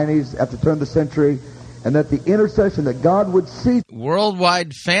 in the 90s, after the turn of the century, and that the intercession that God would see.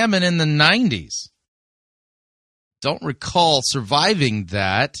 Worldwide famine in the 90s. Don't recall surviving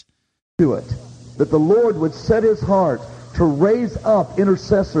that. To it. That the Lord would set His heart to raise up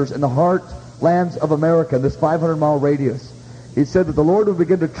intercessors in the heartlands of America, this 500-mile radius. He said that the Lord would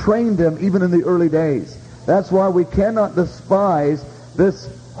begin to train them even in the early days. That's why we cannot despise this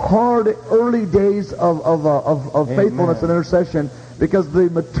hard early days of faithfulness and intercession, because the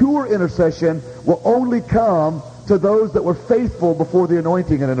mature intercession will only come to those that were faithful before the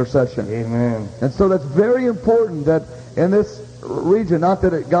anointing and intercession. Amen. And so that's very important, that in this region, not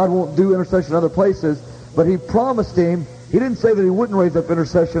that God won't do intercession in other places, but He promised him. He didn't say that He wouldn't raise up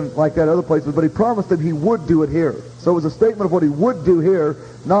intercession like that in other places, but He promised him He would do it here. So it was a statement of what He would do here,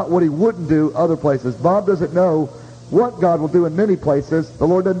 not what He wouldn't do other places. Bob doesn't know what God will do in many places. The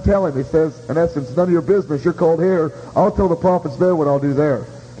Lord doesn't tell him. He says, in essence, none of your business. You're called here. I'll tell the prophets there what I'll do there.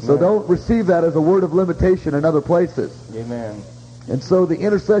 So don't receive that as a word of limitation in other places. Amen. And so the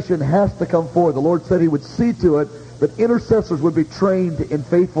intercession has to come forward. The Lord said He would see to it that intercessors would be trained in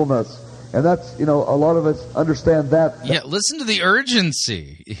faithfulness. And that's, a lot of us understand that. Yeah, listen to the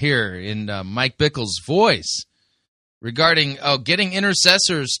urgency here in Mike Bickle's voice regarding getting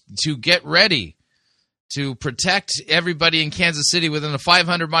intercessors to get ready to protect everybody in Kansas City within a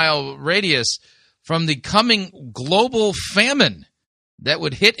 500-mile radius from the coming global famine that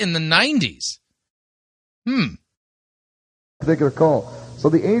would hit in the 90s. Particular call. So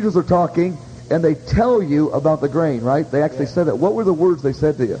the angels are talking, and they tell you about the grain, right? They actually said that. What were the words they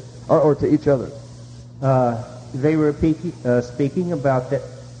said to you, or to each other? They were speaking about that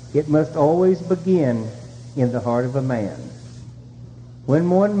it must always begin in the heart of a man. When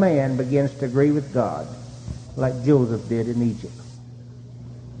one man begins to agree with God, like Joseph did in Egypt,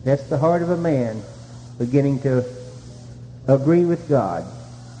 that's the heart of a man beginning to agree with God.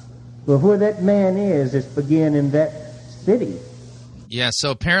 Well, where that man is, it's begin in that city. Yeah,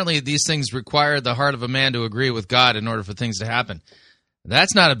 so apparently these things require the heart of a man to agree with God in order for things to happen.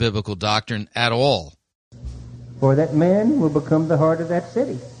 That's not a biblical doctrine at all. For that man will become the heart of that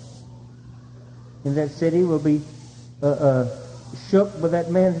city. And that city will be shook with that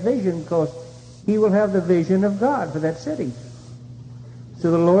man's vision, because he will have the vision of God for that city.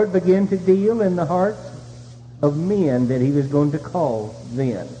 So the Lord began to deal in the hearts of men that He was going to call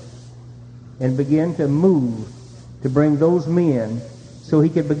then, and begin to move to bring those men so He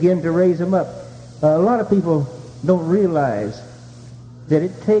could begin to raise them up. A lot of people don't realize that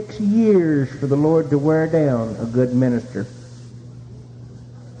it takes years for the Lord to wear down a good minister.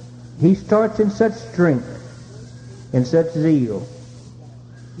 He starts in such strength and such zeal.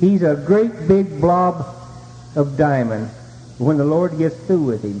 He's a great big blob of diamond. When the Lord gets through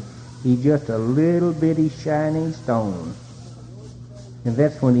with him, he's just a little bitty shiny stone. And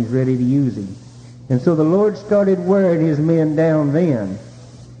that's when He's ready to use him. And so the Lord started wearing His men down then,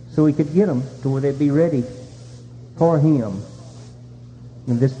 so He could get them to where they'd be ready for Him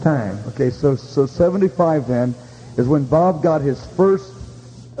in this time. Okay, so 75 then. is when Bob got his first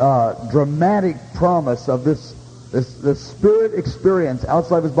dramatic promise of this spirit experience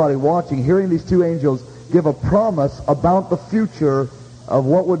outside of his body, watching, hearing these two angels give a promise about the future of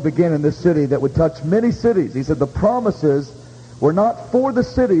what would begin in this city that would touch many cities. He said the promises were not for the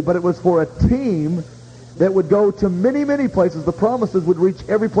city, but it was for a team that would go to many, many places. The promises would reach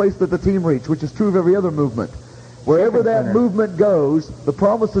every place that the team reached, which is true of every other movement. Wherever that movement goes, the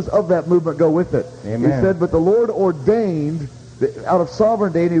promises of that movement go with it. Amen. He said, but the Lord ordained, out of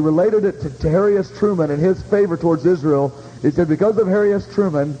sovereignty, and he related it to Harry S. Truman and his favor towards Israel. He said, because of Harry S.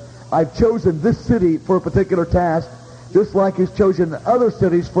 Truman, I've chosen this city for a particular task, just like he's chosen other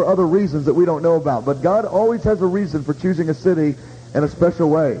cities for other reasons that we don't know about. But God always has a reason for choosing a city in a special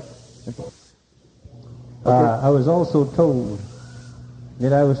way. I was also told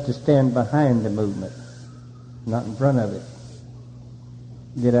that I was to stand behind the movement, not in front of it.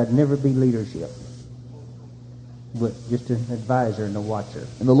 That I'd never be leadership, but just an advisor and a watcher.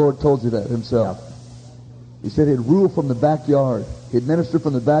 And the Lord told you that himself. Yeah. He said he'd rule from the backyard. He'd minister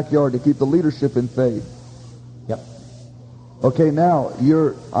from the backyard to keep the leadership in faith. Yep. Okay, now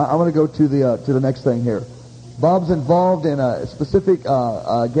I want to go to the next thing here. Bob's involved in a specific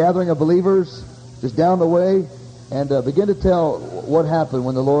gathering of believers just down the way, and begin to tell what happened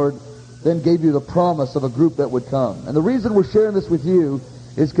when the Lord then gave you the promise of a group that would come. And the reason we're sharing this with you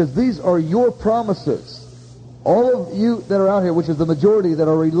is because these are your promises. All of you that are out here, which is the majority, that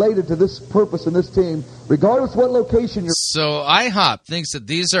are related to this purpose and this team, regardless what location you're... So IHOP thinks that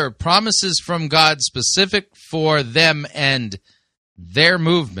these are promises from God specific for them and their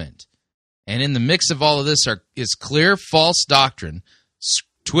movement. And in the mix of all of this is clear false doctrine,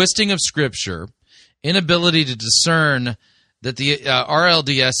 twisting of Scripture, inability to discern that the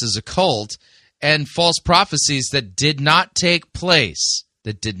RLDS is a cult, and false prophecies that did not take place,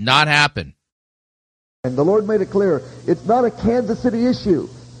 that did not happen. And the Lord made it clear, it's not a Kansas City issue.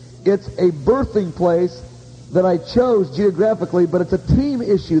 It's a birthing place that I chose geographically, but it's a team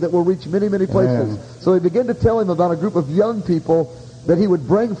issue that will reach many, many places. So he began to tell him about a group of young people that he would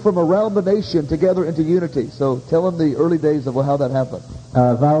bring from around the nation together into unity. So tell him the early days of how that happened.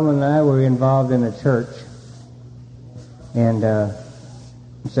 Val and I were involved in a church and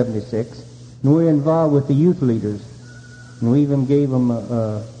in 76. And we were involved with the youth leaders. And we even gave them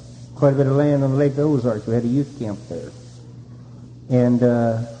quite a bit of land on Lake Ozarks. We had a youth camp there. And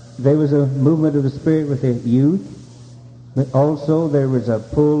there was a movement of the Spirit with the youth. But also there was a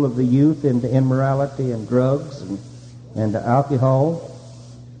pull of the youth into immorality and drugs and alcohol.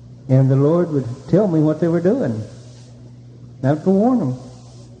 And the Lord would tell me what they were doing. I had to warn them.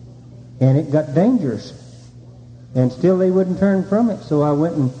 And it got dangerous. And still they wouldn't turn from it. So I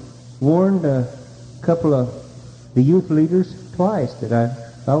went and warned a couple of the youth leaders twice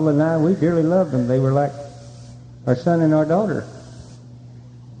that Paul and I, we dearly loved them. They were like our son and our daughter.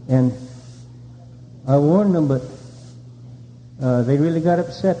 And I warned them, but they really got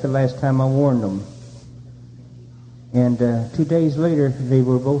upset the last time I warned them. And 2 days later, they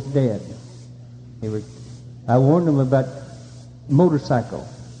were both dead. I warned them about motorcycle,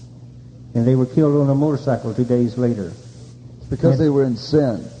 and they were killed on a motorcycle 2 days later. It's because they were in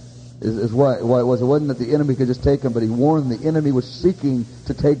sin. Is why it was. It wasn't that the enemy could just take them, but he warned the enemy was seeking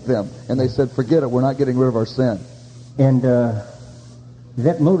to take them. And they said, forget it, we're not getting rid of our sin. And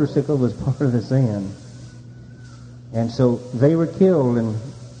that motorcycle was part of the sin. And so they were killed, and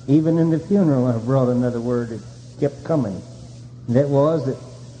even in the funeral I brought another word. It kept coming. And that was that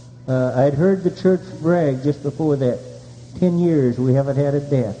I'd heard the church brag just before that, 10 years we haven't had a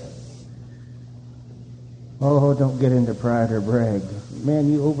death. Oh, don't get into pride or brag.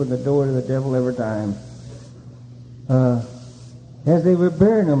 Man, you open the door to the devil every time. As they were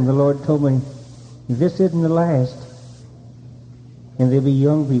burying them, the Lord told me, this isn't the last. And they'll be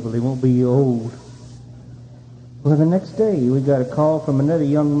young people. They won't be old. Well, the next day, we got a call from another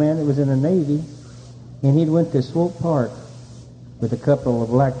young man that was in the Navy, and he'd went to Swope Park with a couple of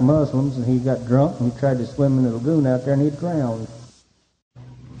black Muslims, and he got drunk, and he tried to swim in the lagoon out there, and he'd drowned.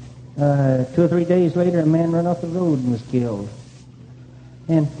 2 or 3 days later, a man ran off the road and was killed.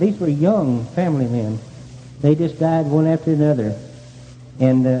 And these were young family men. They just died one after another.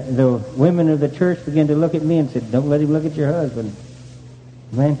 And the women of the church began to look at me and said, don't let him look at your husband.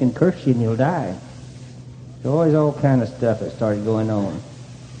 A man can curse you and you'll die. So always all kind of stuff that started going on.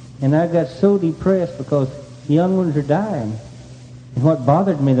 And I got so depressed because the young ones are dying. And what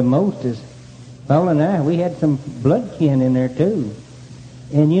bothered me the most is, Paul and I, we had some blood kin in there too.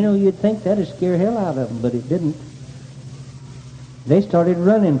 And you know, you'd think that'd scare hell out of them, but it didn't. They started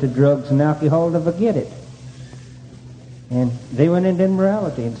running to drugs and alcohol to forget it. And they went into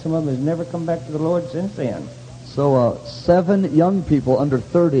immorality, and some of them has never come back to the Lord since then. So 7 young people under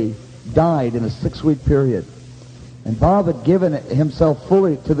 30 died in a 6-week period. And Bob had given himself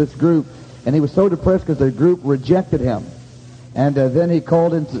fully to this group, and he was so depressed because the group rejected him. And then he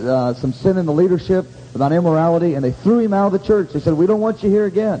called in some sin in the leadership about immorality, and they threw him out of the church. They said, "We don't want you here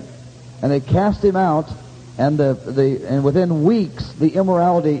again." And they cast him out, and and within weeks, the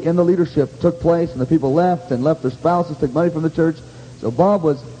immorality in the leadership took place, and the people left their spouses, took money from the church. So Bob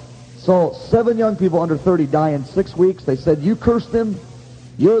saw 7 young people under 30 die in 6 weeks. They said, "You cursed them.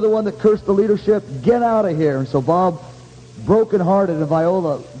 You're the one that cursed the leadership. Get out of here." And so Bob, brokenhearted, and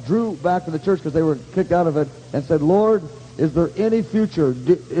Viola drew back to the church because they were kicked out of it, and said, "Lord, is there any future?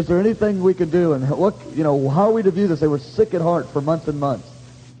 Is there anything we can do? And how are we to view this?" They were sick at heart for months and months.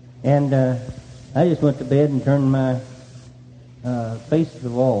 And I just went to bed and turned my face to the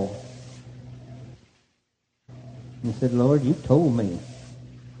wall and said, "Lord, you told me,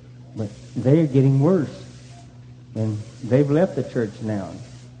 but they're getting worse, and they've left the church now."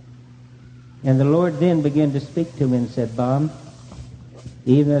 And the Lord then began to speak to me and said, "Bob,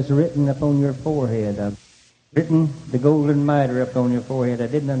 even as written upon your forehead, I've written the golden mitre upon your forehead." I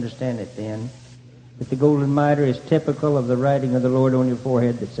didn't understand it then, but the golden mitre is typical of the writing of the Lord on your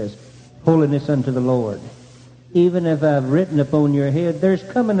forehead that says, "Holiness unto the Lord." Even if I've written upon your head, there's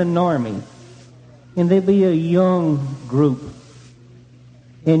coming an army, and there'll be a young group,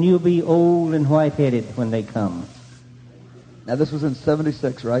 and you'll be old and white-headed when they come. Now this was in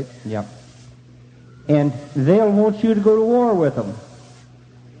 76, right? Yeah. And they'll want you to go to war with them.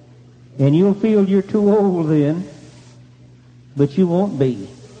 And you'll feel you're too old then, but you won't be.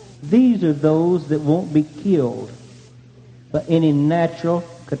 These are those that won't be killed by any natural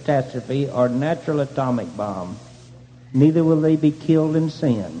catastrophe or natural atomic bomb. Neither will they be killed in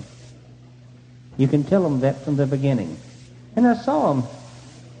sin. You can tell them that from the beginning. And I saw them,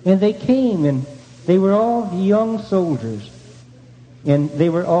 and they came, and they were all young soldiers. And they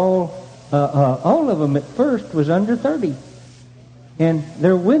were all of them at first was under 30. And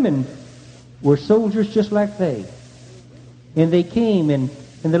their women were soldiers just like they. And they came, and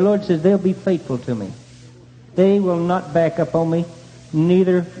the Lord says, "They'll be faithful to me. They will not back up on me,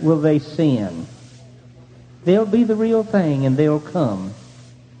 neither will they sin. They'll be the real thing, and they'll come.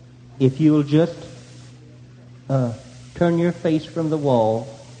 If you'll just turn your face from the wall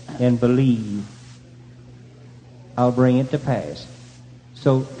and believe, I'll bring it to pass."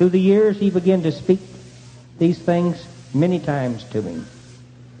 So through the years, he began to speak these things many times to me.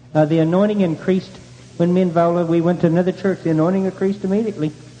 The anointing increased when me and Viola, we went to another church. The anointing increased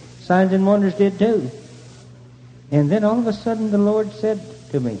immediately. Signs and wonders did too. And then all of a sudden the Lord said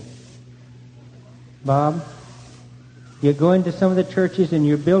to me, "Bob, you're going to some of the churches and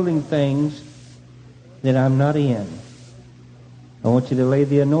you're building things that I'm not in. I want you to lay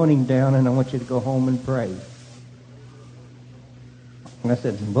the anointing down, and I want you to go home and pray." And I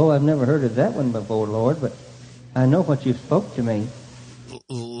said, "Boy, I've never heard of that one before, Lord, but I know what you spoke to me."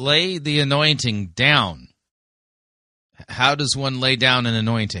 Lay the anointing down. How does one lay down an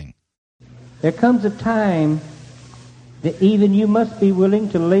anointing? There comes a time that even you must be willing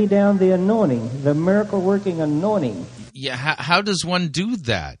to lay down the anointing, the miracle-working anointing. Yeah, how does one do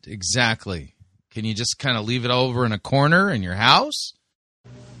that exactly? Can you just kind of leave it over in a corner in your house?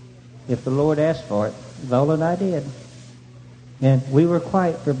 If the Lord asked for it, Viola and I did. And we were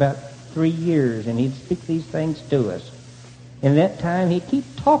quiet for about 3 years, and he'd speak these things to us. In that time, he'd keep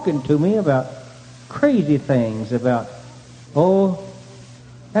talking to me about crazy things, about,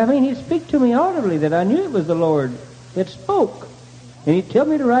 he'd speak to me audibly that I knew it was the Lord that spoke. And he'd tell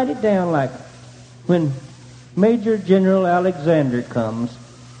me to write it down, like, when Major General Alexander comes,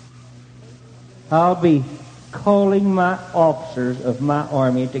 I'll be calling my officers of my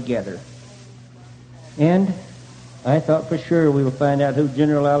army together. And I thought for sure we would find out who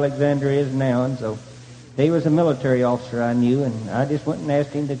General Alexander is now, and so he was a military officer I knew, and I just went and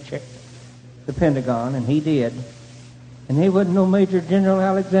asked him to check the Pentagon, and he did. And there wasn't no Major General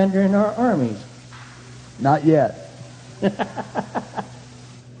Alexander in our armies. Not yet.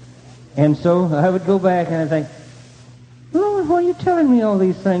 And so I would go back and I'd think, "Lord, why are you telling me all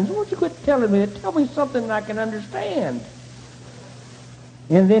these things? Why don't you quit telling me? Tell me something I can understand."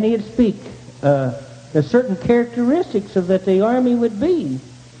 And then he'd speak the certain characteristics of that the army would be.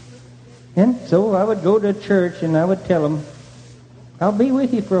 And so I would go to church and I would tell them, "I'll be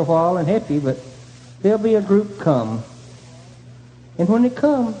with you for a while and help you, but there'll be a group come. And when they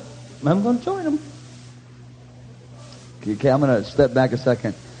come, I'm going to join them." Okay, I'm going to step back a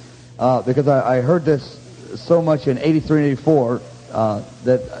second because I heard this so much in 83 and 84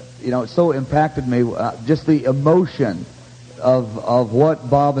 that, it so impacted me, just the emotion of what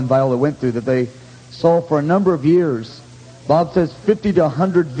Bob and Viola went through, that saw for a number of years, Bob says 50 to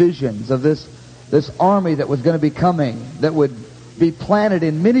 100 visions of this army that was going to be coming, that would be planted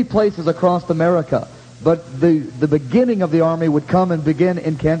in many places across America. But the beginning of the army would come and begin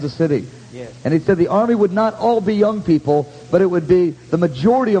in Kansas City. Yes. And he said the army would not all be young people, but it would be, the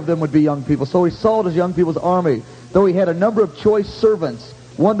majority of them would be young people. So he saw it as young people's army, though he had a number of choice servants,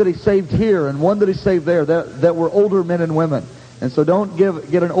 one that he saved here and one that he saved there, that were older men and women. And so don't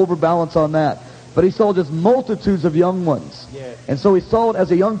get an overbalance on that. But he saw just multitudes of young ones. Yes. And so he saw it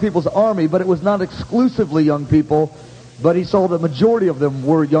as a young people's army, but it was not exclusively young people, but he saw the majority of them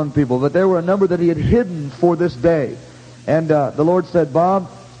were young people. But there were a number that he had hidden for this day. And the Lord said, Bob,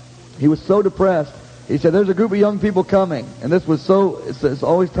 he was so depressed. He said, there's a group of young people coming. And this was it's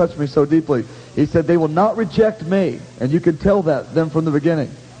always touched me so deeply. He said, they will not reject me. And you can tell them from the beginning.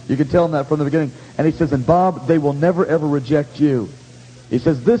 You can tell them that from the beginning. And he says, and Bob, they will never ever reject you. He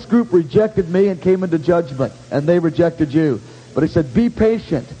says, this group rejected me and came into judgment, and they rejected you. But he said, be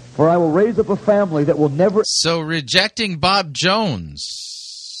patient, for I will raise up a family that will never... So rejecting Bob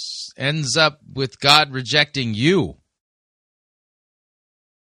Jones ends up with God rejecting you.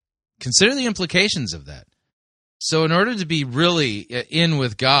 Consider the implications of that. So in order to be really in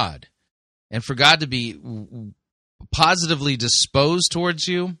with God, and for God to be positively disposed towards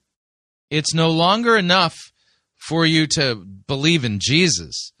you, it's no longer enough for you to believe in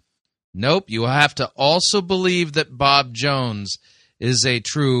Jesus. Nope, you have to also believe that Bob Jones is a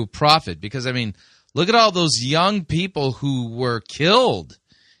true prophet. Because, I mean, look at all those young people who were killed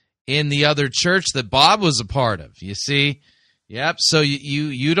in the other church that Bob was a part of. You see? Yep, so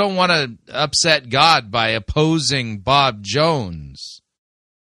you don't want to upset God by opposing Bob Jones.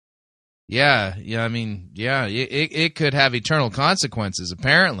 Yeah, I mean, it could have eternal consequences,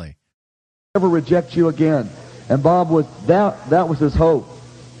 apparently. Never reject you again. And Bob was that was his hope,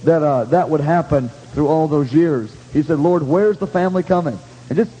 that would happen through all those years. He said, Lord, where's the family coming?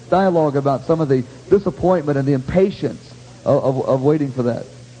 And just dialogue about some of the disappointment and the impatience of waiting for that.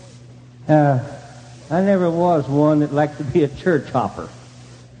 I never was one that liked to be a church hopper.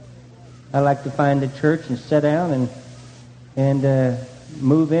 I like to find a church and sit down and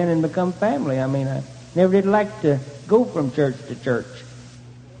move in and become family. I mean, I never did like to go from church to church.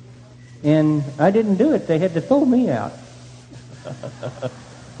 And I didn't do it. They had to throw me out.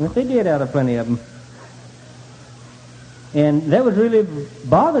 But they did out of plenty of them. And that was really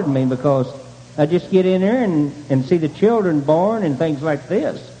bothered me because I just get in there and see the children born and things like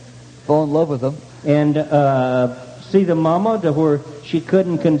this. Fall in love with them. And see the mama to where she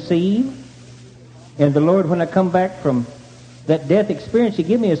couldn't conceive. And the Lord, when I come back from that death experience, He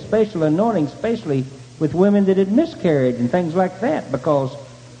gave me a special anointing, especially with women that had miscarried and things like that, because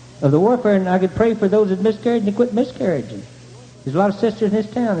of the warfare. And I could pray for those that miscarried and they quit miscarriaging. There's a lot of sisters in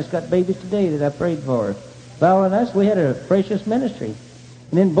this town that's got babies today that I prayed for. Val and us, we had a precious ministry.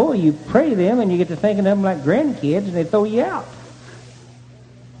 And then, boy, you pray them and you get to thinking of them like grandkids and they throw you out.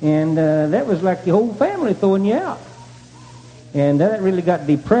 And that was like the whole family throwing you out. And that really got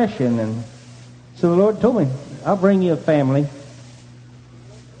depression. And so the Lord told me, I'll bring you a family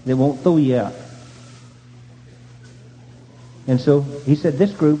that won't throw you out. And so He said,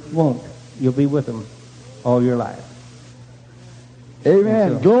 this group won't. You'll be with them all your life.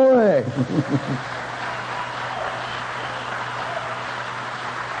 Amen. Glory.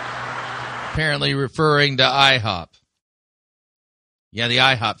 Apparently referring to IHOP. Yeah, the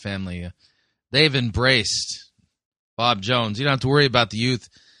IHOP family. They've embraced Bob Jones. You don't have to worry about the youth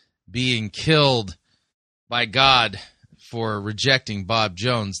being killed by God for rejecting Bob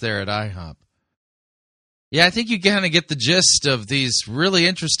Jones there at IHOP. Yeah, I think you kind of get the gist of these really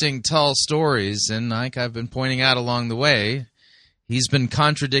interesting, tall stories, and like I've been pointing out along the way, he's been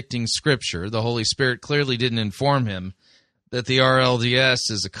contradicting Scripture. The Holy Spirit clearly didn't inform him that the RLDS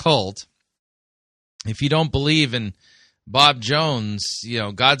is a cult. If you don't believe in Bob Jones,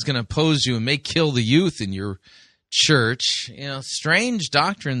 God's going to oppose you and may kill the youth in your church. Strange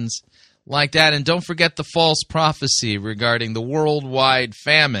doctrines like that. And don't forget the false prophecy regarding the worldwide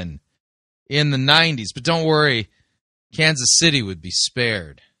famine in the 90s. But don't worry, Kansas City would be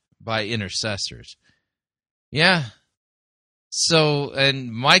spared by intercessors. Yeah. So,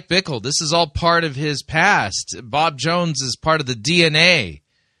 and Mike Bickle, this is all part of his past. Bob Jones is part of the DNA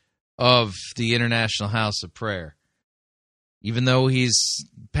of the International House of Prayer. Even though he's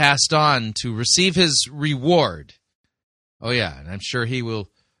passed on to receive his reward. Oh yeah, and I'm sure he will.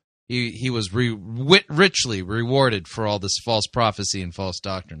 He was richly rewarded for all this false prophecy and false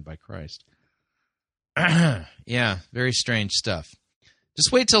doctrine by Christ. Yeah, very strange stuff.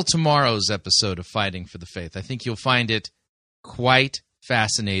 Just wait till tomorrow's episode of Fighting for the Faith. I think you'll find it quite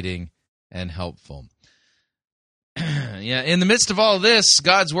fascinating and helpful. Yeah, in the midst of all this,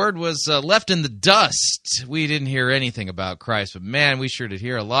 God's word was left in the dust. We didn't hear anything about Christ, but man, we sure did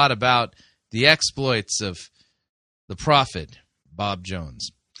hear a lot about the exploits of the prophet, Bob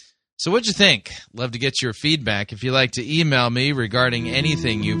Jones. So what'd you think? Love to get your feedback. If you'd like to email me regarding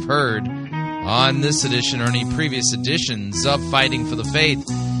anything you've heard on this edition or any previous editions of Fighting for the Faith,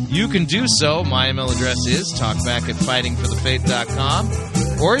 you can do so. My email address is talkback@fightingforthefaith.com.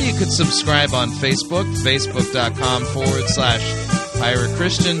 Or you could subscribe on Facebook, facebook.com/Pirate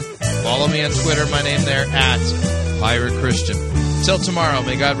Christian. Follow me on Twitter, my name there, @Pirate Christian. Till tomorrow,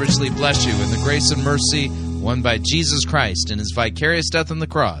 may God richly bless you in the grace and mercy won by Jesus Christ in his vicarious death on the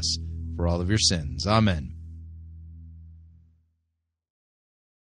cross for all of your sins. Amen.